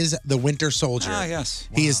 that is the Winter Soldier. Ah, yes.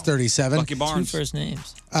 He is 37. Bucky Barnes. Two first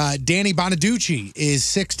names. Danny Bonaducci is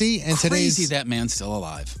 60. And Crazy today's that man's still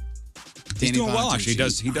alive. He's doing well, actually.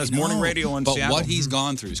 He does morning radio in but Seattle. what he's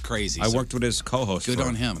gone through is crazy. I So worked with his co-host Good for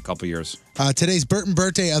on him. a couple years. Today's Burton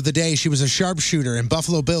birthday of the day. She was a sharpshooter in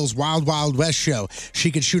Buffalo Bill's Wild Wild West show. She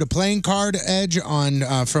could shoot a playing card edge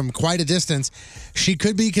on from quite a distance. She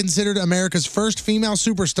could be considered America's first female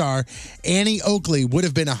superstar. Annie Oakley would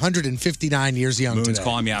have been 159 years young Moon's today.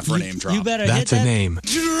 calling me out for a name drop. You better hit that. name.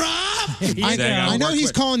 I know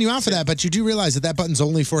he's calling you out for that, but you do realize that button's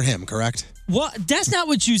only for him, correct? What? That's not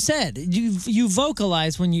what you said. You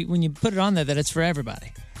vocalize when you put it on there that it's for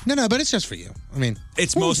everybody. No, but it's just for you. I mean,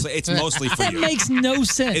 It's mostly for That you. makes no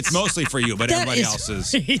sense. It's mostly for you, but That everybody is else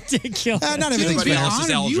is. ridiculous. not everything's Everybody fair. else is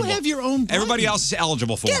eligible. You have your own button. Everybody else is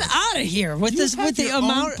eligible for Get it. out of here with this with the your own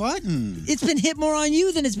amount. button. It's been hit more on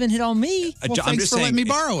you than it's been hit on me. I'm thanks just for letting saying, me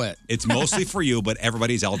borrow it. It's mostly for you, but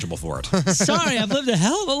everybody's eligible for it. Sorry, I've lived a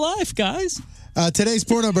hell of a life, guys. Today's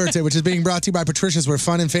porno birthday, which is being brought to you by Patricia's, where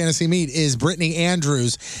fun and fantasy meet, is Brittany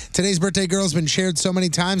Andrews. Today's birthday girl has been shared so many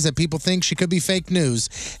times that people think she could be fake news,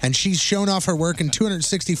 and she's shown off her work in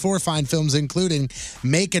 264 fine films, including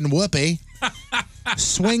Makin' Whoopi,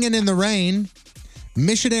 Swingin' in the Rain,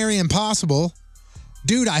 Missionary Impossible,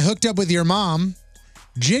 Dude, I Hooked Up With Your Mom,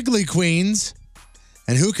 Jiggly Queens,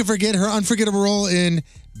 and who could forget her unforgettable role in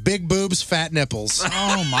Big Boobs, Fat Nipples.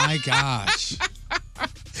 Oh, my gosh.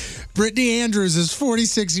 Brittany Andrews is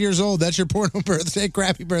 46 years old. That's your porno birthday,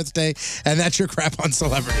 crappy birthday, and that's your crap on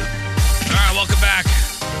celebrity. All right, welcome back.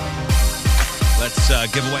 Let's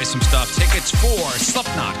give away some stuff. Tickets for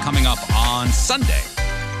Slipknot coming up on Sunday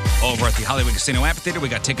over at the Hollywood Casino Amphitheater. We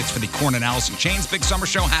got tickets for the Korn and Alice in Chains Big Summer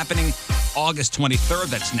Show happening August 23rd.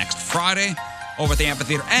 That's next Friday over at the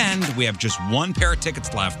Amphitheater. And we have just one pair of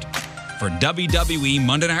tickets left for WWE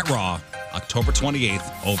Monday Night Raw, October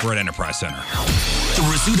 28th over at Enterprise Center. The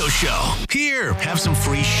Rizzuto Show. Here, have some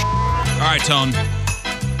free All right, Tone.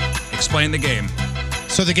 Explain the game.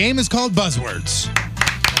 So the game is called Buzzwords.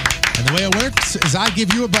 And the way it works is I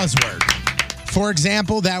give you a buzzword. For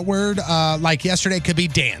example, that word, like yesterday, could be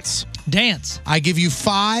dance. Dance. I give you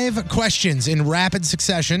 5 questions in rapid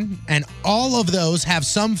succession, and all of those have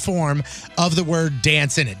some form of the word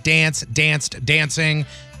dance in it. Dance, danced, dancing,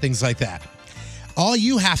 things like that. All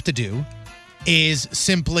you have to do is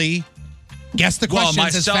simply guess the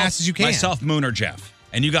questions as fast as you can. Myself, Moon, or Jeff.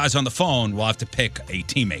 And you guys on the phone will have to pick a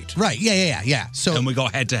teammate. Right, yeah. So and we go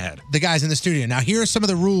head to head. The guys in the studio. Now, here are some of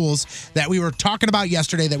the rules that we were talking about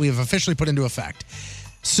yesterday that we have officially put into effect.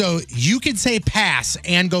 So you can say pass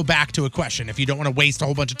and go back to a question. If you don't want to waste a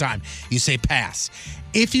whole bunch of time, you say pass.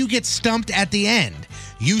 If you get stumped at the end,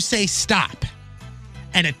 you say stop.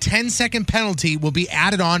 And a 10-second penalty will be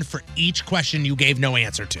added on for each question you gave no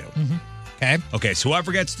answer to. Okay? Okay, so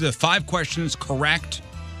whoever gets the 5 questions correct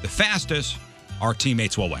the fastest, our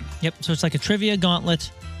teammates will win. Yep. So it's like a trivia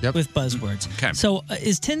gauntlet with buzzwords. Okay. So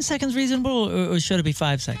is 10 seconds reasonable, or should it be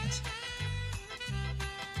 5 seconds?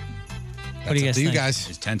 What do you guys think?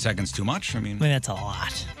 Is 10 seconds too much? I mean, that's a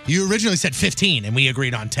lot. You originally said 15, and we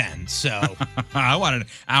agreed on 10. So I wanted an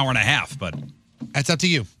hour and a half, but that's up to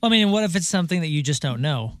you. I mean, what if it's something that you just don't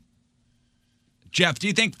know? Jeff, do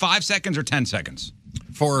you think 5 seconds or 10 seconds?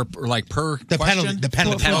 For like per The question? penalty- the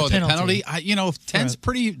penalty. Oh, the Penalty. penalty. 10's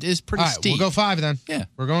pretty All right, steep. we'll go 5 then. Yeah.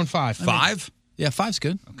 We're going 5. 5? Yeah, 5's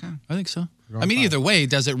good. Okay. I think so. going I mean, 5. either way,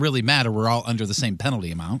 does it really matter? We're all under the same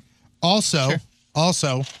penalty amount. Also,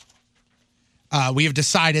 we have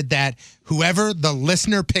decided that whoever the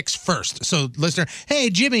listener picks first. So, listener, hey,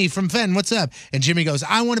 Jimmy from Fenn, what's up? And Jimmy goes,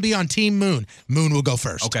 I want to be on Team Moon. Moon will go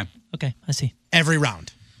first. Okay. Okay, I see. Every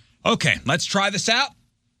round. Okay, let's try this out.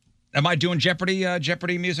 Am I doing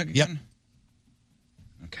Jeopardy music again?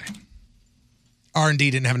 Okay.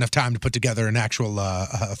 R&D didn't have enough time to put together an actual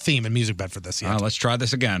theme and music bed for this yet. Let's try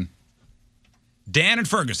this again. Dan and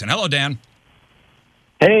Ferguson. Hello, Dan.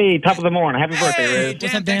 Hey, top of the morning. Happy birthday, Riz.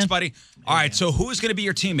 Dan, thanks, buddy. All right, so who's going to be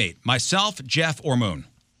your teammate? Myself, Jeff, or Moon?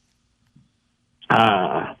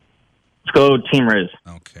 Let's go Team Riz.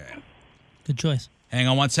 Okay. Good choice. Hang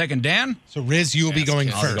on one second, Dan. So, Riz, you will be going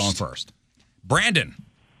I'll first. be going first. Brandon.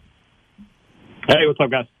 Hey, what's up,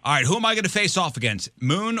 guys? All right, who am I going to face off against?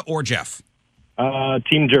 Moon or Jeff?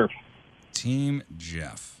 Team Jeff. Team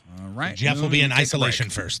Jeff. All right. Jeff will Moon, be you in take a isolation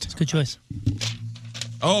break. first. Good choice.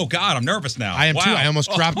 Oh, God, I'm nervous now. I am Wow. too. I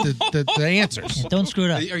almost dropped the answers. Don't screw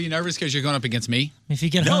it up. Are you nervous because you're going up against me? If you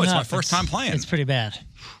get No, hung it's up, my first time playing. It's pretty bad.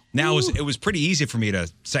 Now, it was pretty easy for me to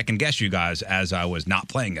second guess you guys as I was not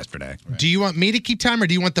playing yesterday. Do you want me to keep time, or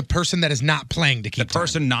do you want the person that is not playing to keep time? The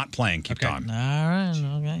person not playing, keep time. All right.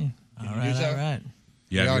 Okay. All right.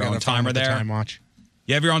 You have your own timer there? Time watch.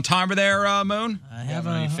 You have your own timer there, Moon? I have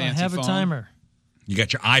a timer. You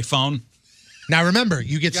got your iPhone? Now, remember,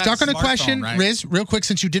 you get You got stuck a on a question, smartphone, right? Riz, real quick,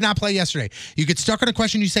 since you did not play yesterday. You get stuck on a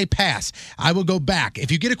question, you say pass. I will go back. If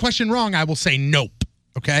you get a question wrong, I will say nope.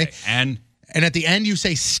 Okay? And at the end, you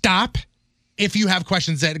say stop if you have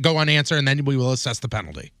questions that go unanswered, and then we will assess the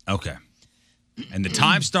penalty. Okay. And the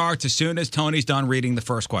time starts as soon as Tony's done reading the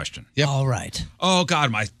first question. Yep. All right. Oh, God,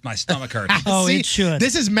 my stomach hurts. Oh, See, it should.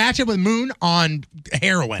 This is matchup with Moon on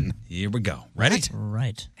heroin. Here we go. Ready?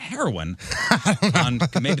 Right. Heroin? On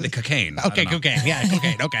maybe the cocaine. I Okay, don't know. cocaine. Yeah,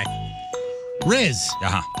 cocaine. Okay. Riz,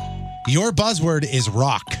 Uh-huh. your buzzword is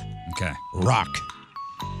rock. Okay. Rock.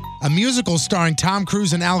 A musical starring Tom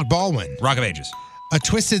Cruise and Alec Baldwin. Rock of Ages. A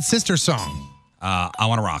Twisted Sister song. I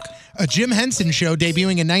Wanna Rock. A Jim Henson Show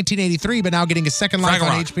debuting in 1983, but now getting a second life Fraggle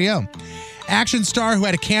on Rock. HBO. Action star who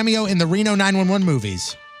had a cameo in the Reno 911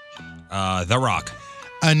 movies. The Rock.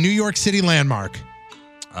 A New York City landmark.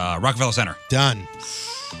 Rockefeller Center. Done.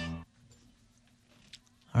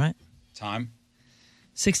 All right. Time.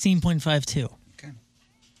 16.52.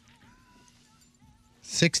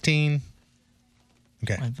 16.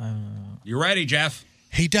 Okay. You ready, Jeff?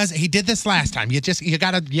 He did this last time. You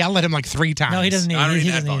gotta yell at him like 3 times. No, he doesn't need. I don't he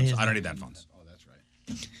need doesn't headphones. need- I don't need headphones.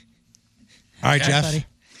 All right, Okay. Jeff. Buddy.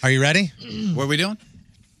 Are you ready? What are we doing?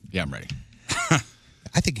 Yeah, I'm ready.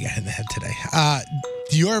 I think you got it in the head today.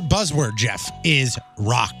 Your buzzword, Jeff, is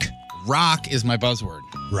rock. Rock is my buzzword.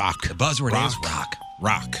 Rock. The buzzword is rock.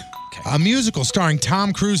 Rock. Okay. A musical starring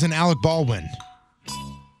Tom Cruise and Alec Baldwin.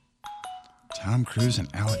 Tom Cruise and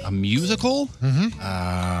Alec. A musical? Mm-hmm.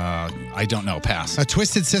 I don't know. Pass. A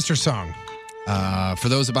Twisted Sister song. For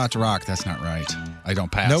those about to rock, that's not right. I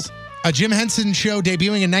don't pass. Nope. A Jim Henson Show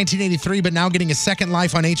debuting in 1983, but now getting a second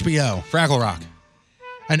life on HBO. Fraggle Rock.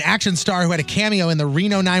 An action star who had a cameo in the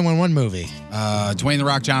Reno 911 movie. Dwayne The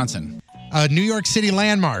Rock Johnson. A New York City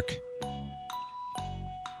landmark.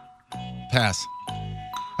 Pass.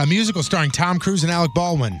 A musical starring Tom Cruise and Alec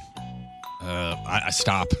Baldwin. I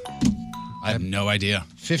stop. I have no idea.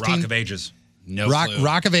 15. Rock of Ages. No Rock, clue.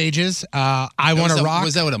 Rock of Ages. I Want to Rock.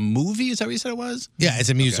 Was that what a movie? Is that what you said it was? Yeah, it's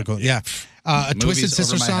a musical. Okay. Yeah. A Movies Twisted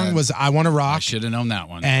Sister over my song head. was I Want to I Rock. should have known that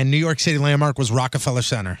one. And New York City landmark was Rockefeller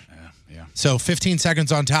Center. Yeah. So 15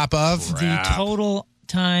 seconds on top of. The total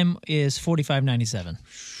time is 45.97.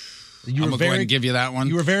 You I'm were going to go ahead and give you that one.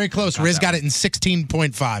 You were very close. Riz got it in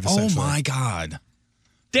 16.5. Oh, essentially. my God.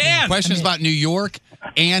 Dan! Questions about New York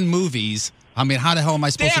and movies. I mean, how the hell am I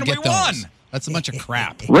supposed Dan, to get we those? won. That's a bunch of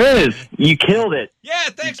crap. Riz, you killed it. Yeah,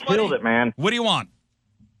 thanks, You buddy. killed it, man. What do you want?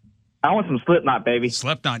 I want some Slipknot, baby.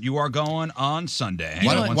 Slipknot. You are going on Sunday. Hang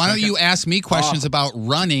Why on don't, one you second. ask me questions about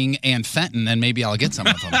running and Fenton, and maybe I'll get some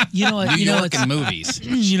of them. You know what? New you know York what's, and movies.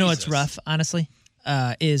 You know what's rough, honestly,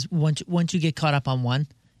 is once you get caught up on one,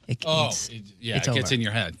 It gets over. in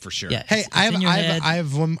your head for sure. Yeah, Hey, it's in your head. I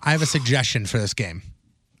have a suggestion for this game.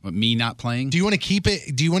 But me not playing? Do you want to keep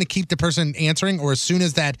it? Do you want to keep the person answering, or as soon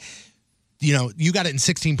as that, you got it in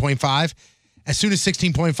 16.5, as soon as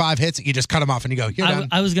 16.5 hits, you just cut them off and you go, you're done.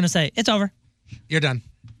 I was gonna say it's over. You're done.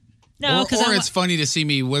 No, because or it's funny to see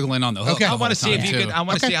me wiggling on the hook. Okay. the I want to whole see if time, you too. can. I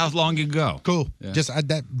want to see how long you go. Cool. Yeah. Just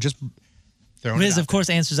throwing Riz, it of course,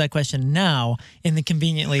 answers that question now in the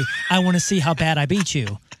conveniently. I want to see how bad I beat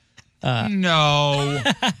you. No.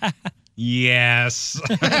 Yes.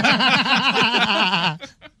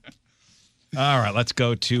 All right, let's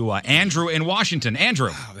go to Andrew in Washington. Andrew.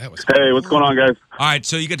 Wow, that was Hey, what's going on, guys? All right,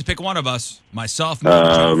 so you get to pick one of us. Myself, Moon,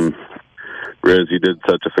 and Jeff. Riz, you did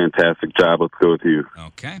such a fantastic job. Let's go with you.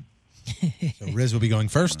 Okay. So Riz will be going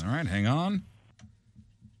first. All right, hang on.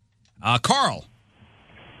 Carl.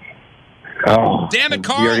 Oh, Damn it,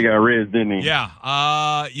 Carl. You already got Riz, didn't he?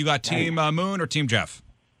 Yeah. You got Team Moon or Team Jeff?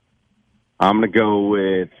 I'm going to go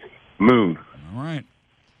with Moon. All right.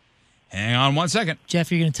 Hang on 1 second.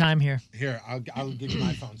 Jeff, you're gonna time here. Here, I'll give you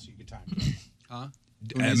my phone so you can time. Huh?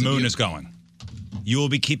 And Moon is going. You will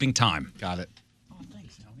be keeping time. Got it.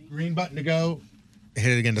 Green button to go.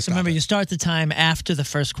 Hit it again to So stop. remember, you start the time after the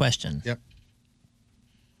first question. Yep.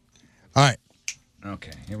 All right,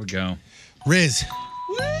 Okay, here we go. Riz.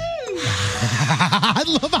 I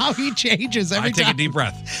love how he changes every I take time. a deep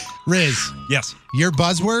breath. Riz, Yes. your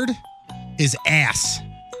buzzword is ass.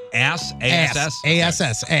 Ass? A-S-S?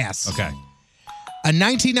 A-S-S, ass. Okay. A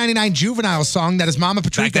 1999 Juvenile song that is Mama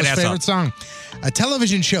that Patrico's ass favorite up. song. A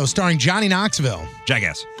television show starring Johnny Knoxville.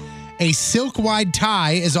 Jackass. A silk-wide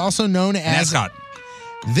tie is also known as... Ascot.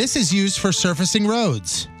 This is used for surfacing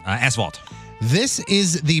roads. Asphalt. This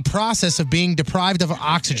is the process of being deprived of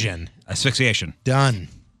oxygen. Asphyxiation. Done.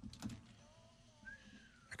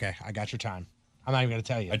 Okay, I got your time. I'm not even going to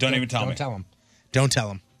tell you. Don't even tell me. Don't tell him. Don't tell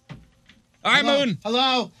him. All right, Hello? Moon.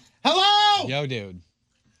 Hello? Hello? Yo, dude.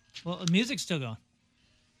 Well, the music's still going.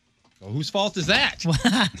 Well, whose fault is that?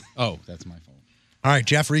 Oh, that's my fault. All right,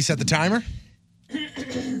 Jeff, reset the timer.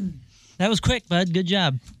 That was quick, bud. Good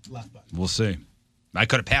job. We'll see. I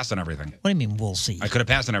could have passed on everything. What do you mean, we'll see? I could have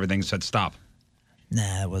passed on everything and said stop.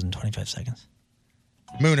 Nah, it wasn't 25 seconds.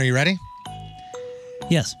 Moon, are you ready?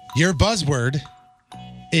 Yes. Your buzzword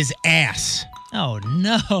is ass. Oh,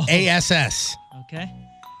 no. A-S-S. Okay.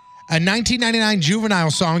 A 1999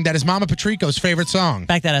 Juvenile song that is Mama Patrico's favorite song.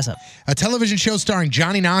 Back that ass up. A television show starring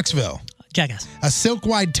Johnny Knoxville. Jackass. A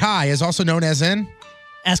silk-wide tie is also known as an...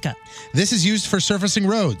 Ascot. This is used for surfacing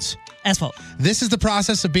roads. Asphalt. This is the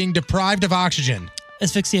process of being deprived of oxygen.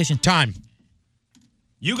 Asphyxiation. Time.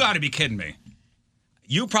 You got to be kidding me.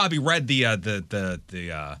 You probably read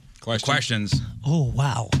the questions. Oh,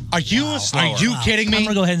 wow. Are you kidding me? I'm going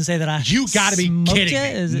to go ahead and say that You got to be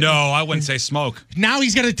kidding me. No, I wouldn't say smoke. Now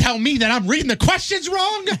he's going to tell me that I'm reading the questions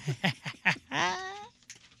wrong?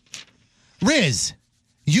 Riz,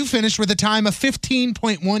 you finished with a time of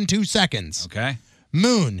 15.12 seconds. Okay.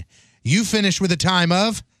 Moon, you finished with a time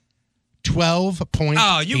of 12.85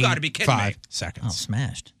 Oh, you got to be kidding me. seconds. Oh,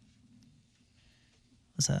 smashed.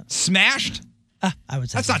 What's that? Smashed? I would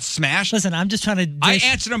say That's not smashed. Listen, I'm just trying to dish. I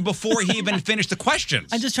answered him before he even finished the questions.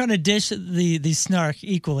 I'm just trying to dish the snark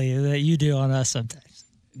equally that you do on us sometimes.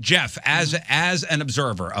 Jeff, as an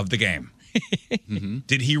observer of the game,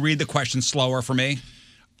 did he read the question slower for me?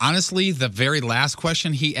 Honestly, the very last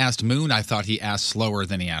question he asked Moon, I thought he asked slower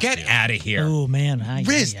than he asked Get you. out of here. Oh, man.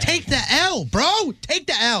 Riz, take the L, bro. Take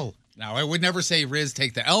the L. Now, I would never say Riz,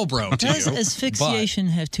 take the L, bro, to Does you. asphyxiation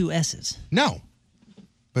have two S's? No.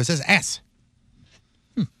 But it says S.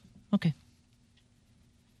 Okay.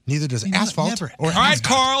 Neither does asphalt. All right,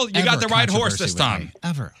 Carl, you got the right horse this time.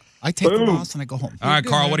 Ever. I take the loss and I go home. All right,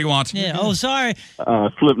 Carl, what do you want? Yeah. Oh, sorry.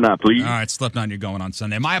 Slipknot, please. All right, Slipknot, you're going on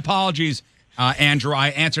Sunday. My apologies, Andrew.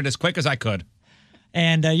 I answered as quick as I could.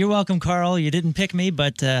 And you're welcome, Carl. You didn't pick me,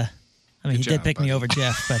 but he job, did pick me over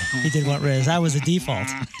Jeff, but he did want Riz. I was a default.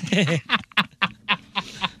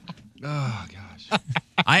 Oh, gosh.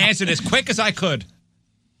 I answered as quick as I could.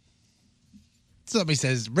 Somebody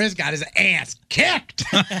says Riz got his ass kicked.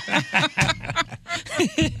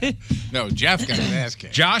 No, Jeff got his ass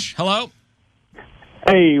kicked. Josh, hello.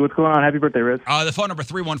 Hey, what's going on? Happy birthday, Riz. The phone number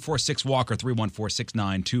 3146-WALKER,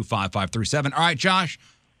 314-692-5537. All right, Josh,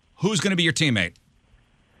 who's going to be your teammate?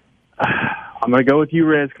 I'm going to go with you,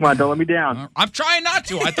 Riz. Come on, don't let me down. I'm trying not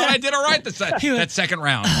to. I thought I did all right that second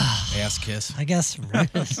round. Ass kiss. I guess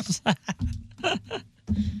Riz.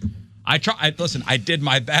 Listen, I did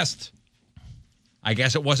my best. I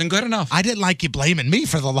guess it wasn't good enough. I didn't like you blaming me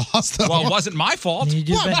for the loss, though. Well, it wasn't my fault. You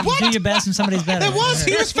do your best and somebody's better. It was.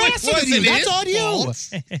 He was faster than you. That's on you.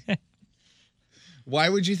 Why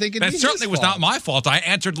would you think That certainly was not my fault. I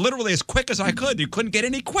answered literally as quick as I could. You couldn't get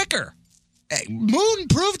any quicker. Hey, Moon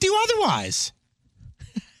proved you otherwise.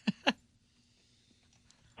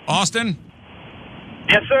 Austin?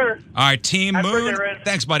 Yes, sir. All right, Team Happy Moon. birthday, Riz.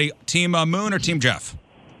 Thanks, buddy. Team Moon or Team Jeff?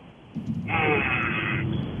 I'll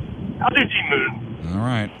do Team Moon. All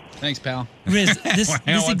right. Thanks, pal. Riz, this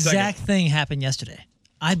Hang on one exact thing happened yesterday.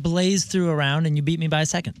 I blazed through a round and you beat me by a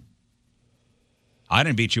second. I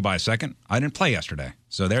didn't beat you by a second. I didn't play yesterday.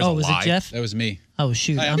 So there's a lie. Was it Jeff? That was me. Oh,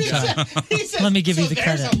 shoot. I'm sorry. Let me give you the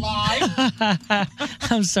credit.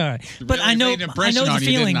 I'm sorry. But I know the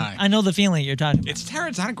feeling. I know the feeling you're talking about. It's terrible.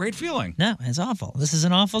 It's not a great feeling. No, it's awful. This is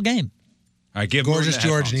an awful game. All right, give Gorgeous Moon the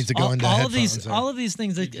George headphones. needs to go into headphones. All of these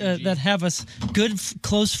things that have us good,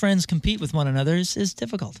 close friends compete with one another is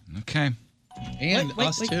difficult. Okay. And Wait,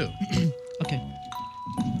 us, wait. too. Okay.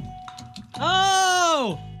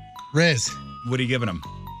 Oh! Riz. What are you giving him?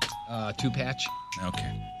 2-patch.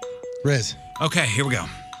 Okay. Riz. Okay, here we go.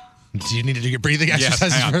 Do you need to do your breathing Yes,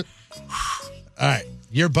 exercises hang on. first? All right.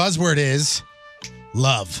 Your buzzword is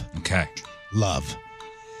love. Okay. Love.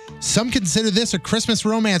 Some consider this a Christmas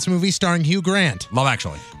romance movie starring Hugh Grant. Love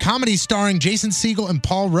Actually. Comedy starring Jason Segel and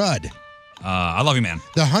Paul Rudd. I Love You, Man.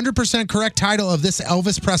 The 100% correct title of this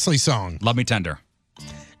Elvis Presley song. Love Me Tender.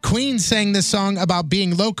 Queen sang this song about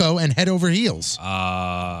being loco and head over heels.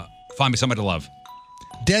 Find Me Somebody to Love.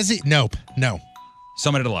 Nope. No.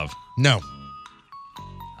 Somebody to Love. No.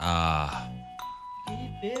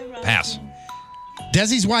 Pass.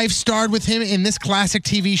 Desi's wife starred with him in this classic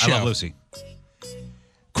TV show. I Love Lucy.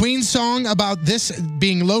 Queen's song about this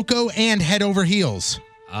being loco and head over heels.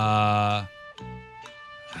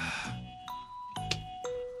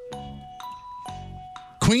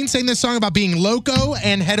 Queen sang this song about being loco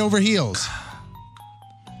and head over heels.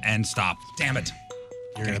 And stop. Damn it.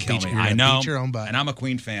 You're gonna gonna kill me. you're I gonna know. beat your own butt. And I'm a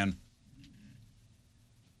Queen fan.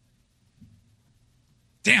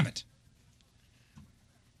 Damn it.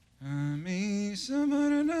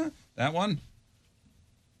 That one?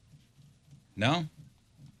 No?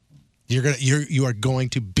 You are going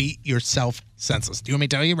to beat yourself senseless. Do you want me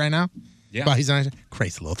to tell you right now? Yeah. Well, he's on a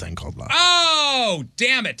crazy little thing called love. Oh,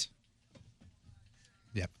 damn it.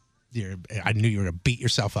 Yep. I knew you were going to beat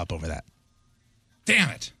yourself up over that. Damn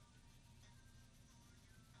it.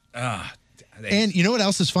 And you know what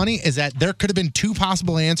else is funny is that there could have been two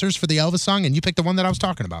possible answers for the Elvis song, and you picked the one that I was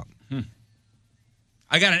talking about.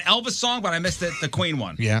 I got an Elvis song, but I missed the Queen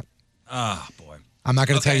one. Yeah. Oh, boy. I'm not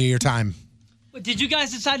going to tell you your time. Did you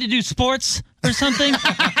guys decide to do sports or something?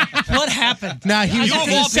 What happened? Nah, he I was You got of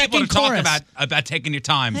to the all people to second talk chorus. about taking your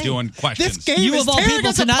time doing questions. This game You is of all tearing people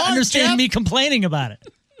us to not apart, understand Jeff. me complaining about it.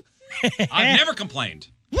 I've never complained.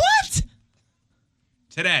 What?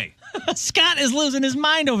 Today. Scott is losing his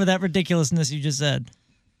mind over that ridiculousness you just said.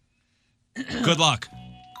 Good luck.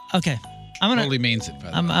 Okay, I'm gonna. Totally means it.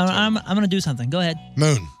 By the I'm gonna do something. Go ahead.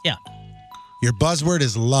 Moon. Yeah. Your buzzword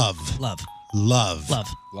is love. Love. Love.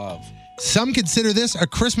 Love. Some consider this a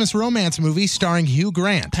Christmas romance movie starring Hugh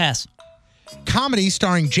Grant. Pass. Comedy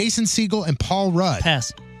starring Jason Segel and Paul Rudd.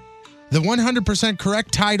 Pass. The 100%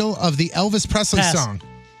 correct title of the Elvis Presley Pass. song.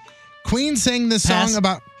 Queen sang this Pass. song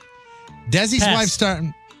about Desi's Pass. wife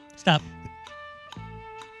starting. Stop.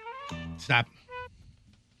 Stop.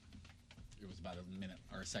 It was about a minute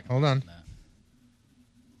or a second. Hold on.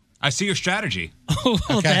 I see your strategy. Well,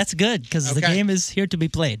 Okay. that's good because the Okay. game is here to be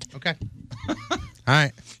played. Okay. All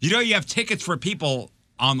right. You know you have tickets for people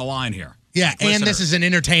on the line here. Yeah, and Listeners. this is an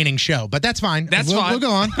entertaining show, but that's fine. That's we'll fine. We'll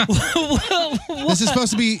go on. This is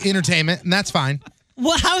supposed to be entertainment, and that's fine.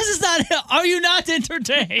 Well, how is this not? Are you not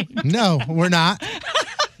entertained? No, we're not.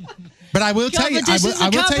 But I will tell you. I will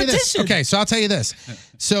tell you this. Competition. Okay, so I'll tell you this.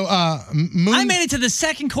 So, Moon. I made it to the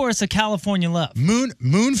second chorus of California Love.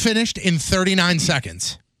 Moon finished in 39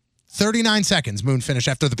 seconds. 39 seconds. Moon finished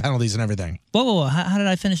after the penalties and everything. Whoa. How did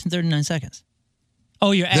I finish in 39 seconds?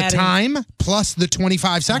 Oh, you're The adding time plus the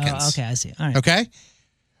 25 seconds. Oh, okay, I see. All right. Okay.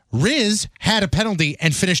 Riz had a penalty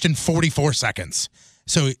and finished in 44 seconds.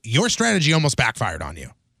 So your strategy almost backfired on you.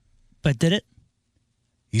 But did it?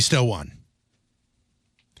 You still won.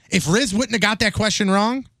 If Riz wouldn't have got that question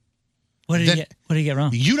wrong, What did he get wrong?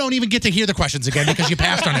 you don't even get to hear the questions again because you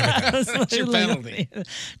passed on everything. That's your penalty.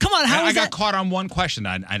 Come on, how I is got that? caught on one question.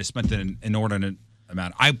 I just spent an inordinate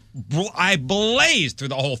amount. I blazed through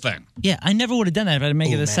the whole thing. Yeah, I never would have done that if I didn't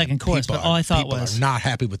make it the second chorus. But all I thought People was, are not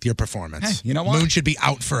happy with your performance. Hey, you know what? Moon should be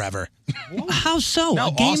out forever. how so? No,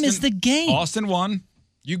 a game Austin- is the game. Austin won.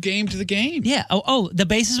 You gamed the game. Yeah. Oh, the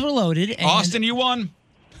bases were loaded. And Austin, you won.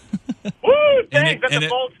 Woo! And Thanks. That's it- a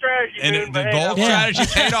bold strategy, And Moon, the but hey, bold that works.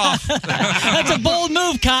 strategy paid off. That's a bold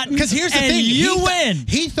move, Cotton. Because here's the and thing. you he win.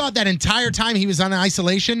 He thought that entire time he was on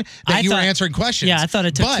isolation that you were answering questions. Yeah, I thought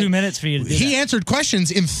it took But 2 minutes for you to do He that. answered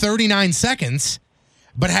questions in 39 seconds,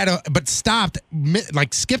 but stopped,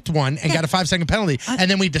 skipped one and got a 5-second penalty,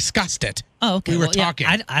 and then we discussed it. Oh, okay. We were Well, yeah, talking.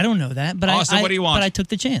 I don't know that, but Austin, I, what do you want? But I took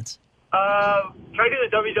the chance. Can I do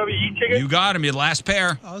the WWE ticket? You got him. Your last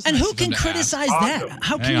pair. And who can criticize that?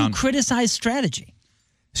 How can Hang you on. criticize strategy?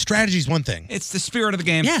 Strategy's one thing. It's the spirit of the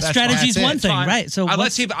game. Yeah, That's strategy's fine. one It's thing, fine. right? So let's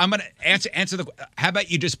what's- see if I'm going to answer the. How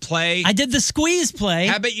about you just play? I did the squeeze play.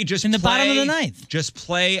 How about you just in the play, bottom of the ninth? Just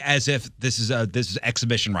play as if this is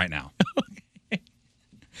exhibition right now.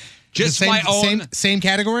 Just The same, my own same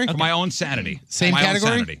category? for my own sanity. Same my own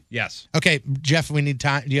category? sanity. Yes. Okay, Jeff, we need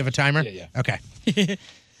time. Do you have a timer? Yeah. Okay.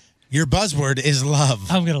 Your buzzword is love.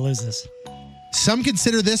 I'm gonna lose this. Some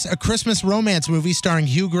consider this a Christmas romance movie starring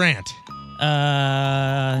Hugh Grant.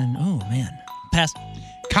 Oh man, pass.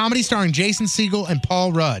 Comedy starring Jason Segel and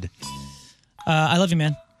Paul Rudd. I love you,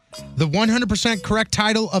 man. The 100% correct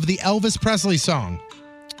title of the Elvis Presley song.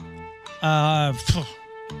 Pass.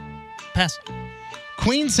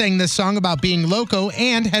 Queen sang this song about being loco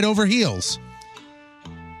and head over heels.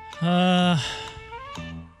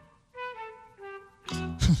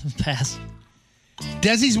 Pass.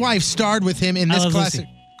 Desi's wife starred with him in I this love classic.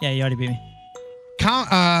 Lucy. Yeah, you already beat me.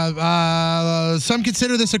 Some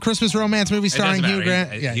consider this a Christmas romance movie It starring doesn't Hugh matter.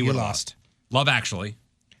 Grant. He Yeah, you would've lost. Love Actually.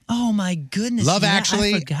 Oh my goodness. Love yeah,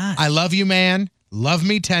 Actually. I forgot. I Love You Man. Love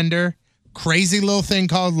Me Tender. Crazy Little Thing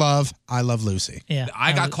Called Love. I Love Lucy. Yeah,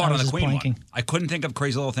 I got caught on was the just Queen blanking. one. I couldn't think of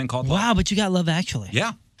Crazy Little Thing Called Love. Wow, but you got Love Actually.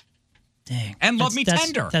 Yeah. Dang. And Love Me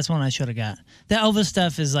Tender. That's one I should have got. The Elvis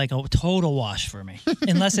stuff is like a total wash for me.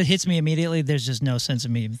 Unless it hits me immediately, there's just no sense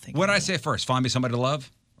of me even thinking. What did I say first? Find me somebody to love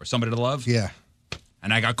or somebody to love? Yeah.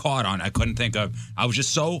 And I got caught on. I couldn't think of. I was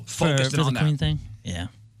just so focused for on the that. Queen thing? Yeah.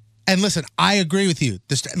 And listen, I agree with you.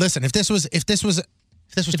 Listen, if this was If this was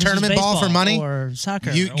tournament ball for baseball money, or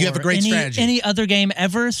soccer, you have a or great any, strategy. Any other game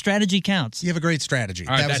ever, strategy counts. You have a great strategy.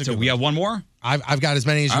 All right, That was that's a it. good We one. have one more? I've got as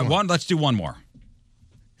many as you All right, want. let's do one more.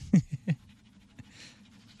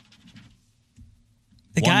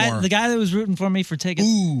 The One more. guy that was rooting for me for tickets,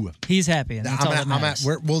 he's happy, and that's all that matters.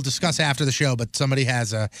 We'll discuss after the show, but somebody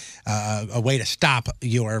has a way to stop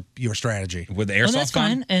your strategy with the Oh, airsoft that's gun.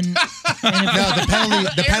 fine. And No, the penalty.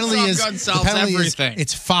 The penalty Airsoft is gun the solves penalty everything. is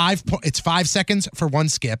it's 5 seconds for one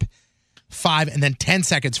skip, 5, and then 10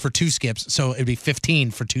 seconds for 2 skips. So it'd be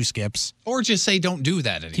 15 for 2 skips. Or just say don't do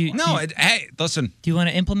that anymore. Hey, listen. Do you want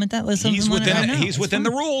to implement that? He's within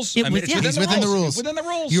the rules. He's within the rules. Within the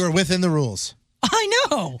rules. You are within the rules. I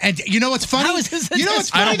know. And you know what's funny? How is this a you know what's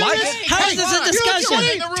funny? I don't like it. How is this a discussion?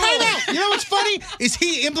 You know what's funny? Is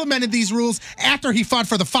he implemented these rules after he fought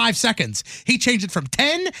for the 5 seconds. He changed it from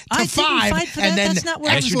 10 to 5, and then That's not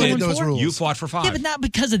what I was going those for. rules. You fought for 5. Yeah, but not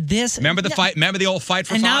because of this. Remember the fight? Remember the old fight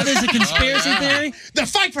for 5? And now there's a conspiracy theory? The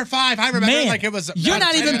fight for 5. I remember Man, like it was. you're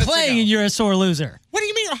not even playing and you're a sore loser. What do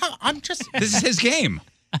you mean? I'm just. This is his game.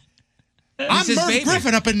 I'm Merv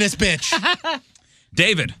Griffin up in this bitch.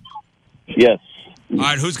 David. Yes. All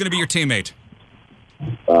right, who's going to be your teammate?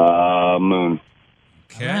 Moon.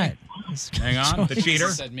 Okay. Right. Hang on. The cheater.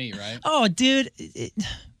 Said me, right? Oh, dude.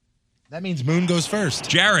 That means Moon goes first.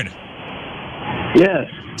 Jared. Yes.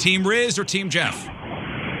 Team Riz or Team Jeff?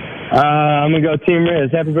 I'm going to go Team Riz.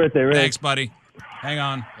 Happy birthday, Riz. Thanks, buddy. Hang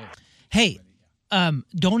on. Hey,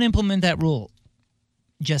 don't implement that rule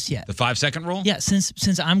just yet. The 5-second rule? Yeah,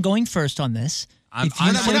 since I'm going first on this. We're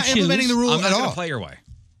not implementing the rule I'm not at going all. to play your way.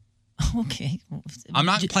 Okay. I'm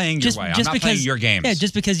not playing your way. I'm not playing your games. Yeah,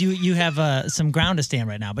 just because you have some ground to stand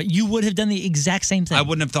right now. But you would have done the exact same thing. I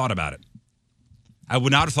wouldn't have thought about it. I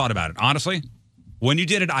would not have thought about it. Honestly, when you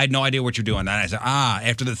did it, I had no idea what you're doing. And I said,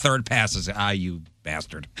 after the third pass, I said, you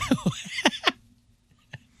bastard.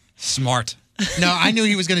 Smart. No, I knew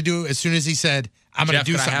he was going to do it as soon as he said, I'm going to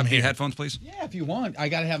do Jeff, something can I have here. the headphones, please? Yeah, if you want. I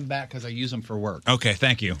got to have them back because I use them for work. Okay,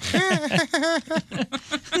 thank you.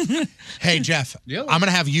 Hey, Jeff, I'm going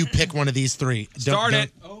to have you pick one of these 3. Start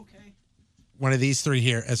it. Okay. One of these 3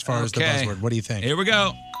 here as far as the buzzword. What do you think? Here we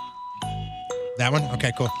go. That one?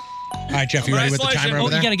 Okay, cool. All right, Jeff, you ready with the timer over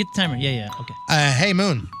there? You got to get the timer. Yeah, okay. Hey,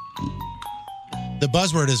 Moon. The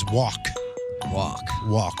buzzword is walk.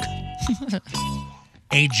 Walk.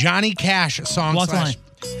 A Johnny Cash song Walk the line.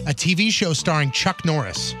 A TV show starring Chuck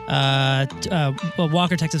Norris.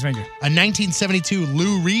 Walker, Texas Ranger. A 1972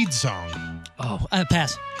 Lou Reed song. Oh,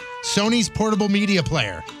 pass. Sony's portable media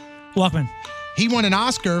player. Walkman. He won an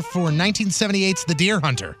Oscar for 1978's The Deer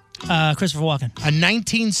Hunter. Christopher Walken. A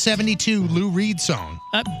 1972 Lou Reed song.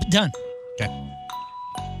 Done. Okay.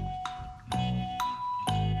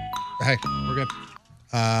 Hey, we're good.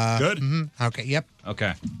 Good? Mm-hmm. Okay, yep.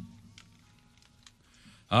 Okay.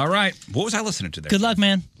 All right. What was I listening to there? Good luck,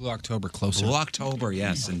 man. Blue October closer. Blue October,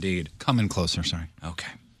 yes, indeed. Coming closer, sorry. Okay.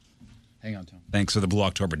 Hang on, Tom. Thanks for the Blue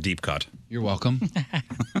October deep cut. You're welcome.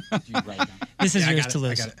 This is yours to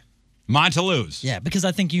lose. I got it. Mine to lose. Yeah, because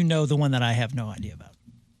I think you know the one that I have no idea about.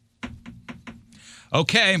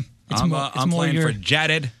 Okay. I'm playing for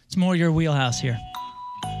Jaded. It's more your wheelhouse here.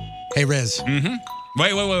 Hey, Riz. Mm-hmm.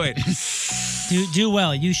 Wait. Do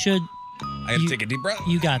well. You should. I got to take a deep breath.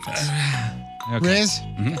 You got this. Okay. Riz,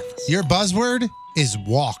 your buzzword is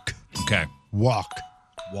walk. Okay. Walk.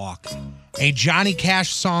 Walk. A Johnny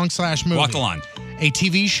Cash song / movie. Walk the line. A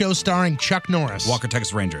TV show starring Chuck Norris. Walker,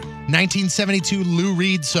 Texas Ranger. 1972 Lou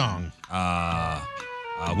Reed song.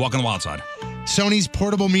 Walk on the Wild Side. Sony's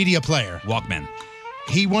portable media player. Walkman.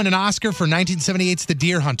 He won an Oscar for 1978's The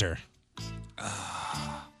Deer Hunter.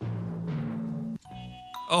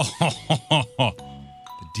 The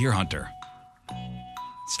Deer Hunter.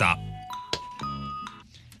 Stop.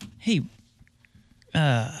 Hey,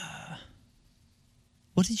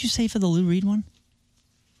 what did you say for the Lou Reed one?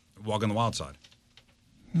 Walk on the Wild Side.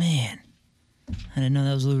 Man, I didn't know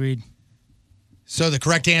that was Lou Reed. So the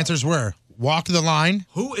correct answers were Walk the Line.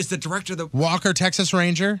 Who is the director of the... Walker, Texas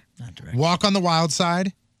Ranger. Not director. Walk on the Wild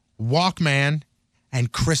Side. Walkman.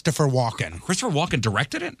 And Christopher Walken. Christopher Walken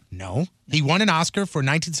directed it? No. He won an Oscar for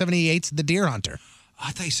 1978's The Deer Hunter. Oh,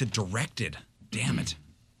 I thought you said directed. Damn it.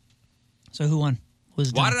 So who won?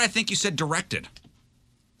 Why did I think you said directed?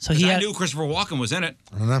 So I knew Christopher Walken was in it.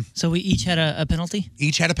 I don't know. So we each had a penalty?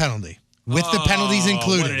 Each had a penalty. With the penalties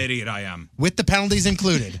included. What an idiot I am. With the penalties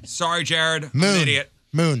included. Sorry, Jared. Moon. I'm an idiot.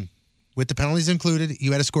 Moon. With the penalties included,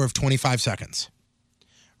 you had a score of 25 seconds.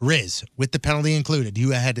 Riz, with the penalty included,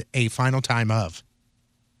 you had a final time of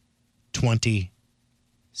 27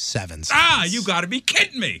 seconds. You got to be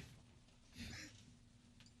kidding me.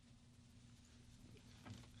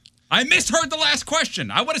 I misheard the last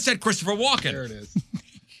question. I would have said Christopher Walken. There it is.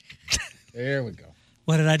 There we go.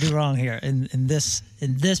 What did I do wrong here in this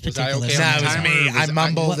particular? Was I okay No, on it the was timer, me. or I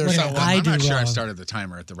mumbled what or did something. I I'm do not sure I wrong? started the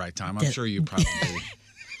timer at the right time. I'm sure you probably...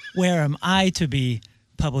 Where am I to be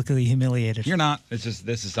publicly humiliated? You're not. It's just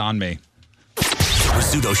this is on me.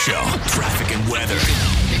 Rizzuto Show. Traffic and weather.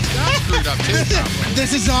 Screwed up too, probably.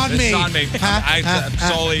 This is on This me. is on me. I'm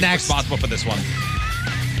solely next. responsible for this one.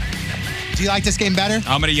 Do you like this game better?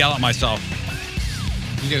 I'm going to yell at myself.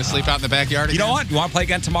 You gonna sleep out in the backyard again? You know what? You want to play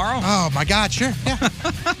again tomorrow? Oh, my God, sure. Yeah.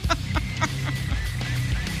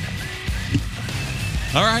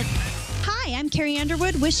 All right. Hi, I'm Carrie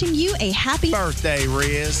Underwood wishing you a happy birthday,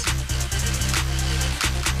 Riz.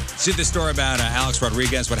 See the story about Alex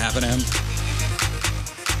Rodriguez, what happened to him?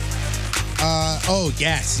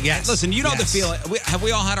 Yes. Listen, you know the feeling. Have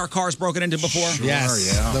we all had our cars broken into before?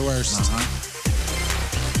 Yes, the worst.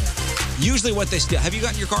 Usually what they steal. Have you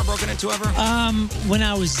gotten your car broken into ever? When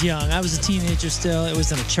I was young, I was a teenager still. It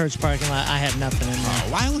was in a church parking lot. I had nothing in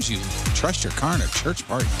there. Why would you trust your car in a church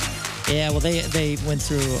parking lot? Yeah, well, they went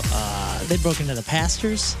through. They broke into the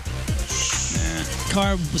pastor's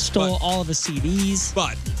car, stole all of his CDs.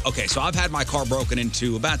 But okay, so I've had my car broken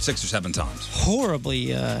into about 6 or 7 times.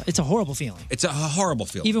 Horribly, it's a horrible feeling. It's a horrible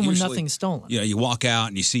feeling. Even when Usually, nothing's stolen. You know, you walk out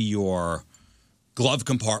and you see your glove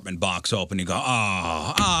compartment box open. You go,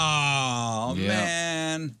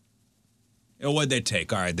 man. You know, what'd they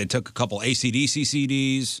take? All right, they took a couple AC/DC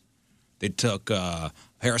CDs. They took a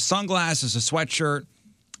pair of sunglasses, a sweatshirt,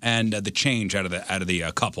 and the change out of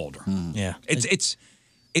the cup holder. Yeah, it's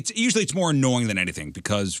usually it's more annoying than anything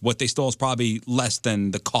because what they stole is probably less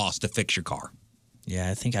than the cost to fix your car. Yeah,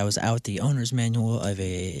 I think I was out the owner's manual of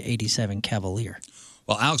a '87 Cavalier.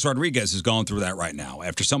 Well, Alex Rodriguez is going through that right now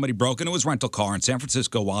after somebody broke into his rental car in San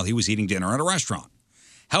Francisco while he was eating dinner at a restaurant.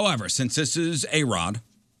 However, since this is A-Rod,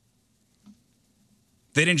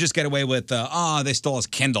 they didn't just get away with, they stole his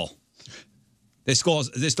Kindle. They stole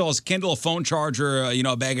his Kindle, a phone charger,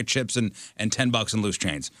 a bag of chips, and $10 in loose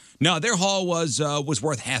change. No, their haul was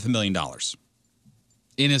worth $500,000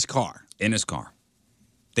 in his car. In his car,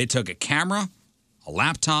 they took a camera, a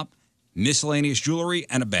laptop, miscellaneous jewelry,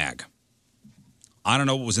 and a bag. I don't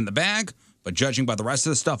know what was in the bag, but judging by the rest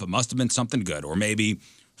of the stuff, it must have been something good, or maybe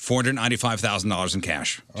 $495,000 in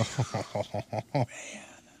cash. Oh, man.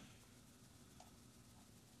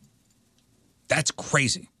 That's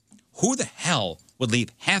crazy. Who the hell would leave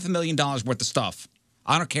 $500,000 worth of stuff?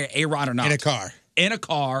 I don't care, A-Rod or not. In a car. In a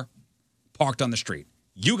car, parked on the street.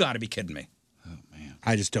 You got to be kidding me.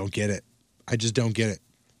 I just don't get it.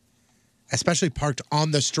 Especially parked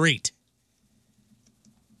on the street.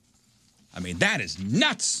 I mean, that is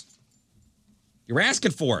nuts. You're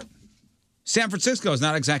asking for it. San Francisco is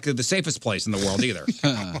not exactly the safest place in the world either.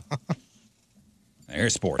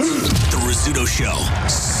 Here's sports. The Rizzuto Show.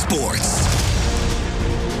 Sports.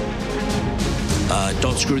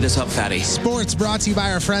 Don't screw this up, fatty. Sports brought to you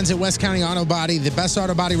by our friends at West County Auto Body, the best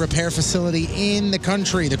auto body repair facility in the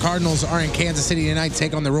country. The Cardinals are in Kansas City tonight to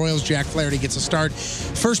take on the Royals. Jack Flaherty gets a start.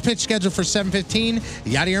 First pitch scheduled for 7:15.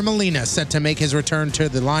 Yadier Molina set to make his return to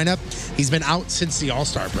the lineup. He's been out since the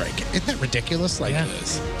All-Star break. Isn't that ridiculous?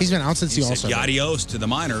 He's been out since the All-Star break. Yadios to the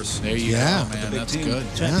minors. There you go, man. That's good.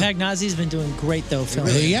 Pagnazzi's been doing great, though, Phil.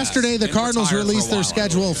 Yesterday, the Cardinals released their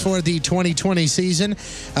schedule for the 2020 season.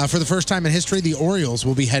 For the first time in history, the Orioles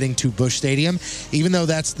will be heading to Busch Stadium. Even though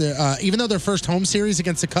their first home series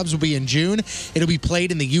against the Cubs will be in June, it'll be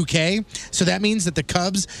played in the UK. So that means that the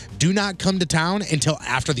Cubs do not come to town until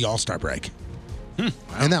after the All-Star break.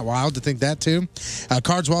 Isn't that wild to think that, too?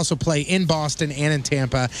 Cards will also play in Boston and in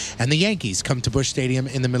Tampa, and the Yankees come to Busch Stadium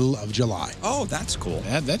in the middle of July. Oh, that's cool.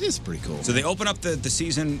 That is pretty cool. So they open up the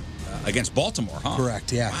season against Baltimore, huh?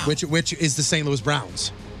 Correct, yeah. Wow. Which is the St. Louis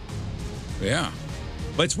Browns. Yeah.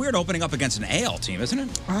 But it's weird opening up against an AL team, isn't it?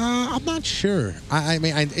 I'm not sure. I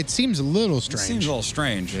mean, it seems a little strange. It seems a little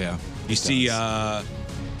strange. Yeah. You see the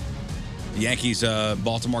Yankees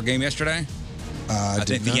Baltimore game yesterday? I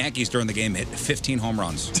think the Yankees during the game hit 15 home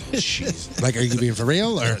runs. Jeez. Like, are you being for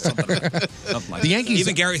real? Or? Something like The Yankees.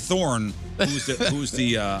 Even Gary Thorne, who's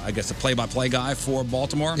the I guess the play-by-play guy for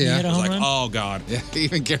Baltimore, Yeah. was like, oh god. Yeah,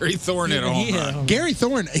 even Gary Thorne hit a home run. Gary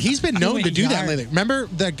Thorne, he's been known to do that lately. Remember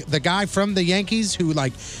the guy from the Yankees who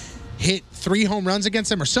hit 3 home runs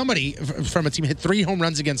against him, or somebody from a team hit 3 home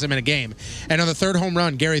runs against him in a game, and on the 3rd home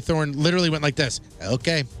run, Gary Thorne literally went like this.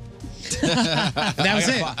 Okay. That was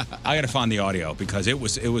it. I got to find the audio because it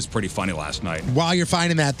was pretty funny last night. While you're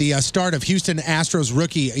finding that, the start of Houston Astros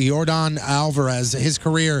rookie Yordan Alvarez, his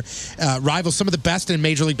career rivals some of the best in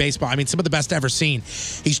Major League Baseball. I mean, some of the best ever seen.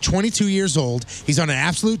 He's 22 years old. He's on an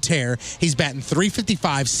absolute tear. He's batting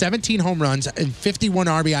 .355, 17 home runs, and 51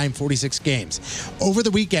 RBI in 46 games. Over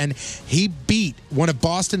the weekend, he beat one of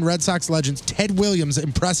Boston Red Sox legends, Ted Williams'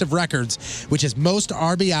 impressive records, which is most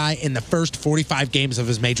RBI in the first 45 games of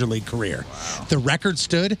his Major League career. Wow. The record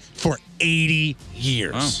stood for 80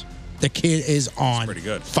 years. Wow. The kid is on pretty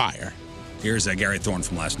good. Fire. Here's Gary Thorne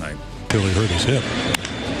from last night. Really hurt his hip. Way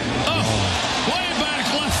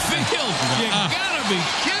back left field. You gotta be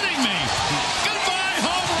kidding me. Goodbye,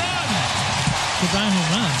 home run. Goodbye, home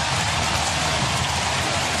run.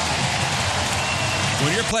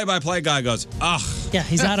 When your play-by-play guy goes, ugh. Yeah,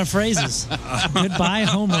 he's out of phrases. Goodbye,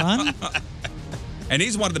 home run. And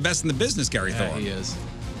he's one of the best in the business, Gary Thorne. He is.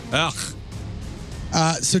 Ugh.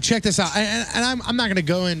 So check this out, and I'm not going to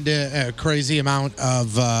go into a crazy amount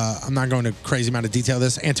of detail.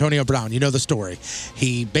 This Antonio Brown, you know the story.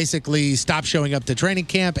 He basically stopped showing up to training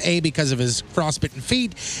camp, A, because of his frostbitten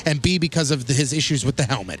feet, and B, because of his issues with the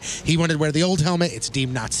helmet. He wanted to wear the old helmet. It's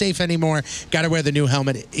deemed not safe anymore. Got to wear the new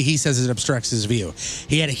helmet. He says it obstructs his view.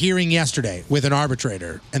 He had a hearing yesterday with an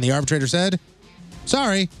arbitrator, and the arbitrator said,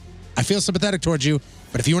 "Sorry, I feel sympathetic towards you,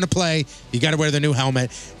 but if you want to play, you got to wear the new helmet."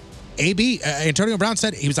 Antonio Brown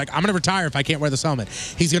said, he was like, I'm going to retire if I can't wear this helmet.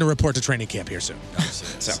 He's going to report to training camp here soon.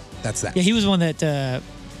 So that's that. Yeah, he was one that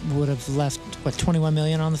would have left, $21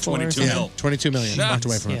 million on the floor? 22 million. Walked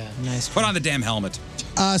away from it. Yeah, nice. Put on the damn helmet.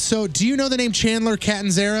 So do you know the name Chandler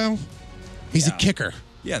Catanzaro? He's a kicker.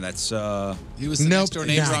 Yeah, that's... He was the next door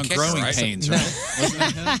neighbor on Growing Pains,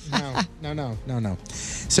 right? No.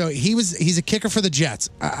 So he's a kicker for the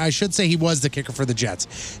Jets. I should say he was the kicker for the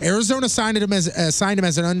Jets. Arizona signed him as an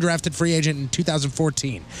undrafted free agent in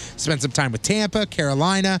 2014. Spent some time with Tampa,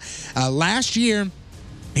 Carolina. Last year,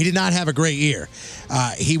 he did not have a great year.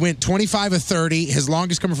 He went 25 of 30. His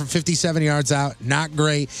longest coming from 57 yards out. Not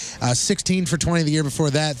great. 16 for 20 the year before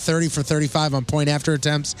that. 30 for 35 on point after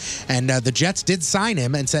attempts. And the Jets did sign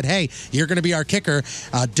him and said, hey, you're going to be our kicker.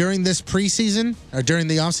 During this preseason, or during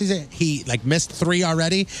the offseason, he missed 3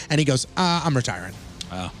 already. And he goes, I'm retiring.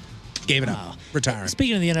 Gave it up. Retiring.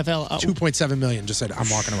 Speaking of the NFL. $2.7 million. Just said, I'm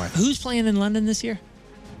walking away. Who's playing in London this year?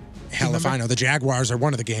 Hell if I know. The Jaguars are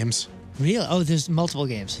one of the games. Really? Oh, there's multiple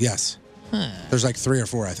games. Yes. Huh. There's 3 or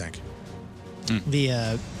 4, I think.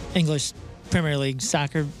 The English Premier League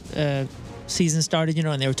soccer season started,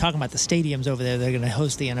 and they were talking about the stadiums over there. They're going to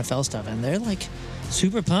host the NFL stuff, and they're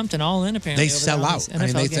super pumped and all in. Apparently, they sell out.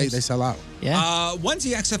 They sell out. Yeah. When's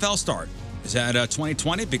the XFL start? Is that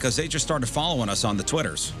 2020? Because they just started following us on the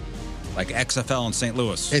Twitters, like XFL in St.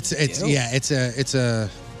 Louis. It's a.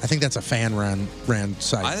 I think that's a fan ran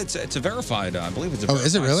site. It's a verified. I believe it's a Oh, verified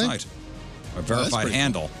is it really? site. A verified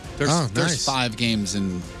handle. There's 5 games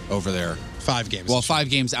over there. 5 games. Well, 5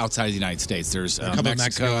 games outside of the United States. There's a couple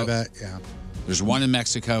Mexico, I bet. Yeah. There's 1 in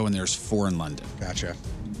Mexico and there's 4 in London. Gotcha.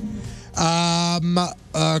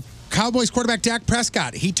 Cowboys quarterback Dak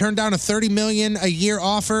Prescott, he turned down a $30 million a year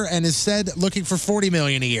offer and is said looking for $40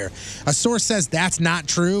 million a year. A source says that's not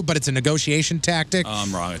true, but it's a negotiation tactic.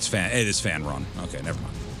 I'm wrong. It is fan run. Okay, never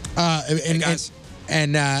mind. Hey guys.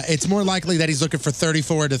 And it's more likely that he's looking for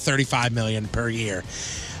 $34 to $35 million per year.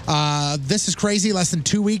 This is crazy. Less than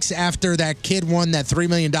 2 weeks after that kid won that $3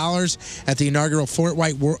 million at the inaugural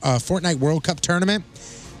Fortnite World Cup tournament,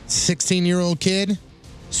 16-year-old kid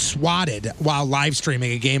swatted while live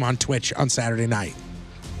streaming a game on Twitch on Saturday night.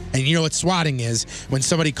 And you know what swatting is? When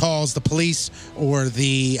somebody calls the police or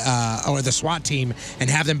the SWAT team and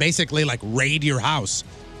have them basically raid your house.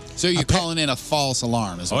 So you're calling in a false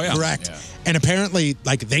alarm, is what? Correct. Yeah. And apparently,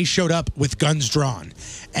 they showed up with guns drawn.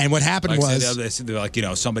 And what happened was,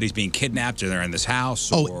 they're somebody's being kidnapped, or they're in this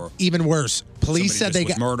house. Or even worse. Police said they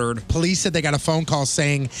got murdered. Police said they got a phone call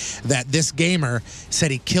saying that this gamer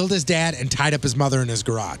said he killed his dad and tied up his mother in his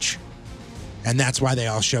garage, and that's why they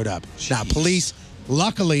all showed up. Jeez. Now, police.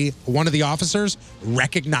 Luckily, one of the officers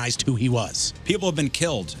recognized who he was. People have been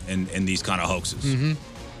killed in these kind of hoaxes. Mm-hmm.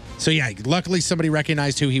 So, yeah, luckily somebody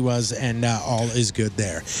recognized who he was, and all is good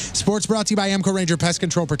there. Sports brought to you by Emco Ranger Pest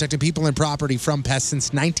Control, protecting people and property from pests since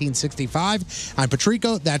 1965. I'm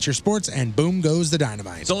Patrico, that's your sports, and boom goes the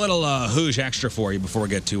dynamite. It's a little Hooge extra for you before we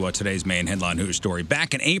get to today's main headline Hooge story.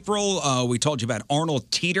 Back in April, we told you about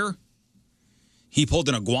Arnold Teeter. He pulled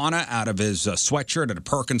an iguana out of his sweatshirt at a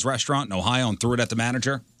Perkins restaurant in Ohio and threw it at the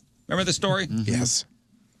manager. Remember the story? Mm-hmm. Yes.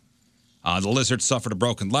 The lizard suffered a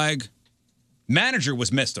broken leg. Manager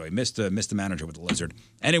was missed, though. He missed the manager with the lizard.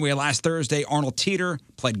 Anyway, last Thursday, Arnold Teeter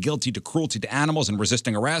pled guilty to cruelty to animals and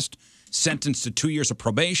resisting arrest, sentenced to 2 years of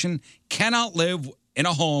probation, cannot live in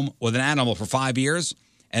a home with an animal for 5 years,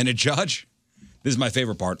 and a judge, this is my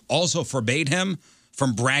favorite part, also forbade him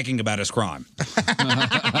from bragging about his crime.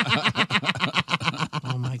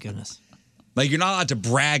 Oh, my goodness. You're not allowed to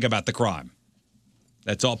brag about the crime.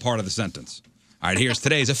 That's all part of the sentence. All right, here's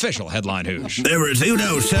today's official headline Hoosh. The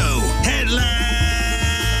Rizzuto Show headline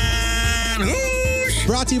Hoosh.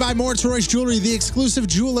 Brought to you by Moritz Royce Jewelry, the exclusive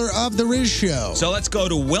jeweler of the Riz Show. So let's go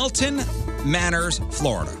to Wilton Manors,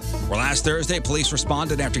 Florida, where last Thursday police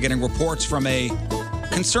responded after getting reports from a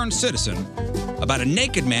concerned citizen about a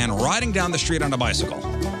naked man riding down the street on a bicycle.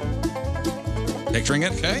 Picturing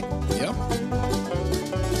it? Okay. Yep.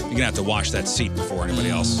 You're going to have to wash that seat before anybody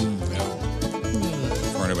else.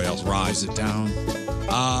 Before anybody else rides it down.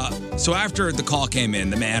 So after the call came in,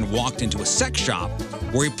 the man walked into a sex shop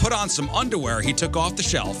where he put on some underwear he took off the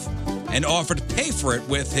shelf and offered to pay for it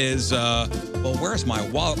with his, well, where's my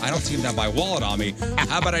wallet? I don't seem to have my wallet on me.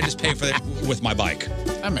 How about I just pay for it with my bike?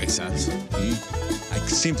 That makes sense. I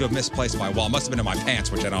seem to have misplaced my wallet. Must have been in my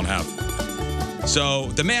pants, which I don't have. So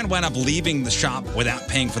the man wound up leaving the shop without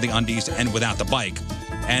paying for the undies and without the bike.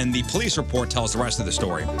 And the police report tells the rest of the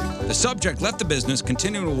story. The subject left the business,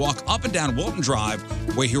 continuing to walk up and down Wilton Drive,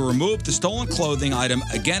 where he removed the stolen clothing item,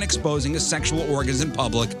 again exposing his sexual organs in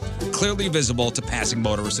public, clearly visible to passing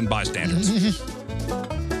motorists and bystanders.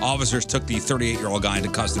 Officers took the 38-year-old guy into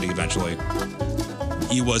custody eventually.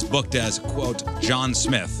 He was booked as, quote, John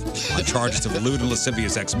Smith, on charges of lewd and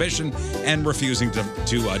lascivious exhibition and refusing to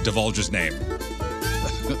divulge his name.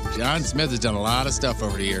 John Smith has done a lot of stuff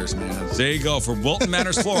over the years, man. There you go. From Wilton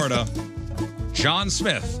Manors, Florida, John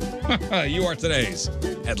Smith. You are today's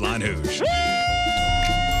Headline Hoosh.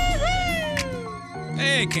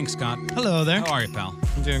 Hey, King Scott. Hello there. How are you, pal?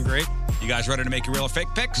 I'm doing great. You guys ready to make your real or fake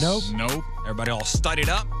picks? Nope. Nope. Everybody all studied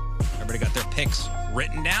up? Everybody got their picks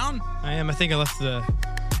written down? I am. I think I left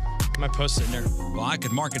my post-it in there. Well, I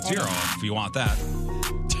could mark it 0 if you want that.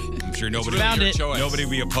 I'm sure nobody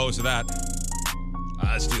will be opposed to that.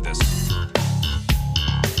 Let's do this.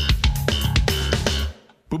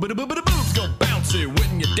 Boobs go bouncy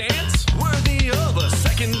when you dance, worthy of a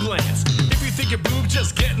second glance. If you think your boob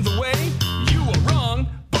just get in the way, you are wrong.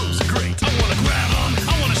 Boobs are great. I wanna grab them,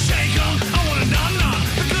 I wanna shake them, I wanna nom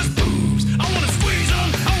because boobs. I wanna squeeze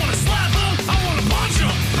them, I wanna slap them, I wanna punch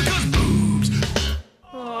them because boobs.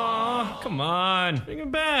 Aw, come on, bring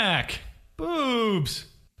them back. Boobs.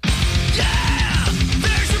 Yeah,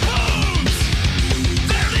 there's your boobs.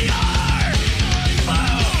 There they are.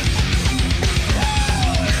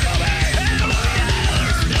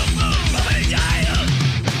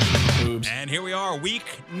 And here we are, week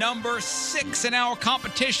number 6 in our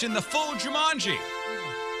competition, the full Jumanji.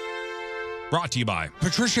 Brought to you by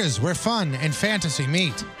Patricia's, where fun and fantasy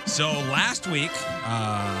meet. So last week,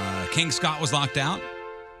 King Scott was locked out.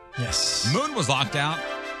 Yes. Moon was locked out.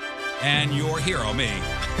 And your hero, me.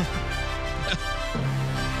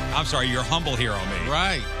 I'm sorry, your humble hero, me.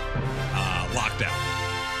 Right. Locked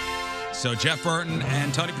out. So Jeff Burton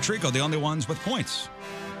and Tony Patrico, the only ones with points.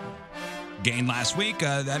 Gained last week.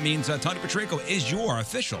 That means Tony Patrico is your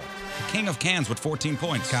official king of cans with 14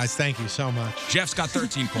 points. Guys, thank you so much. Jeff's got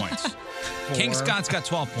 13 points. King Scott's got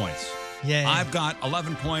 12 points. Yeah. I've got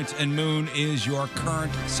 11 points, and Moon is your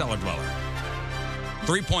current cellar dweller.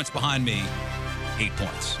 3 points behind me, 8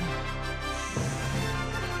 points.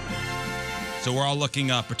 So we're all looking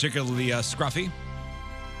particularly scruffy.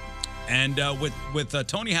 And with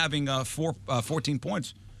Tony having 14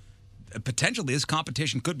 points, potentially this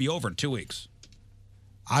competition could be over in 2 weeks.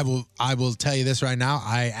 I will tell you this right now.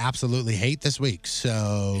 I absolutely hate this week.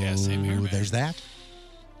 So yeah, same here, man. There's that.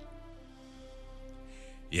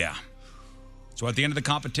 Yeah. So at the end of the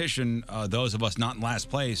competition, those of us not in last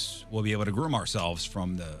place will be able to groom ourselves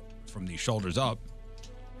from the shoulders up,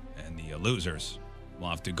 and the losers will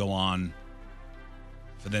have to go on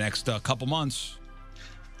for the next couple months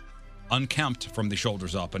unkempt from the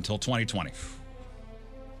shoulders up until 2020.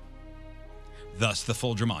 Thus, the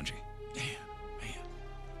full Jumanji. Damn, man.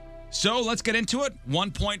 So let's get into it.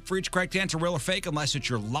 1 point for each correct answer, real or fake, unless it's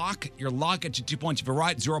your lock. Your lock gets you 2 points if you're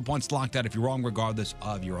right, 0 points locked out if you're wrong, regardless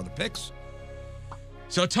of your other picks.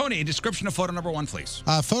 So, Tony, a description of photo number 1, please.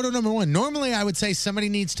 Photo number 1. Normally, I would say somebody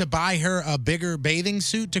needs to buy her a bigger bathing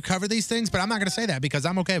suit to cover these things, but I'm not going to say that because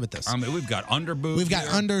I'm okay with this. I mean, we've got under boobs. We've got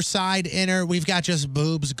underside, inner. We've got just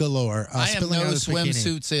boobs galore. I am spilling no out of this bikini.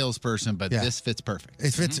 swimsuit salesperson, but Yeah. this fits perfect.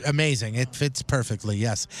 It fits amazing. It fits perfectly,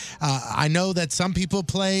 yes. I know that some people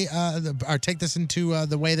play or take this into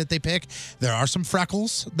the way that they pick. There are some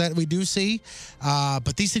freckles that we do see,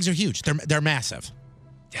 but these things are huge. They're massive.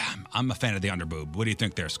 Yeah, I'm a fan of the underboob. What do you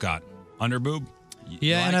think there, Scott? Underboob?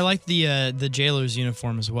 Yeah, and I like the jailer's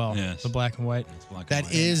uniform as well. Yes. The black and white. That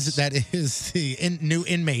is the new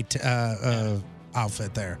inmate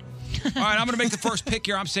outfit there. All right, I'm going to make the first pick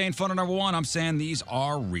here. I'm saying photo number 1. I'm saying these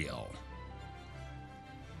are real.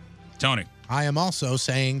 Tony. I am also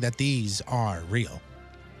saying that these are real.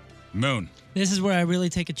 Moon. This is where I really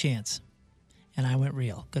take a chance. And I went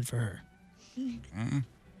real. Good for her. Okay.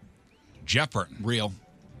 Jeff Burton. Real.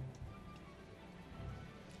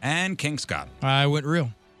 And King Scott. I went real.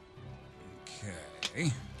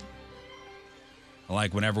 Okay. I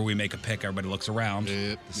like whenever we make a pick, everybody looks around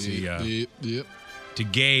to see, to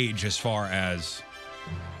gauge as far as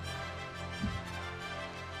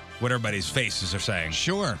what everybody's faces are saying.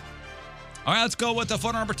 Sure. All right, let's go with the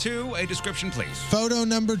photo number 2. A description, please. Photo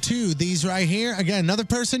number 2. These right here. Again, another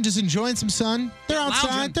person just enjoying some sun. They're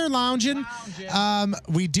outside. They're lounging.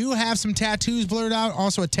 We do have some tattoos blurred out.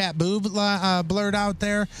 Also a tat boob blurred out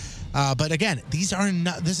there. But again, this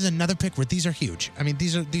is another pick where these are huge. I mean,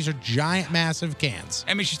 these are giant, massive cans.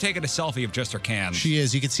 I mean, she's taking a selfie of just her cans. She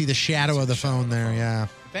is. You can see the shadow of the phone there. Yeah.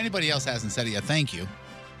 If anybody else hasn't said it yet, thank you.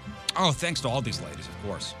 Oh, thanks to all these ladies, of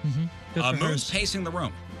course. Moon's pacing the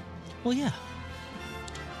room. Well, yeah.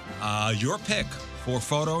 Your pick for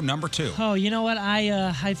photo number 2. Oh, you know what?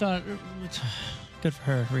 I thought good for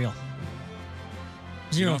her. Real.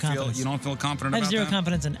 Zero confidence. You don't feel confident I about have zero that?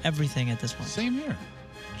 confidence in everything at this point. Same here.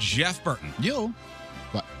 Jeff Burton. Yo.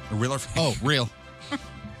 What? Real or fake? Oh, real.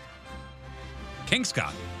 King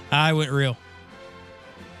Scott. I went real.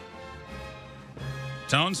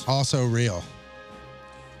 Tones? Also real.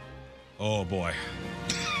 Oh, boy.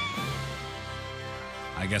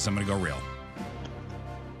 I guess I'm going to go real.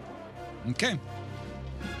 Okay.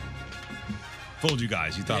 Fooled you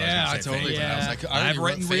guys. You thought I was going to say totally fake. did. I was like, I I've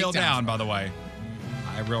already written wrote real fake down, by the way.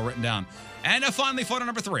 I have real written down. And finally, photo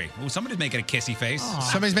number 3. Ooh, somebody's making a kissy face.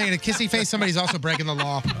 Somebody's making a kissy face. Somebody's also breaking the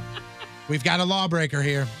law. We've got a lawbreaker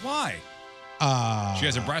here. Why? She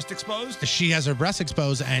has her breast exposed? She has her breast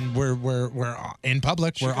exposed, and we're in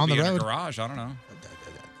public. She We're could on the be in a road. garage. I don't know.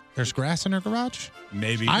 There's grass in her garage.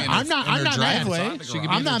 Maybe. I'm not mad.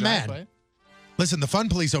 I'm not mad. Listen, the fun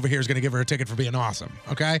police over here is going to give her a ticket for being awesome.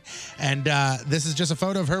 Okay, and this is just a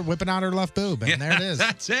photo of her whipping out her left boob, and there it is.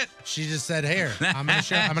 That's it. She just said, "Here, I'm going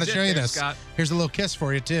to show you this. Scott. Here's a little kiss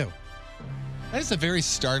for you too." That is a very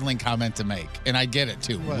startling comment to make, and I get it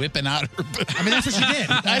too. Whipping out her boob. I mean, that's what she did.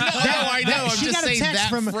 I know. I'm she just got a saying text that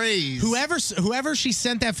from phrase. Whoever she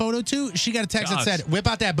sent that photo to. She got a text that said, "Whip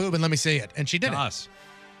out that boob and let me see it," and she did it. Us.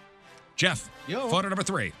 Jeff, photo number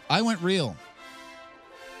 3. I went real.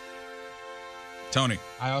 Tony.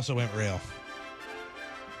 I also went real.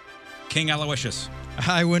 King Aloysius.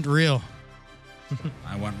 I went real.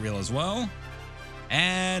 I went real as well.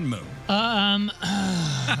 And Moon.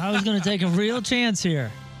 I was going to take a real chance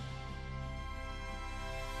here.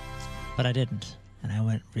 But I didn't. And I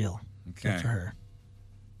went real. Okay. Good for her.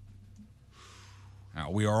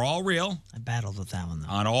 Now, we are all real. I battled with that one, though.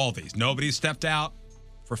 On all these. Nobody stepped out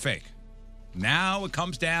for fake. Now it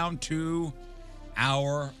comes down to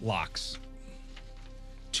our locks.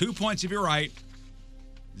 2 points if you're right.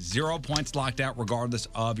 0 points locked out regardless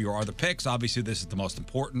of your other picks. Obviously, this is the most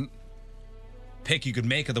important pick you could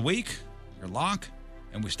make of the week. Your lock.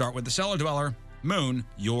 And we start with the cellar dweller. Moon,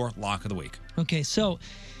 your lock of the week. Okay, so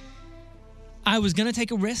I was going to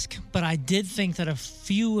take a risk, but I did think that a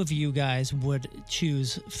few of you guys would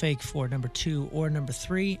choose fake for number 2 or number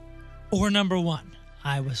 3 or number 1.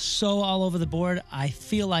 I was so all over the board. I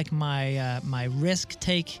feel like my risk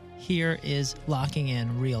take here is locking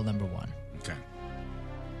in real number 1. Okay.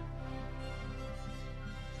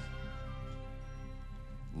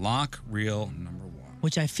 Lock real number 1.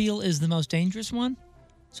 Which I feel is the most dangerous one.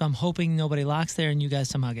 So I'm hoping nobody locks there and you guys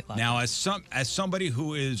somehow get locked. Now, as somebody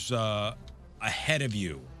who is ahead of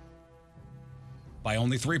you by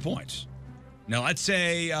only 3 points. Now, let's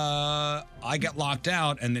say I get locked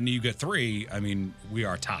out and then you get 3. I mean, we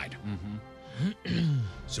are tied.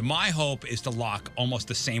 So my hope is to lock almost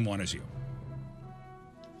the same one as you.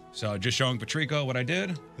 So just showing Patrico what I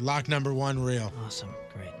did. Lock number 1 real. Awesome.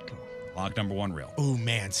 Great. Cool. Lock number 1 real. Oh,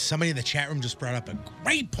 man. Somebody in the chat room just brought up a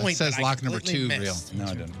great point. It says that I lock number completely 2 missed. real.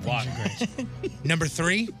 No, I didn't. Lock. Number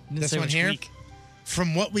 3, this say one which here. week.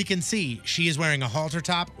 From what we can see, she is wearing a halter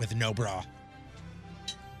top with no bra.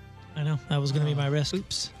 I know. That was going to be my risk.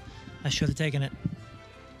 Oops. I should have taken it.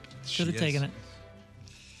 Should have She taken is. it.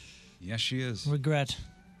 Yes, she is. Regret.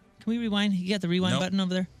 Can we rewind? You got the rewind Nope. button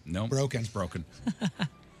over there? Nope. Broken. It's broken.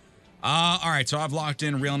 All right, so I've locked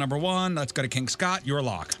in real number 1. Let's go to King Scott. Your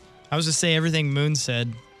lock. I was to say everything Moon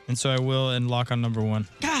said, and so I will and lock on number 1.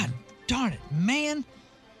 God darn it, man.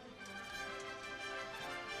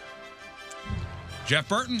 Jeff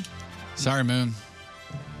Burton. Sorry, Moon.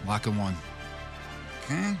 Locking 1.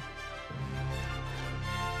 Okay.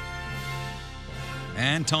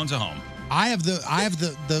 And Tones at home. I have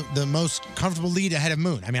the most comfortable lead ahead of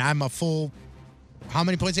Moon. I mean, I'm a full. How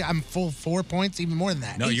many points? I'm full 4 points, even more than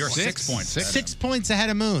that. No, you're 6 points. 6 points ahead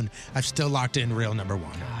of Moon. I've still locked in real number 1.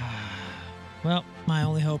 Well, my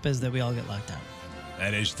only hope is that we all get locked out.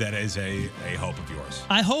 That is a hope of yours.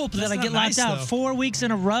 I hope That's that I not get nice, locked out though. 4 weeks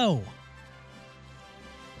in a row.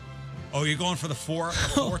 Oh, you're going for the four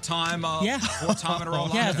time Yeah. 4 time in a row?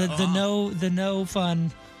 Yeah, lock? the no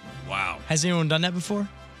fun. Wow. Has anyone done that before?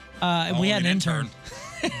 We had an intern.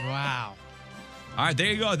 Wow. All right, there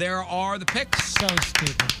you go. There are the picks. So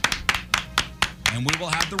stupid. And we will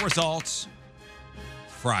have the results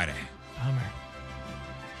Friday.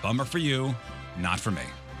 Bummer for you, not for me.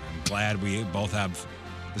 I'm glad we both have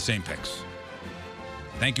the same picks.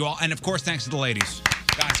 Thank you all. And, of course, thanks to the ladies.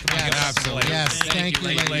 Guys, come on, give it up for the ladies. Yes, thank you,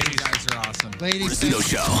 ladies. You guys are awesome. Ladies, Rizzuto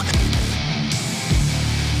Show.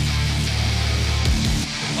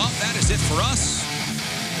 Well, that is it for us.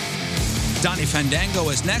 Donnie Fandango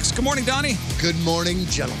is next. Good morning, Donnie. Good morning,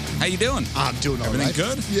 gentlemen. How you doing? I'm doing all right.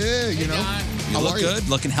 Everything good? Yeah, you know. You How look are good,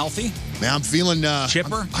 looking healthy. Man, I'm feeling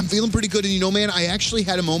chipper. I'm feeling pretty good, and you know, man, I actually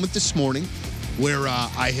had a moment this morning where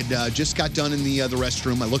I had just got done in the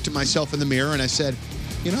restroom. I looked at myself in the mirror and I said,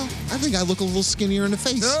 you know, I think I look a little skinnier in the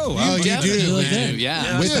face. Oh, you do. You look good.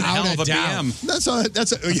 Yeah. Without hell of a doubt. BM.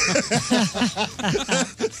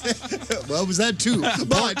 Well, it was that too.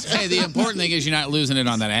 But hey, the important thing is you're not losing it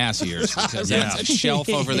on that ass of yours, because that's a shelf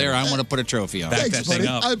over there. I want to put a trophy on. Thanks, buddy.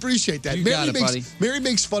 I appreciate that. You got it, buddy. Mary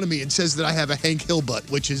makes fun of me and says that I have a Hank Hill butt,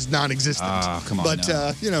 which is non-existent. Oh, come on. But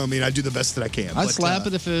you know, I mean, I do the best that I can. I'd slap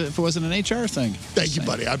it if it wasn't an HR thing. Thank you,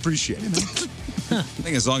 buddy. I appreciate it. I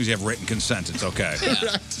think as long as you have written consent, it's okay.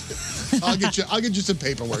 I'll get you some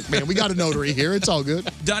paperwork, man. We got a notary here. It's all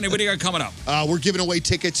good. Donnie, what do you got coming up? We're giving away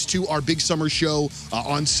tickets to our big summer show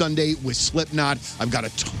on Sunday with Slipknot. I've got a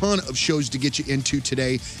ton of shows to get you into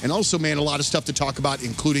today. And also, man, a lot of stuff to talk about,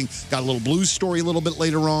 including got a little blues story a little bit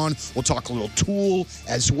later on. We'll talk a little Tool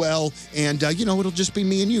as well. And, you know, it'll just be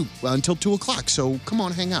me and you until 2 o'clock. So come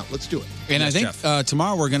on, hang out. Let's do it. And I think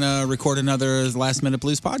tomorrow we're going to record another Last Minute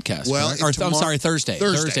Blues podcast. Well, I'm sorry, Thursday.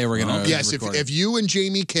 Thursday we're going to Yes, record if you and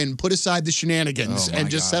Jamie can put aside the shenanigans and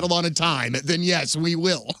just settle on a time, then yes, we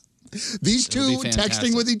will. These two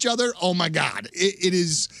texting with each other, oh my God, it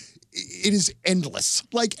is endless,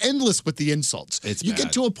 like endless with the insults. You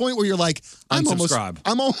get to a point where you're like, I'm almost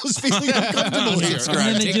feeling uncomfortable here. And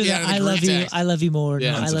then they do that, I love you more.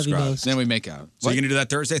 Yeah, no, I love you most. Then we make out. So you're going to do that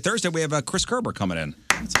Thursday? Thursday, we have Chris Kerber coming in.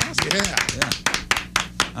 That's awesome. Yeah.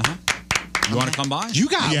 Uh-huh. You want to come by? You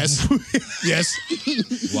got yes.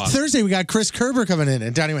 Wow. Thursday we got Chris Kerber coming in,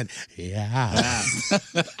 and Donnie went, yeah.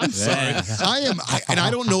 I'm sorry. And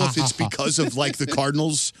I don't know if it's because of like the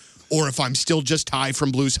Cardinals or if I'm still just high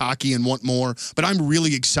from blues hockey and want more, but I'm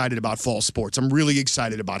really excited about fall sports. I'm really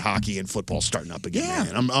excited about hockey and football starting up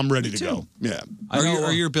again, man. I'm ready to go. Yeah.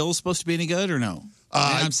 Are your Bills supposed to be any good or no?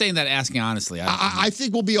 I'm saying that asking honestly. I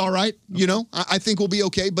think we'll be all right. You know, I think we'll be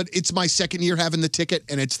okay, but it's my second year having the ticket,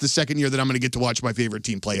 and it's the second year that I'm going to get to watch my favorite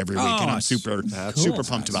team play every week, and I'm super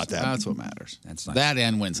pumped about that. That's what matters. That's nice. That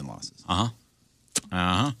and wins and losses. Blog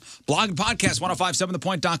and podcast,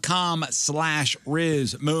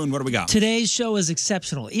 1057thepoint.com/Riz Moon. What do we got? Today's show is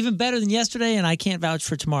exceptional, even better than yesterday, and I can't vouch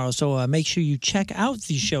for tomorrow. So make sure you check out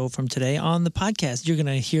the show from today on the podcast. You're going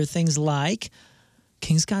to hear things like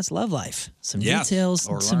King Scott's love life. Some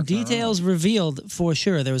details revealed for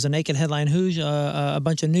sure. There was a naked headline, a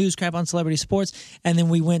bunch of news crap on celebrity sports, and then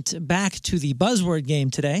we went back to the buzzword game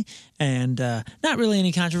today, and not really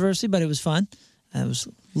any controversy, but it was fun. It was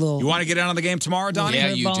a little. You want to get in on the game tomorrow, Donnie? Yeah,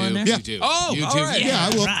 you do. Yeah. You do. Oh, you all do. right. Yeah, I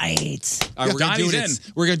will. Right. We're going to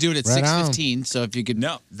do it at 6:15. So if you could,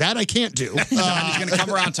 that I can't do. Donnie's going to come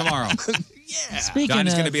around tomorrow.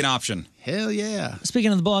 Donnie's going to be an option. Hell yeah.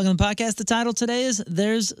 Speaking of the blog and the podcast, the title today is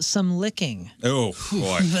 "There's Some Licking." Oh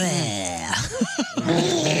boy.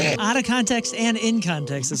 Out of context and in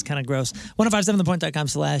context is kind of gross.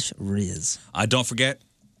 1057thepoint.com/Riz. Don't forget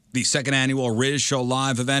the second annual Riz Show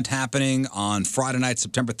Live event happening on Friday night,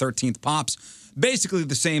 September 13th. Pops. Basically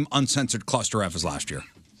the same uncensored cluster F as last year.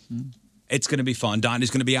 It's going to be fun.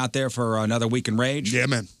 Donnie's going to be out there for another week in Rage. Yeah,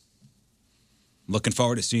 man. Looking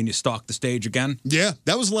forward to seeing you stalk the stage again. Yeah,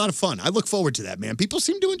 that was a lot of fun. I look forward to that, man. People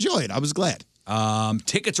seem to enjoy it. I was glad.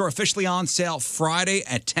 Tickets are officially on sale Friday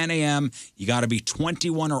at 10 a.m. You got to be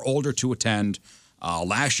 21 or older to attend.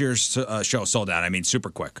 Last year's show sold out. I mean, super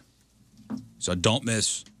quick. So don't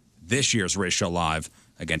miss this year's Riz Show Live.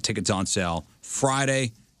 Again, tickets on sale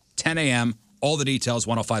Friday, 10 a.m. All the details,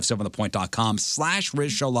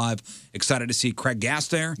 1057thepoint.com/Riz Show Live. Excited to see Craig Gass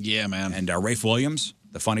there. Yeah, man. And Rafe Williams,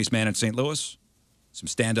 the funniest man in St. Louis. Some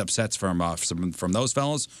stand-up sets from those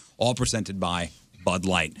fellas, all presented by Bud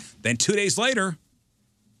Light. Then 2 days later,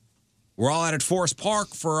 we're all out at Forest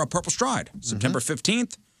Park for Purple Stride, September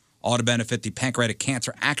 15th, all to benefit the Pancreatic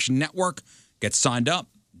Cancer Action Network. Get signed up,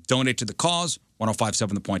 donate to the cause,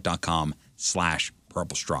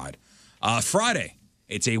 1057thepoint.com/Purple Stride. Friday,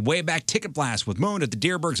 it's a way-back ticket blast with Moon at the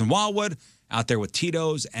Deerbergs in Wildwood, out there with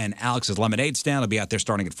Tito's and Alex's Lemonade Stand. I'll be out there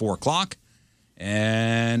starting at 4 o'clock.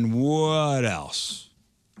 And what else?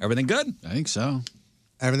 Everything good? I think so.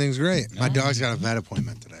 Everything's great. My dog's got a vet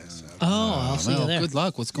appointment today. So. I'll see you there. Good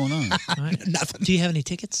luck. What's going on? Nothing. Do you have any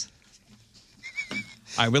tickets?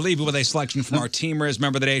 All right, we'll leave you with a selection from our Team Riz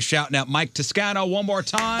Member of the Day, shouting out Mike Toscano one more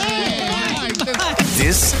time.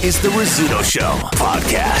 This is the Rizzuto Show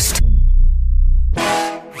podcast.